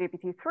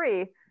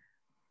GPT-3,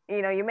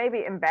 you may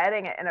be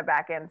embedding it in a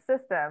back-end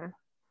system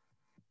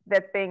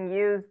that's being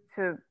used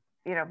to,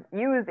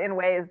 used in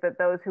ways that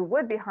those who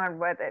would be harmed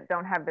with it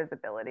don't have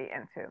visibility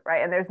into,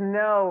 right? And there's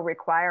no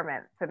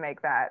requirement to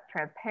make that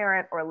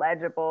transparent or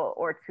legible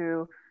or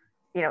to,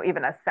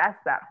 even assess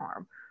that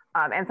harm.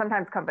 And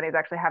sometimes companies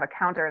actually have a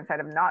counter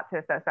incentive not to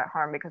assess that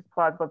harm because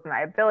plausible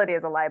deniability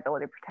is a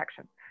liability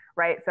protection,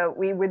 right? So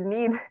we would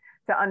need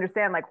to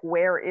understand like,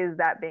 where is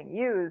that being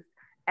used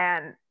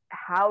and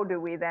how do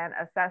we then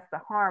assess the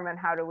harm and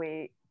how do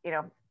we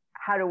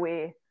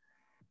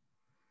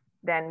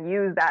then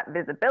use that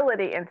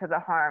visibility into the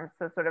harm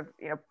to sort of,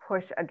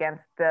 push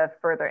against the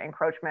further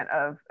encroachment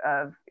of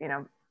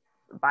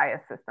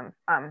bias systems.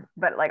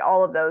 But like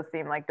all of those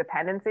seem like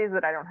dependencies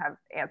that I don't have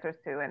answers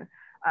to. And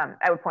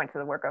I would point to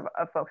the work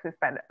of folks who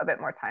spend a bit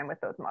more time with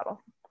those models.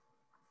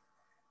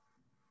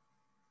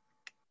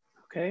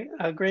 Okay,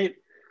 great.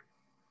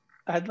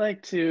 I'd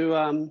like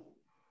to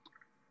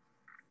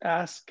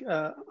ask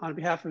on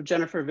behalf of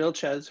Jennifer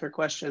Vilches her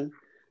question.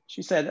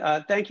 She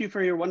said, thank you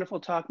for your wonderful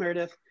talk,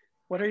 Meredith.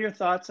 What are your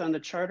thoughts on the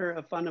Charter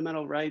of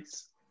Fundamental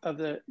Rights of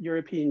the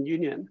European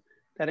Union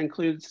that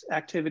includes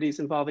activities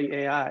involving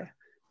AI?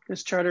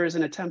 This charter is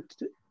an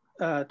attempt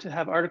to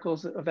have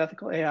articles of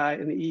ethical AI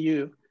in the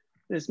EU.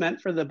 It is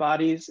meant for the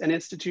bodies and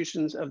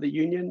institutions of the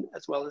Union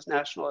as well as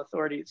national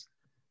authorities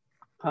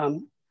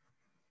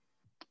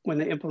when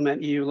they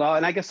implement EU law.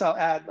 And I guess I'll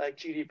add like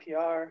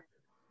GDPR,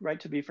 right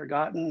to be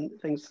forgotten,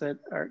 things that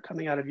are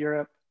coming out of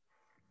Europe.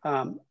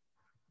 How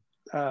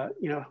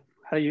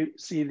do you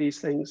see these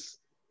things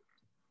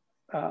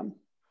in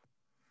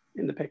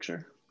the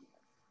picture?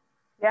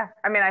 Yeah,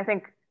 I mean, I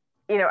think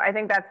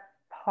that's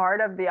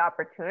part of the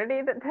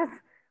opportunity that this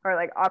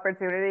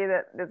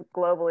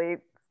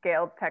globally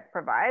scaled tech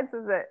provides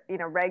is that,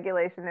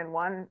 regulation in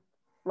one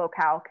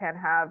locale can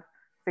have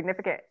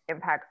significant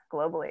impacts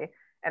globally.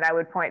 And I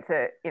would point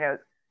to,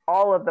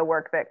 all of the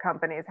work that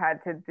companies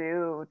had to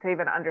do to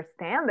even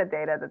understand the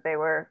data that they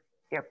were,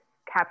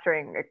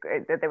 capturing,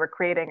 that they were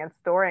creating and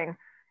storing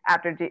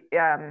after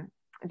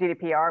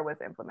GDPR was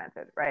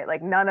implemented, right?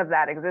 Like none of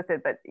that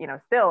existed, but,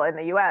 still in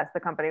the US, the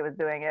company was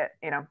doing it,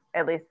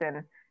 at least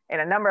in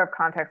a number of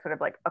contexts, sort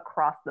of like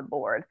across the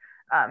board,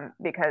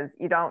 because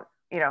you don't,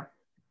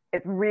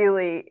 it's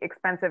really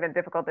expensive and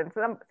difficult, in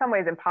some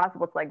ways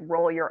impossible to like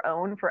roll your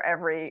own for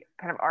every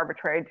kind of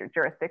arbitrary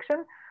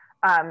jurisdiction.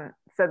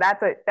 So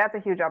that's a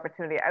huge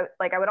opportunity.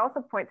 I would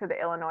also point to the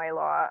Illinois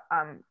law,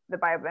 the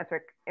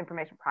Biometric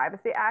Information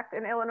Privacy Act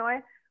in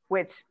Illinois,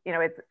 which, you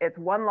know, it's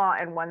one law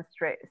in one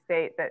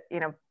state that,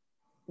 you know,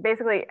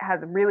 basically has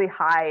really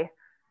high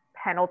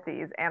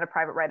penalties and a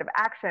private right of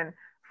action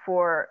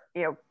for,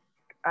 you know,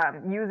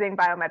 using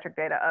biometric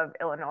data of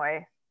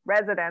Illinois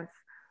residents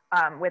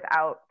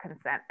without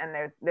consent.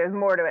 And there's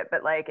more to it,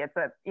 but like it's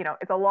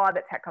a law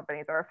that tech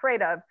companies are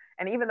afraid of.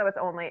 And even though it's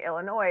only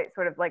Illinois,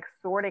 sort of like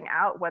sorting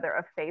out whether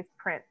a face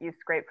print you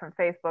scrape from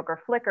Facebook or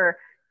Flickr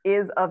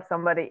is of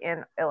somebody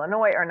in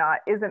Illinois or not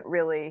isn't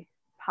really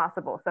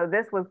possible. So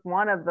this was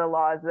one of the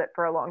laws that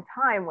for a long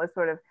time was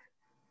sort of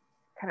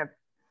kind of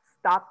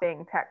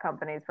stopping tech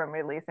companies from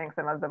releasing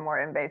some of the more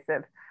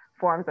invasive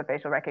forms of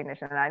facial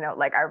recognition. And I know,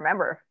 like, I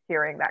remember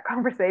hearing that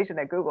conversation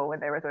at Google when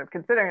they were sort of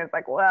considering, it's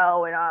like,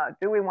 well,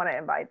 do we want to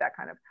invite that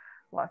kind of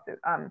lawsuit?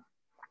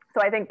 So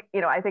I think,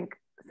 you know, I think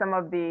some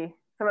of the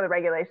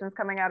regulations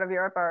coming out of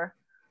Europe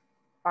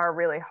are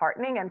really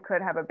heartening and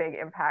could have a big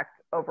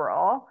impact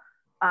overall.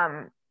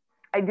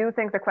 I do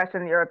think the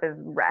question Europe is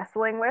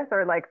wrestling with,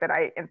 or like that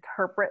I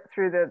interpret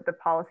through the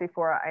policy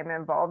fora I'm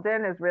involved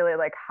in, is really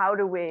like, how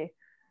do we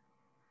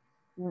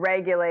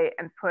regulate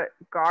and put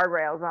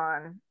guardrails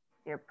on,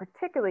 you know,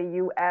 particularly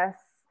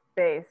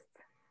US-based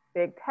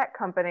big tech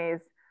companies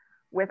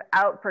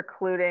without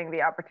precluding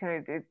the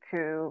opportunity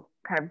to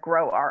kind of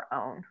grow our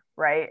own,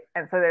 right?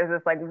 And so there's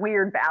this like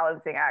weird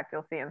balancing act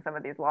you'll see in some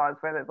of these laws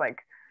where there's like,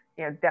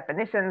 you know,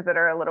 definitions that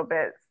are a little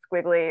bit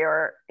squiggly,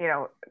 or, you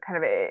know, kind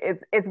of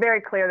it's very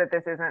clear that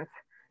this isn't,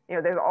 you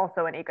know, there's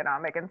also an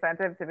economic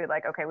incentive to be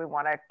like, okay, we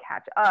want to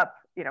catch up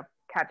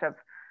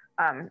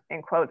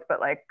in quotes, but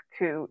like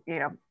to, you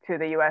know, to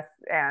the US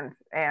and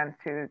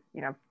to,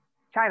 you know,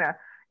 China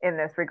in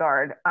this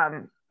regard.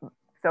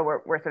 So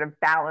we're sort of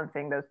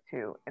balancing those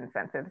two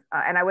incentives.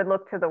 And I would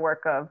look to the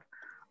work of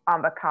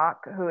Amba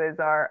Kok, who is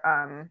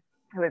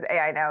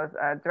AI Now's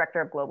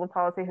director of global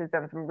policy, who's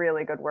done some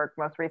really good work,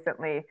 most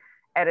recently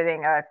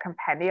editing a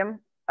compendium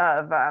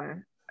of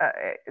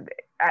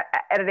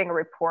editing a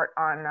report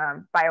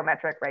on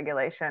biometric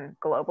regulation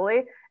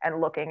globally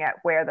and looking at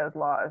where those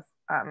laws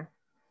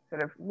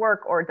sort of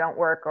work or don't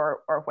work,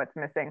 or what's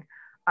missing,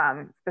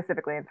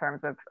 specifically in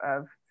terms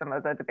of some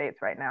of the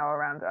debates right now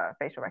around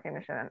facial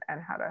recognition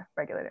and how to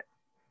regulate it.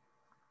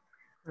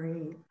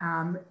 Great.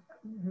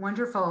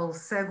 Wonderful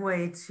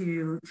segue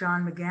to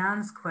John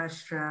McGann's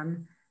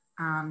question.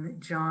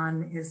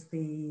 John is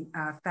the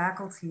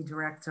faculty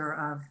director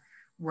of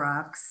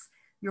RUX.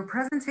 Your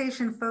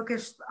presentation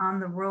focused on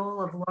the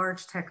role of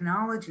large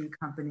technology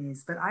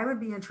companies, but I would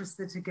be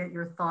interested to get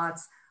your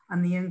thoughts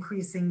on the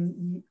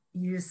increasing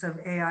use of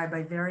AI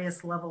by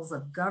various levels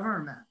of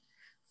government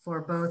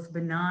for both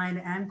benign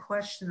and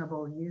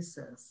questionable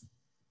uses.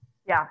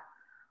 Yeah,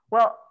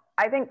 well,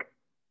 I think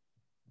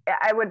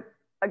I would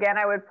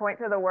point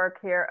to the work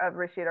here of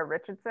Rashida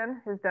Richardson,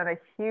 who's done a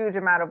huge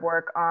amount of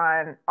work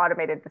on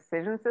automated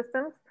decision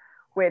systems,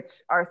 which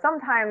are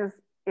sometimes,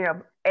 you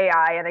know,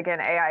 AI, and again,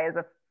 AI is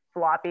a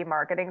floppy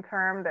marketing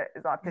term that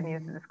is often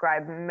used to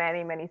describe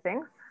many, many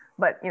things.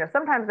 But, you know,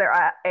 sometimes they're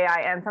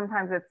AI and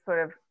sometimes it's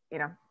sort of, you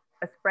know,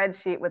 a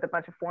spreadsheet with a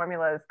bunch of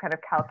formulas kind of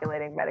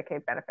calculating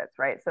Medicaid benefits,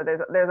 right? So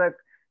there's a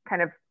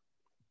kind of,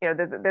 you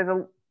know, there's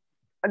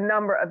a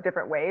number of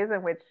different ways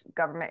in which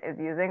government is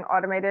using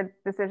automated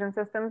decision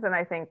systems. And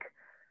I think,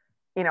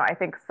 you know, I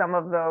think some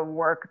of the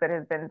work that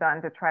has been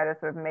done to try to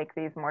sort of make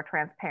these more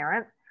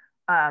transparent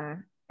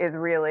is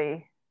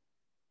really,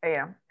 you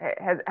know,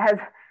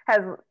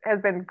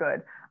 has been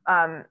good.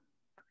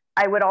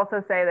 I would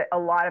also say that a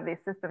lot of these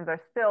systems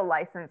are still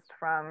licensed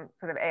from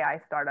sort of AI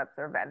startups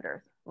or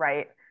vendors,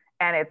 right?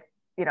 And it's,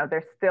 you know,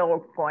 they're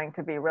still going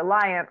to be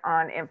reliant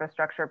on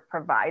infrastructure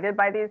provided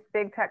by these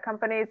big tech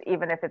companies,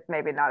 even if it's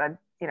maybe not a,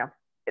 you know,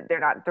 they're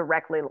not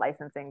directly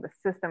licensing the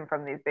system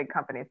from these big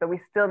companies. So we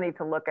still need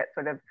to look at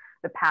sort of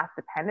the path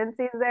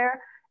dependencies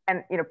there.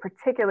 And, you know,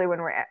 particularly when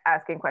we're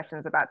asking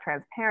questions about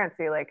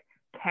transparency, like,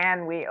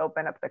 can we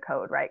open up the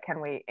code, right?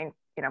 Can we,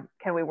 you know,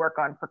 can we work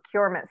on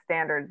procurement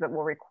standards that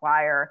will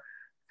require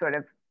sort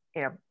of,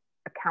 you know,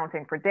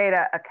 accounting for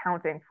data,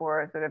 accounting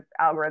for sort of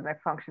algorithmic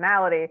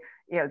functionality,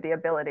 you know, the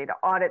ability to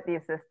audit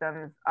these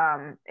systems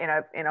in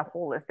a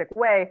holistic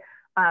way,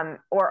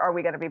 or are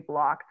we going to be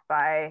blocked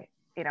by,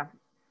 you know,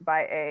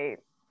 by a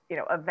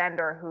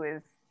vendor who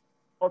is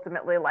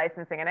ultimately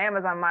licensing an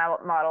Amazon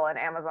model, and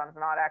Amazon's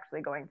not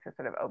actually going to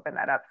sort of open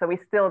that up. So we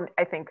still,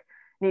 I think,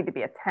 need to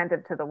be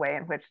attentive to the way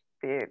in which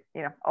the,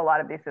 you know, a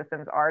lot of these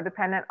systems are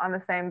dependent on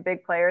the same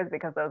big players,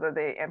 because those are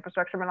the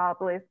infrastructure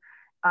monopolies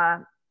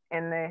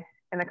in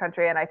the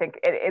country. And I think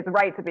it's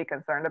right to be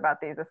concerned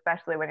about these,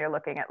 especially when you're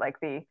looking at like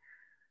the,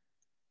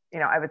 you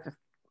know, I was just,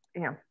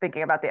 you know,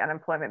 thinking about the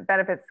unemployment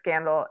benefits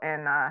scandal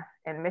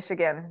in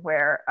Michigan,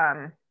 where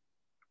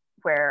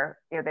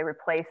you know, they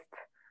replaced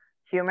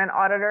human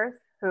auditors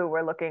who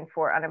were looking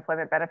for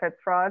unemployment benefits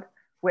fraud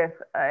with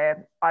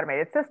an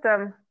automated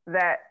system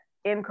that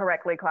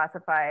incorrectly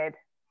classified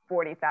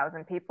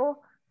 40,000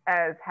 people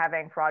as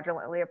having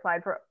fraudulently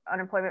applied for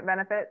unemployment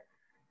benefits.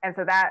 And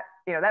so that,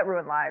 you know, that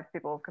ruined lives.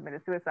 People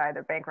committed suicide,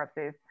 their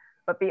bankruptcies.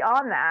 But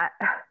beyond that,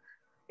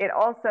 it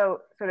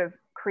also sort of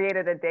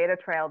created a data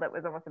trail that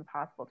was almost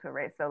impossible to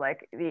erase. So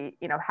like the,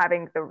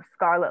 having the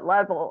scarlet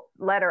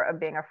letter of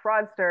being a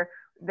fraudster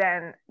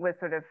then was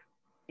sort of,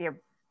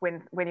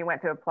 when you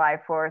went to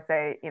apply for,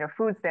 say,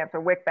 food stamps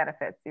or WIC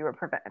benefits, you were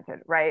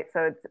prevented, right?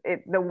 So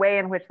the way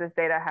in which this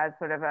data has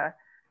sort of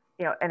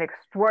an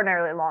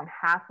extraordinarily long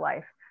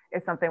half-life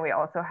is something we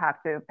also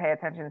have to pay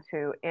attention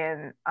to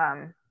in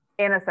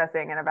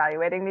assessing and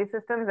evaluating these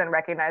systems, and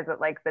recognize that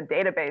like the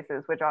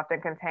databases, which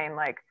often contain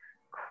like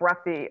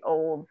crufty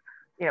old,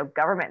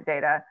 government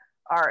data,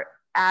 are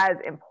as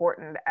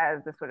important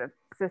as the sort of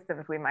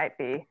systems we might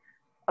be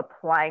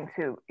applying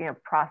to,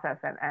 process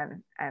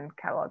and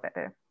catalog that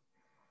data.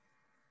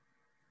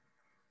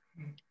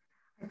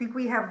 I think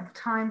we have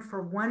time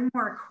for one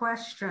more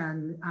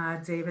question,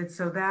 David,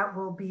 so that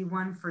will be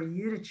one for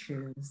you to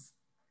choose.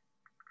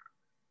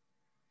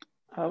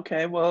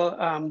 Okay, well,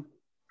 I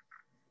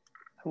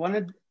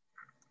wanted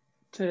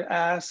to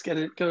ask, and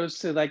it goes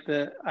to like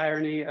the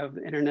irony of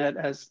the internet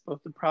as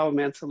both the problem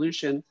and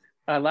solution.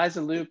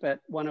 Liza Loop at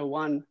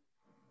 1:01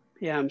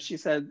 p.m., she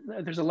said,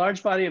 there's a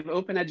large body of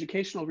open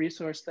educational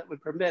resource that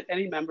would permit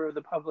any member of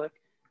the public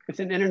with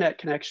an internet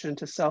connection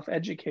to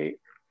self-educate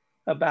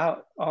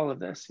about all of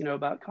this,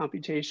 about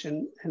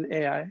computation and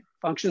AI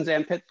functions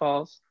and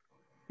pitfalls.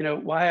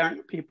 Why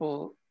aren't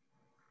people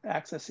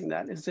accessing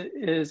that?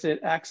 Is it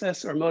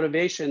access or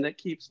motivation that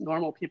keeps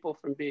normal people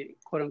from being,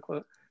 quote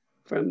unquote,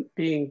 from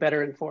being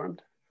better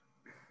informed?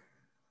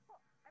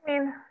 I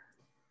mean,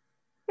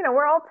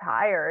 we're all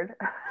tired.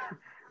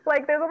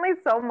 Like there's only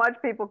so much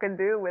people can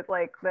do with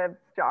like the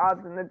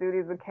jobs and the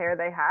duties of care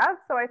they have.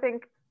 So I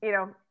think,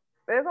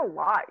 there's a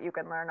lot you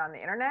can learn on the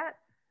internet,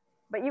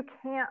 but you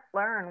can't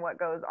learn what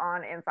goes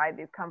on inside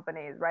these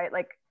companies, right?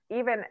 Like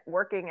even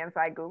working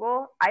inside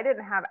Google, I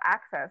didn't have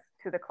access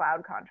to the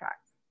cloud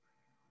contracts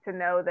to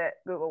know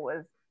that Google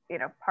was,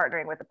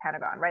 partnering with the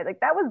Pentagon, right? Like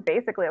that was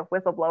basically a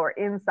whistleblower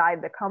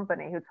inside the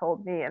company who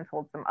told me and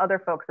told some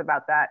other folks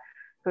about that,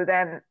 who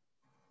then,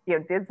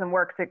 did some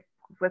work to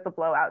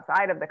whistleblow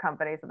outside of the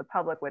company so the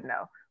public would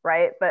know,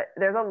 right? But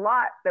there's a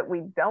lot that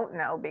we don't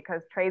know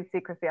because trade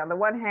secrecy on the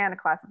one hand,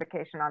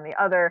 classification on the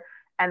other,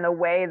 and the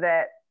way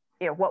that,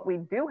 what we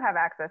do have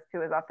access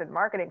to is often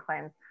marketing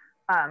claims.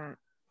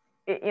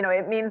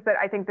 It means that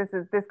I think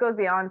this goes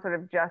beyond sort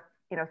of just,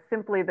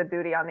 simply the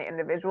duty on the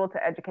individual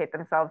to educate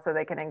themselves so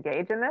they can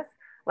engage in this.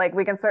 Like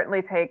we can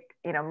certainly take,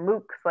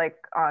 MOOCs like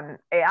on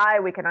AI,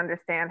 we can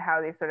understand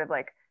how these sort of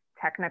like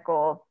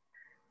technical,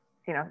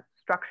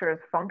 structures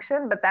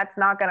function, but that's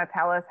not going to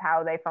tell us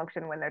how they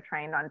function when they're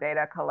trained on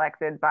data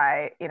collected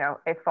by,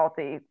 a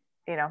faulty,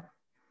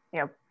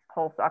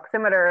 pulse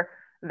oximeter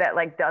that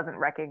like doesn't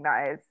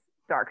recognize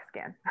dark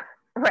skin,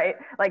 right?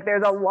 Like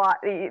there's a lot,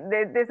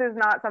 this is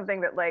not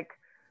something that like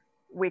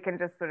we can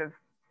just sort of,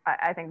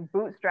 I think,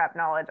 bootstrap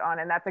knowledge on.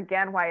 And that's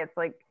again why it's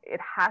like, it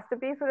has to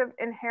be sort of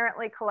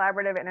inherently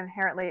collaborative and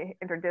inherently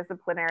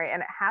interdisciplinary,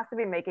 and it has to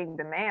be making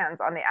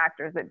demands on the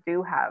actors that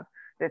do have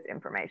this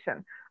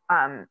information.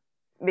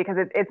 Because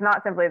it's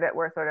not simply that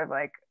we're sort of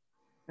like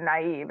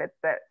naive, it's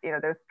that,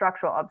 there's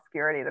structural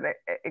obscurity that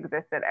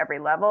exists at every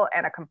level,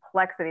 and a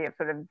complexity of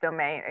sort of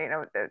domain,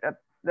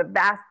 the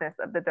vastness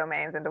of the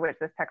domains into which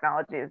this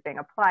technology is being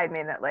applied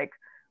mean that like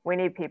we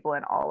need people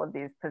in all of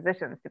these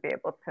positions to be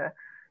able to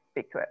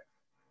speak to it.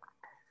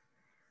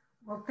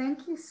 Well,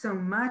 thank you so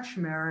much,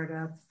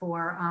 Meredith,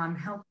 for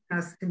helping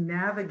us to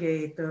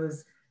navigate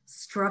those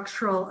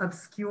structural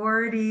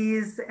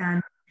obscurities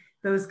and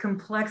those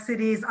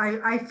complexities.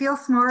 I feel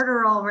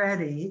smarter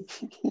already.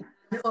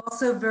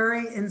 Also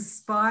very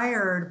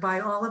inspired by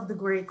all of the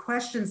great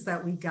questions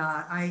that we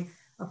got. I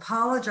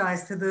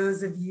apologize to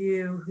those of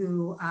you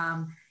who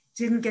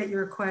didn't get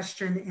your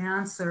question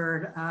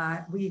answered.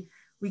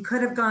 We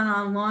could have gone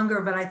on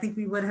longer, but I think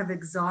we would have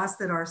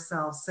exhausted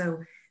ourselves.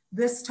 So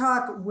this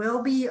talk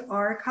will be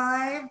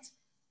archived.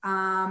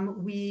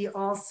 We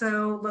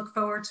also look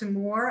forward to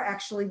more.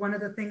 Actually, one of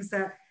the things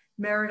that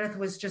Meredith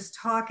was just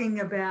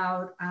talking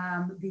about,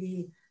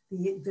 the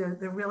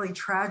really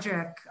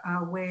tragic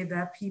way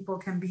that people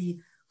can be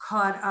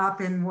caught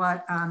up in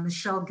what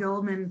Michelle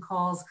Gilman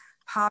calls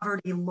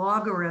poverty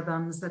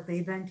logarithms that they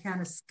then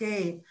can't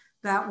escape.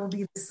 That will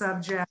be the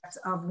subject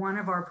of one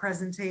of our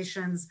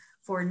presentations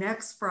for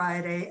next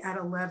Friday at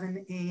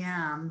 11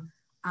 a.m.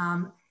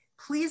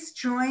 Please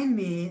join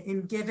me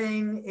in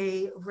giving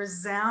a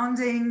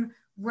resounding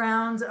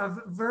round of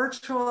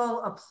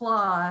virtual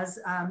applause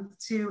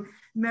to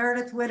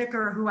Meredith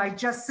Whittaker, who I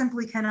just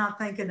simply cannot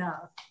thank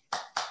enough.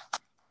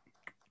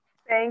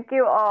 Thank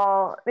you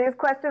all. These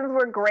questions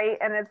were great,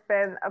 and it's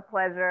been a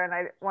pleasure. And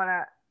I want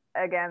to,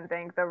 again,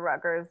 thank the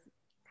Rutgers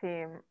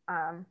team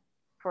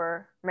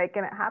for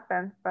making it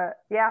happen.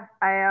 But yeah,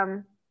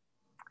 I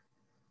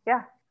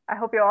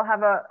hope you all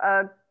have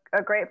a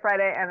great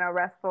Friday and a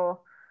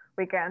restful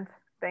weekend.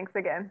 Thank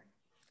you again.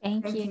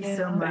 Thank you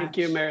so much. Thank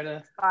you,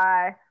 Meredith.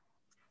 Bye.